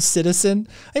sovereign citizen.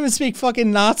 I even speak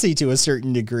fucking Nazi to a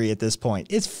certain degree at this point.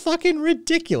 It's fucking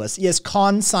ridiculous. Yes,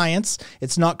 con science.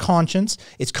 It's not conscience.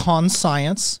 It's con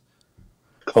science.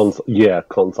 Con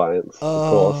science.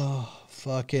 Oh,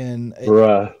 fucking.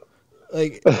 Bruh.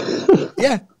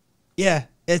 Yeah.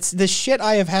 It's the shit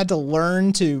I have had to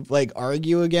learn to like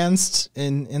argue against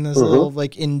in this little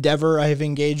like endeavor I have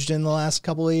engaged in the last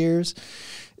couple of years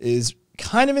is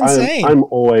kind of insane. I'm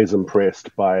always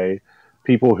impressed by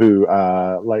people who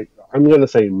are like, I'm going to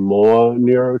say more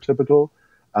neurotypical,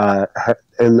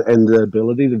 and the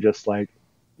ability to just like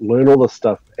learn all this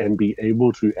stuff and be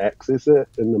able to access it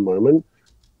in the moment.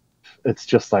 It's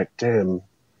just like, damn,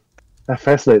 that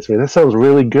fascinates me. That sounds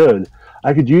really good.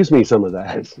 I could use me some of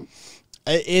that.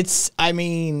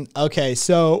 Okay,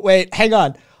 so wait, hang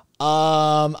on.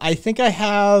 I think I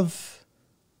have,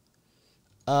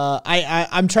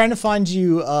 I'm trying to find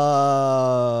you,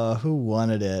 who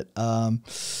wanted it? I'm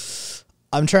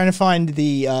trying to find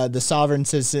the sovereign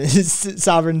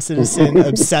citizen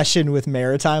obsession with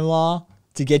maritime law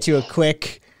to get you a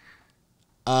quick,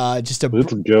 just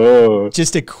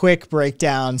a quick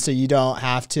breakdown so you don't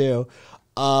have to,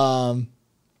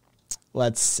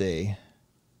 let's see.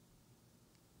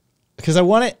 Because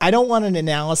I don't want an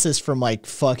analysis from like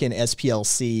fucking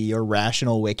SPLC or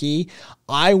Rational Wiki.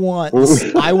 I want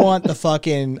the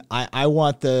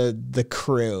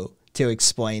crew to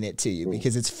explain it to you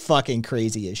because it's fucking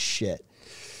crazy as shit.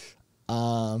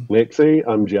 Lexi,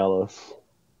 I'm jealous.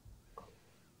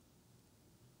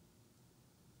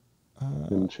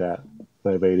 In chat,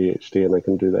 I have ADHD and I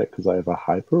can do that because I have a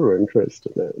hyper interest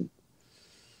in it.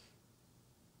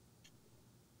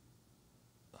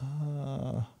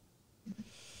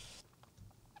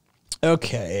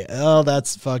 Okay. Oh,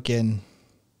 that's fucking.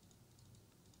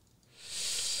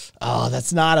 Oh,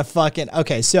 that's not a fucking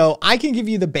okay. So I can give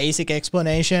you the basic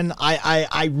explanation.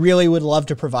 I really would love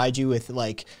to provide you with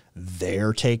like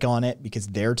their take on it because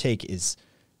their take is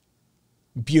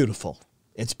beautiful.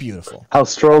 It's beautiful. How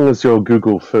strong is your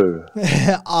Google foo?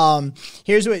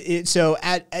 Here's what so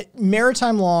at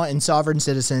maritime law and sovereign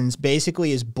citizens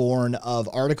basically is born of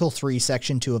Article 3,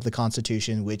 Section 2 of the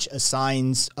Constitution, which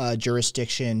assigns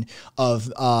jurisdiction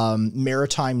of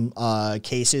maritime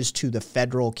cases to the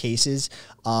federal cases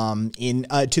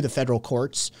to the federal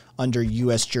courts under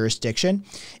U.S. jurisdiction.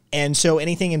 And so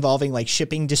anything involving like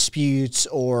shipping disputes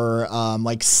or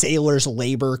like sailors'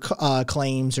 labor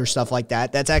claims or stuff like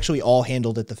that, that's actually all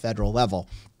handled at the federal level.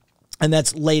 And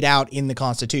that's laid out in the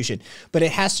Constitution. But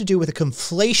it has to do with a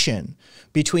conflation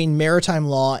between maritime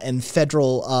law and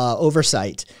federal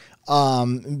oversight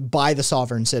by the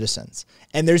sovereign citizens.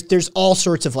 And there's all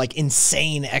sorts of like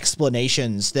insane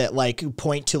explanations that like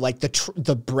point to like the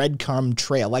breadcrumb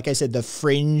trail. Like I said, the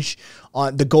fringe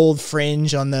on the gold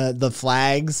fringe on the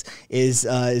flags is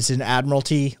an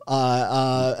admiralty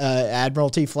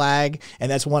flag, and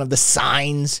that's one of the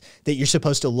signs that you're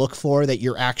supposed to look for that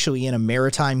you're actually in a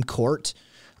maritime court.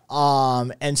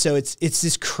 And so it's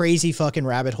this crazy fucking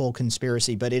rabbit hole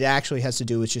conspiracy, but it actually has to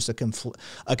do with just a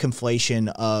conflation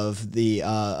of the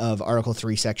of Article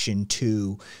 3, Section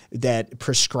 2 that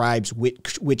prescribes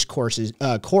which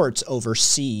courts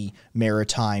oversee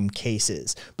maritime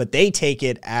cases. But they take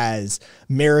it as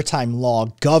maritime law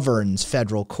governs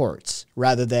federal courts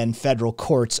rather than federal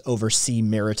courts oversee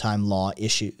maritime law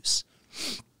issues.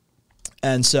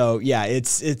 And so, yeah,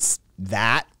 it's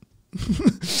that.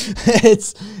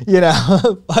 It's, you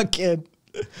know, fucking,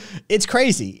 it's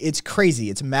crazy. It's crazy.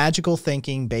 It's magical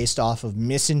thinking based off of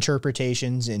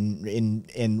misinterpretations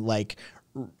in like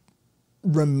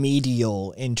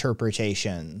remedial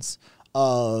interpretations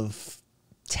of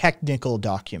technical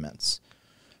documents.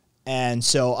 And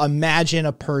so imagine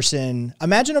a person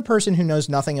who knows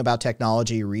nothing about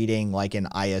technology reading like an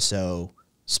ISO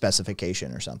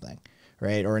specification or something,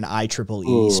 right? Or an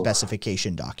IEEE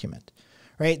specification document.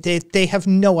 Right? They have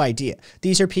no idea.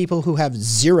 These are people who have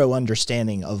zero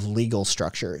understanding of legal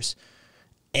structures,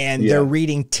 and they're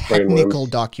reading technical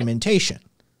documentation.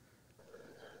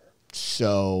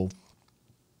 So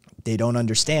they don't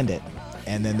understand it,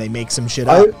 and then they make some shit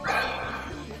up.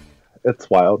 It's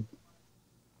wild.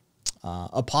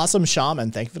 Opossum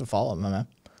Shaman, thank you for the follow, my man.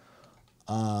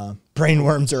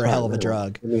 Brainworms are a hell of a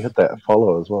drug. Let me hit that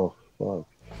follow as well. Wow.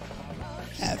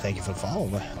 Yeah, thank you for the follow.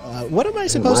 What am I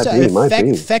supposed to...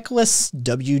 Feckless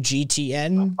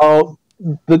WGTN? Oh,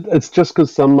 it's just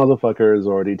because some motherfucker has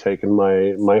already taken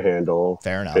my handle.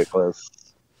 Fair enough. Feckless.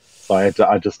 So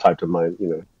I just typed in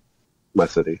my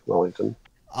city, Wellington.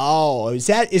 Oh, is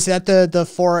that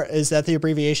the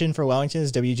abbreviation for Wellington?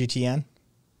 Is WGTN?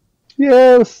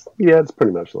 Yes. Yeah, it's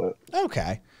pretty much that.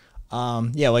 Okay.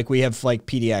 Yeah, like we have like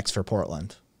PDX for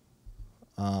Portland.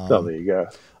 So there you go.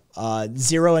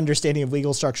 Zero understanding of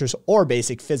legal structures or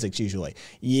basic physics usually.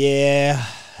 Yeah,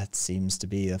 that seems to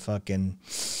be a fucking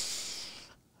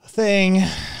thing.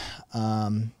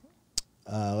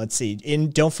 Let's see.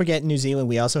 Don't forget New Zealand,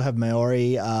 we also have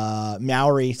Maori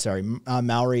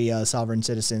sovereign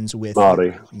citizens with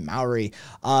Maori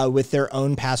with their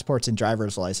own passports and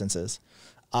driver's licenses.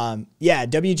 Yeah,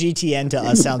 WGTN to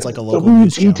us sounds like a local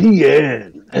news show.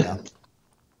 WGTN. Yeah.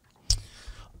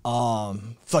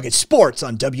 Fucking sports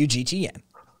on WGTN.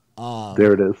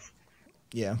 There it is.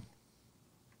 Yeah.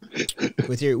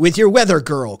 with your weather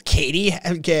girl,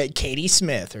 Katie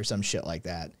Smith or some shit like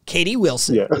that. Katie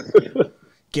Wilson. Yeah.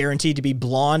 Guaranteed to be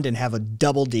blonde and have a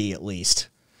double D at least.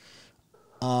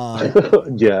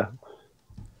 Yeah.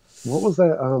 What was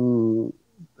that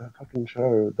fucking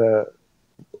show that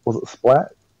was it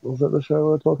Splat? Was that the show we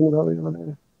were talking about the other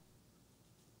day?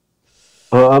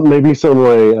 Maybe some of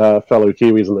my fellow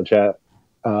Kiwis in the chat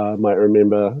might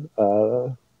remember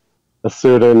a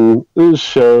certain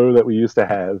show that we used to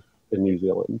have in New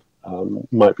Zealand.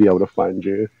 Might be able to find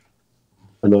you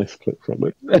a nice clip from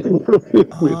it.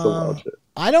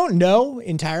 I don't know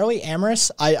entirely.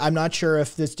 Amorous, I'm not sure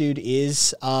if this dude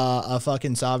is a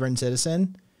fucking sovereign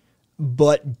citizen,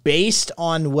 but based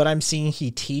on what I'm seeing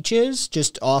he teaches,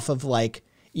 just off of like,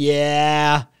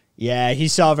 yeah,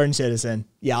 he's sovereign citizen.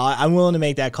 Yeah, I'm willing to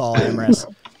make that call, Amorous.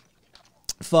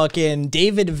 Fucking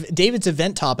David's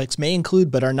event topics may include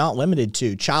but are not limited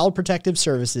to child protective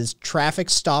services,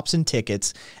 traffic stops and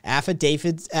tickets,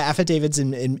 affidavits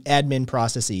and admin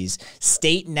processes,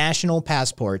 state national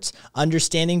passports,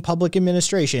 understanding public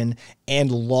administration,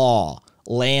 and law,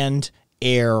 land,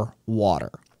 air,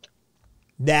 water.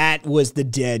 That was the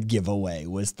dead giveaway,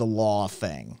 was the law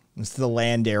thing. It's the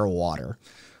land, air, water.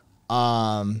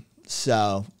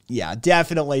 So yeah,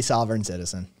 definitely sovereign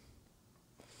citizen.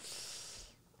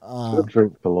 Don't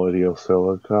drink colloidal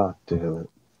silver. God damn it.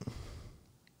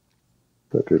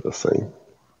 Don't do this thing.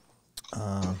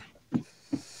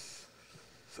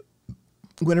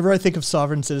 Whenever I think of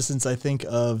sovereign citizens, I think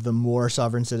of the Moor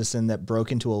sovereign citizen that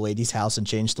broke into a lady's house and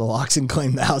changed the locks and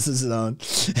claimed the house as his own.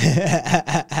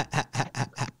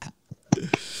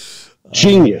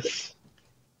 Genius.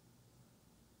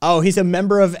 Oh, he's a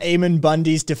member of Eamon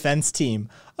Bundy's defense team.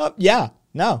 Yeah,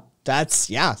 no, that's,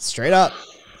 yeah, straight up.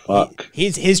 Fuck.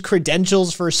 His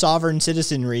credentials for sovereign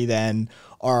citizenry then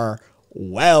are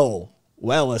well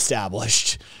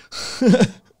established. He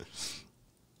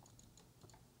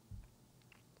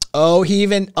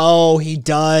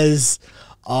does.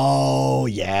 Oh,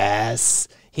 yes.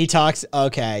 He talks.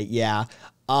 Okay. Yeah.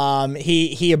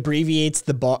 He abbreviates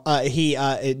the bar. He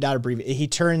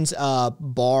turns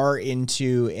bar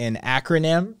into an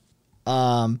acronym.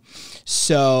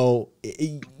 So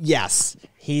yes,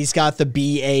 he's got the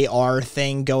BAR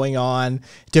thing going on,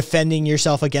 defending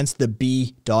yourself against the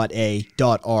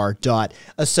B.A.R.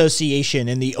 association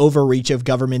and the overreach of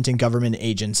government and government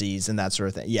agencies and that sort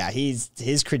of thing. Yeah,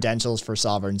 his credentials for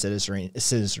sovereign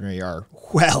citizenry are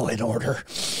well in order.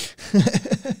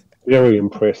 Very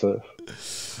impressive.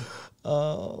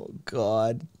 Oh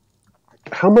God.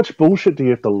 How much bullshit do you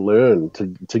have to learn to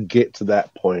get to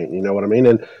that point? You know what I mean?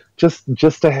 And just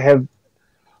to have,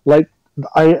 like,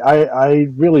 I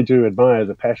really do admire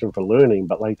the passion for learning,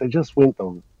 but like they just went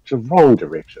the wrong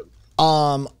direction.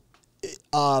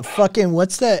 Fucking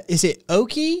what's that? Is it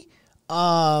Oki?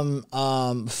 Ever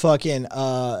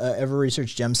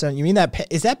Research Gemstone? You mean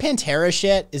is that Pantera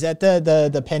shit? Is that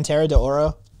the Pantera de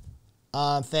Oro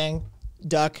thing?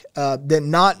 Duck?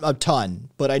 Not a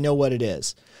ton, but I know what it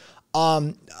is.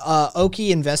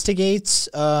 Oki Investigates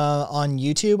on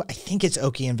YouTube. I think it's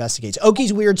Oki Investigates.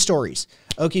 Oki's Weird Stories.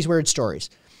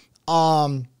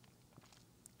 One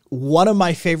of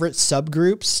my favorite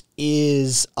subgroups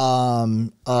is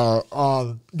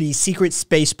the Secret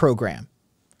Space Program.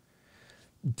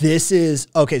 This is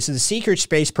okay. So the Secret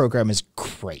Space Program is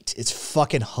great. It's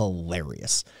fucking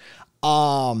hilarious.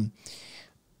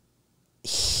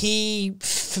 He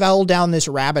fell down this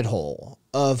rabbit hole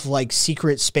of like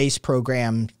secret space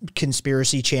program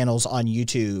conspiracy channels on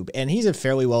YouTube. And he's a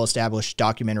fairly well-established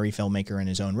documentary filmmaker in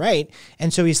his own right.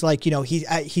 And so he's like, you know, he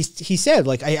said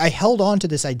like, I held on to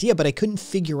this idea, but I couldn't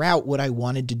figure out what I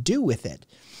wanted to do with it.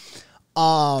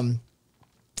 And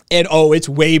it's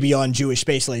way beyond Jewish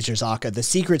space lasers, Aka. The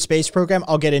secret space program,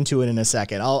 I'll get into it in a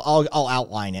second. I'll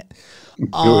outline it.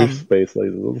 Jewish space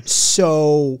lasers.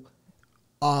 So,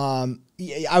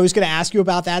 I was going to ask you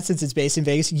about that since it's based in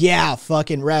Vegas. Yeah,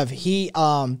 fucking Rev.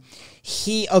 So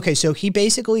he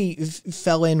basically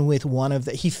fell in with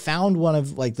he found one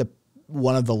of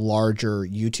the larger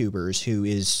YouTubers who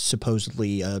is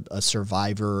supposedly a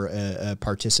survivor, a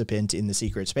participant in the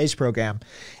secret space program.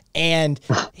 And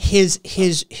his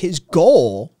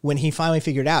goal when he finally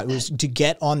figured out was to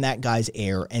get on that guy's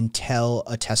air and tell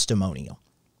a testimonial.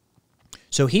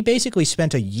 So he basically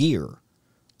spent a year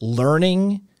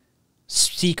learning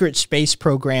secret space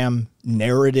program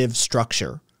narrative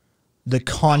structure, the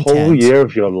content, whole year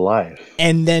of your life,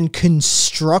 and then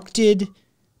constructed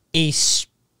a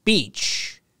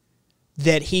speech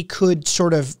that he could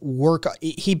sort of work.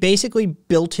 He basically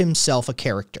built himself a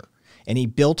character, and he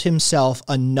built himself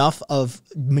enough of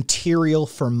material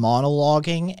for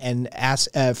monologuing and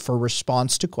for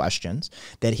response to questions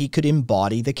that he could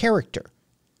embody the character.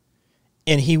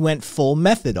 And he went full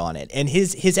method on it. And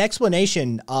his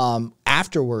explanation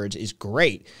afterwards is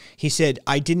great. He said,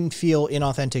 I didn't feel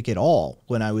inauthentic at all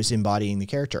when I was embodying the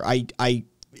character.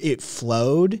 It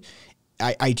flowed.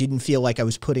 I didn't feel like I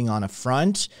was putting on a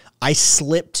front. I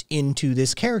slipped into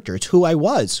this character. It's who I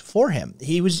was for him.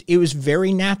 It was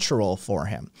very natural for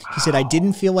him. He said, I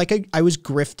didn't feel like I was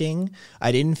grifting.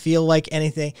 I didn't feel like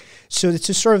anything. So it's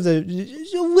just sort of a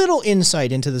little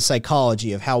insight into the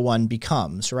psychology of how one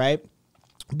becomes, right?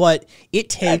 But it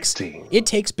takes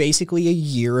basically a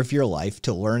year of your life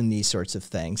to learn these sorts of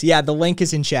things. Yeah, the link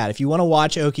is in chat if you want to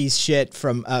watch Oki's shit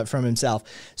from himself.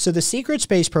 So the secret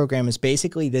space program is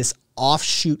basically this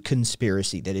offshoot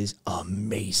conspiracy that is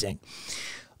amazing.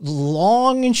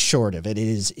 Long and short of it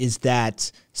is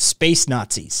that space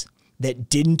Nazis that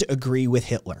didn't agree with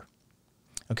Hitler.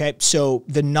 Okay, so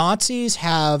the Nazis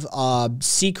have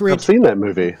secret. I've seen that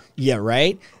movie. Yeah,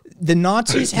 right. The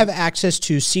Nazis have access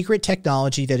to secret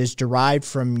technology that is derived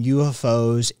from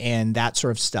UFOs and that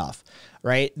sort of stuff,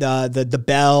 right? The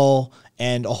Bell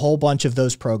and a whole bunch of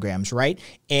those programs, right?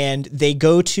 And they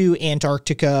go to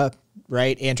Antarctica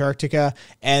right? Antarctica,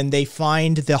 and they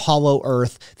find the hollow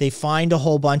earth. They find a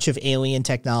whole bunch of alien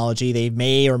technology. They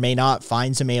may or may not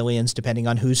find some aliens depending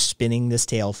on who's spinning this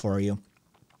tale for you.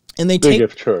 And they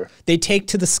take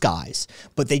to the skies,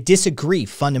 but they disagree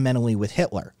fundamentally with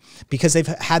Hitler because they've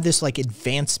had this like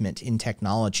advancement in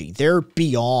technology. They're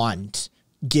beyond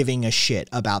giving a shit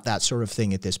about that sort of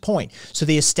thing at this point. So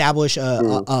they establish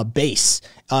a base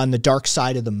on the dark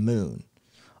side of the moon.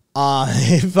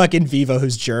 Fucking Vivo,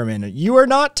 who's German. You are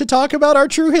not to talk about our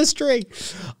true history.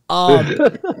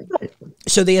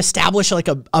 So they establish like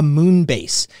a moon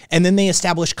base, and then they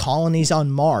establish colonies on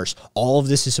Mars. All of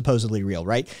this is supposedly real,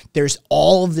 right? There's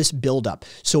all of this buildup.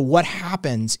 So what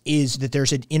happens is that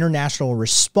there's an international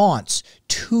response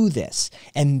to this,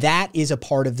 and that is a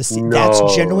part of the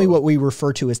that's generally what we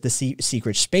refer to as the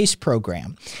secret space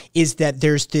program, is that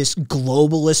there's this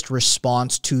globalist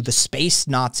response to the space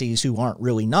Nazis who aren't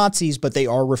really Nazis, but they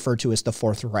are referred to as the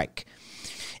Fourth Reich.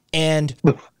 And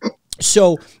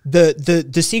so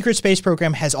the secret space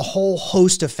program has a whole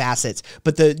host of facets,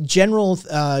 but the general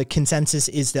consensus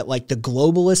is that like the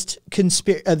globalist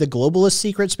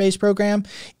secret space program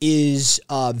is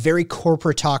very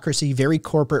corporatocracy, very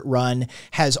corporate run,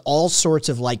 has all sorts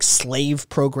of like slave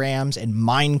programs and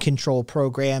mind control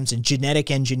programs and genetic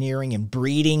engineering and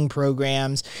breeding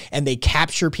programs, and they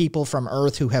capture people from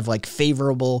Earth who have like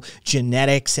favorable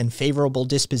genetics and favorable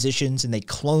dispositions, and they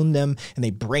clone them and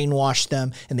they brainwash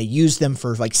them and they use them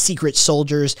for like secret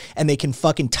soldiers, and they can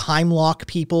fucking time lock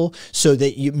people so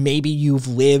that maybe you've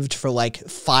lived for like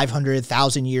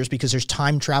 500,000 years, because there's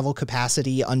time travel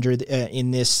capacity under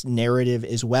in this narrative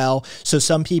as well. So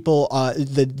some people,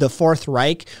 the Fourth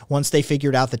Reich, once they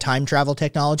figured out the time travel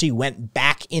technology, went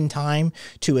back in time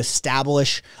to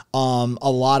establish a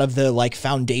lot of the like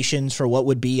foundations for what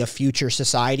would be a future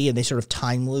society, and they sort of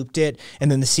time looped it. And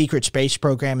then the secret space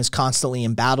program is constantly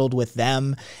embattled with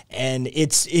them, and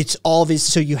it's all these.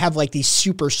 So you have like these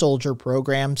super soldier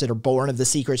programs that are born of the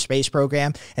secret space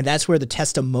program, and that's where the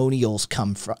testimonials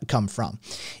come from.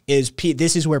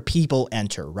 This is where people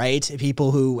enter, right? People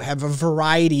who have a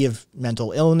variety of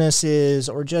mental illnesses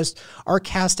or just are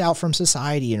cast out from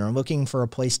society and are looking for a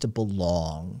place to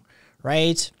belong,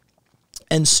 right?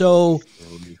 And so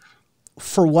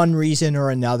for one reason or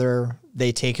another,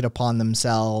 they take it upon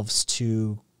themselves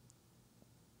to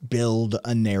build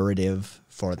a narrative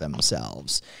for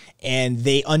themselves, and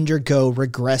they undergo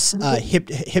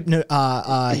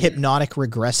hypnotic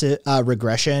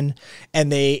regression,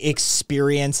 and they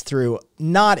experience through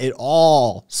not at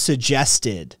all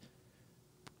suggested,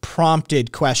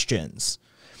 prompted questions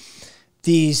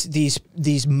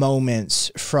these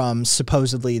moments from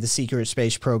supposedly the secret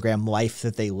space program life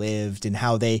that they lived, and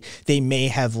how they may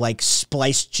have like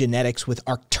spliced genetics with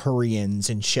Arcturians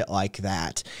and shit like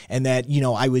that, and that, you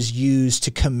know, I was used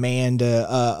to command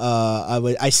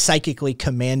I psychically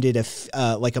commanded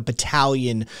like a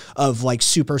battalion of like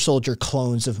super soldier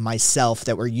clones of myself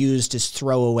that were used as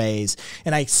throwaways,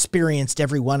 and I experienced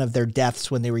every one of their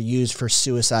deaths when they were used for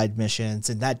suicide missions,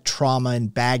 and that trauma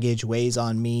and baggage weighs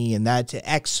on me, and that to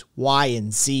X, Y,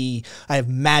 and Z. I have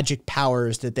magic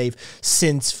powers that they've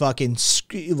since fucking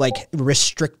like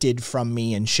restricted from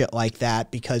me and shit like that,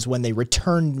 because when they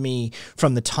returned me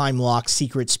from the time lock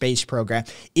secret space program,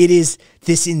 it is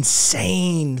this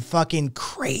insane fucking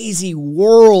crazy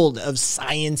world of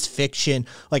science fiction,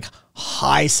 like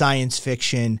high science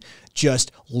fiction,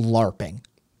 just LARPing.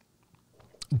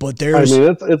 But there's, I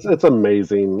mean, it's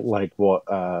amazing, like what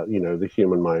you know, the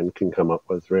human mind can come up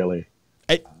with. Really,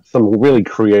 some really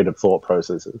creative thought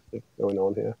processes going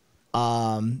on here.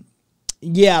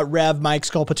 Yeah, Rev, my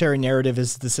exculpatory narrative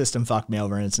is the system fucked me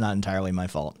over, and it's not entirely my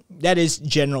fault. That is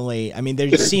generally, I mean, there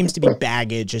seems to be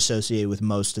baggage associated with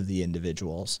most of the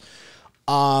individuals.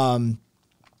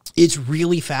 It's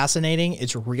really fascinating.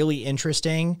 It's really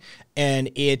interesting,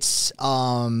 and it's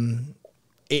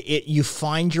you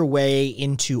find your way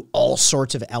into all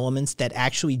sorts of elements that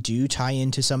actually do tie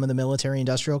into some of the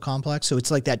military-industrial complex. So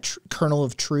it's like that kernel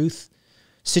of truth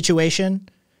situation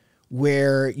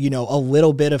where, you know, a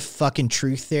little bit of fucking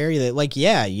truth there. Like,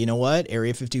 yeah, you know what?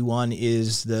 Area 51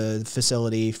 is the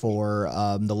facility for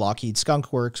the Lockheed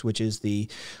Skunk Works, which is the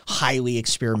highly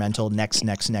experimental next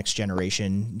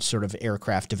generation sort of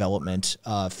aircraft development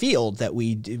field that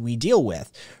we deal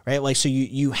with, right? Like, so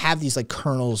you have these like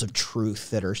kernels of truth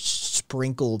that are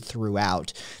sprinkled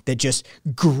throughout that just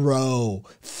grow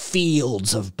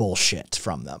fields of bullshit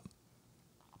from them.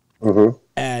 Mm-hmm.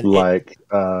 And like,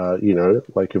 you know,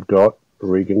 like you've got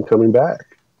Reagan coming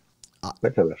back.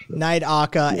 That kind of shit. Night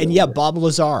Aka. And yeah, Bob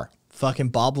Lazar. Fucking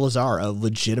Bob Lazar, a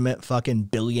legitimate fucking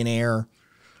billionaire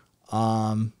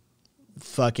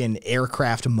fucking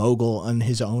aircraft mogul on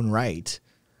his own right,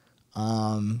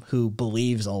 who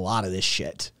believes a lot of this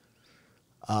shit.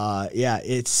 Yeah,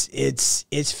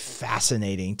 it's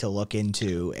fascinating to look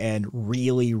into and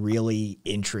really, really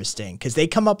interesting because they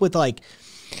come up with like,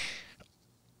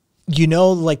 you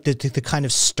know, like the kind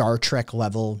of Star Trek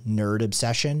level nerd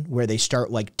obsession where they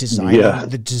start like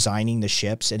designing the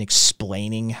ships and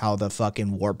explaining how the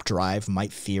fucking warp drive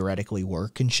might theoretically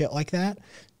work and shit like that.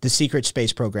 The secret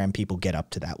space program people get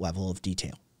up to that level of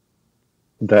detail.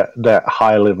 That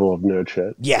high level of nerd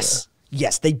shit. Yes. Yeah.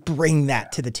 Yes, they bring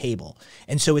that to the table.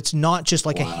 And so it's not just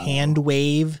like a hand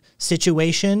wave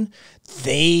situation.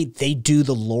 They do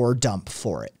the lore dump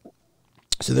for it.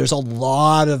 So there's a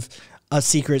lot of a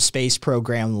secret space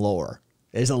program lore.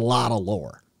 There's a lot of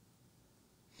lore.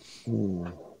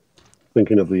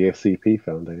 Thinking of the SCP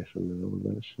Foundation and all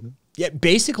that shit. Yeah,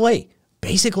 basically.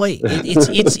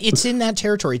 It's in that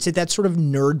territory. It's that sort of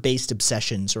nerd-based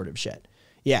obsession sort of shit.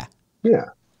 Yeah. Yeah.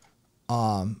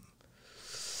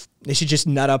 They should just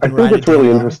nut up and ride it. I think it's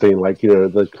really interesting, like, you know,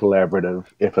 the collaborative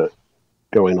effort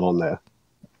going on there.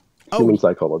 Human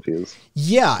psychology is.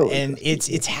 Yeah, and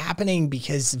it's happening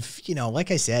because, you know,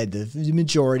 like I said, the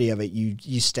majority of it,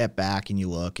 you step back and you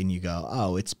look and you go,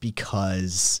 oh, it's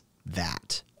because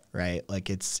that, right? Like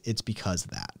it's because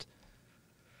of that.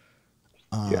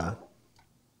 Yeah.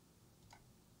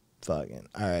 Fucking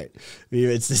all right.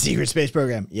 It's the secret space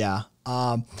program. Yeah.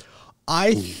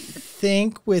 I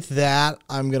think with that,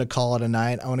 I'm going to call it a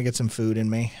night. I want to get some food in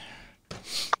me.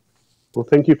 Well,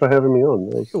 thank you for having me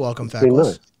on. You're welcome,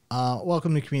 Feckles. Nice.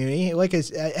 Welcome to the community. Like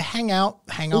hang out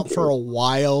for a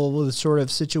while sort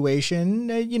of situation,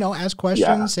 you know, ask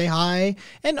questions, say hi,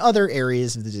 and other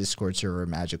areas of the Discord server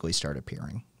magically start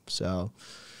appearing. So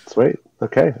sweet.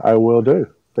 Okay, I will do.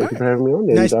 Thank you for having me on,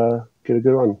 and nice. Get a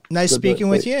good one. Nice speaking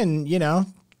with you, and, you know,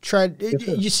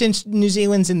 since New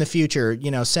Zealand's in the future,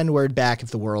 you know, send word back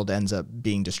if the world ends up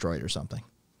being destroyed or something.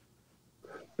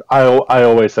 I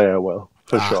always say I will,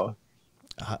 for sure.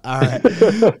 All right.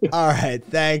 All right.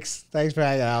 Thanks for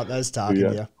hanging out. Nice talking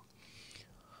to you.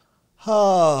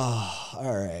 Oh,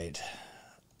 all right.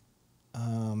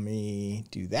 Let me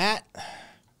do that.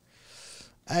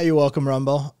 You're welcome,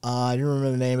 Rumble. I don't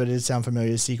remember the name, but it did sound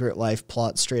familiar. Secret Life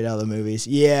plot straight out of the movies.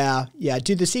 Yeah.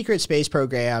 Dude, the secret space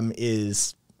program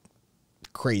is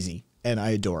crazy, and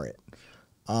I adore it.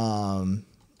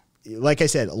 Like I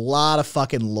said, a lot of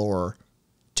fucking lore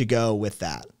to go with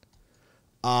that.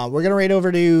 We're gonna raid over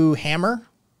to Hammer.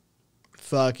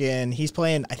 Fucking, he's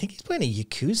playing. I think he's playing a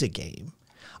Yakuza game.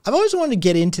 I've always wanted to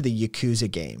get into the Yakuza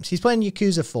games. He's playing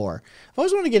Yakuza 4. I've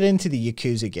always wanted to get into the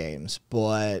Yakuza games,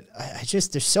 but I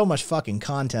just, there's so much fucking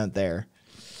content there.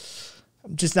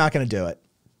 I'm just not gonna do it.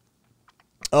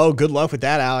 Oh, good luck with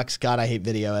that, Alex. God, I hate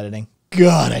video editing.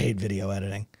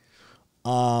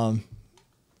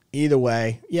 Either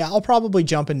way, yeah, I'll probably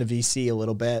jump into VC a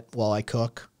little bit while I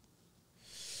cook.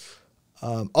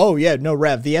 Oh yeah, no,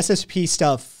 Rev, the SSP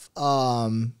stuff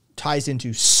ties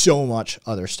into so much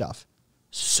other stuff.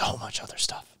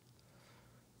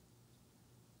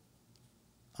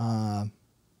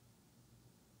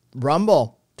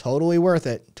 Rumble, totally worth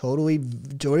it. Totally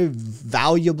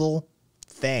valuable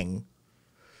thing.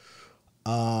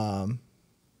 Well,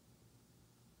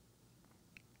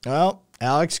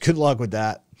 Alex, good luck with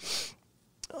that.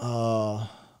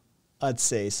 Let's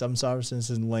see. Some services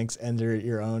and links enter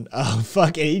your own. Oh,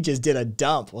 fuck it. He just did a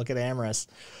dump. Look at Amorous.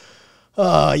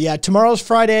 Yeah, tomorrow's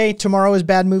Friday. Tomorrow is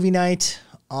Bad Movie Night.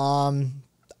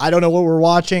 I don't know what we're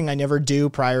watching. I never do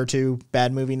prior to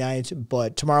Bad Movie Night,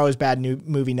 but tomorrow is Bad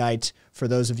Movie Night for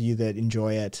those of you that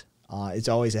enjoy it. It's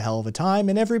always a hell of a time,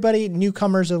 and everybody,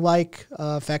 newcomers alike,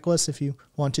 Feckless, if you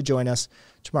want to join us,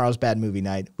 tomorrow's Bad Movie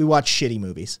Night. We watch shitty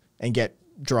movies and get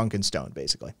drunk and stoned,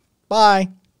 basically. Bye.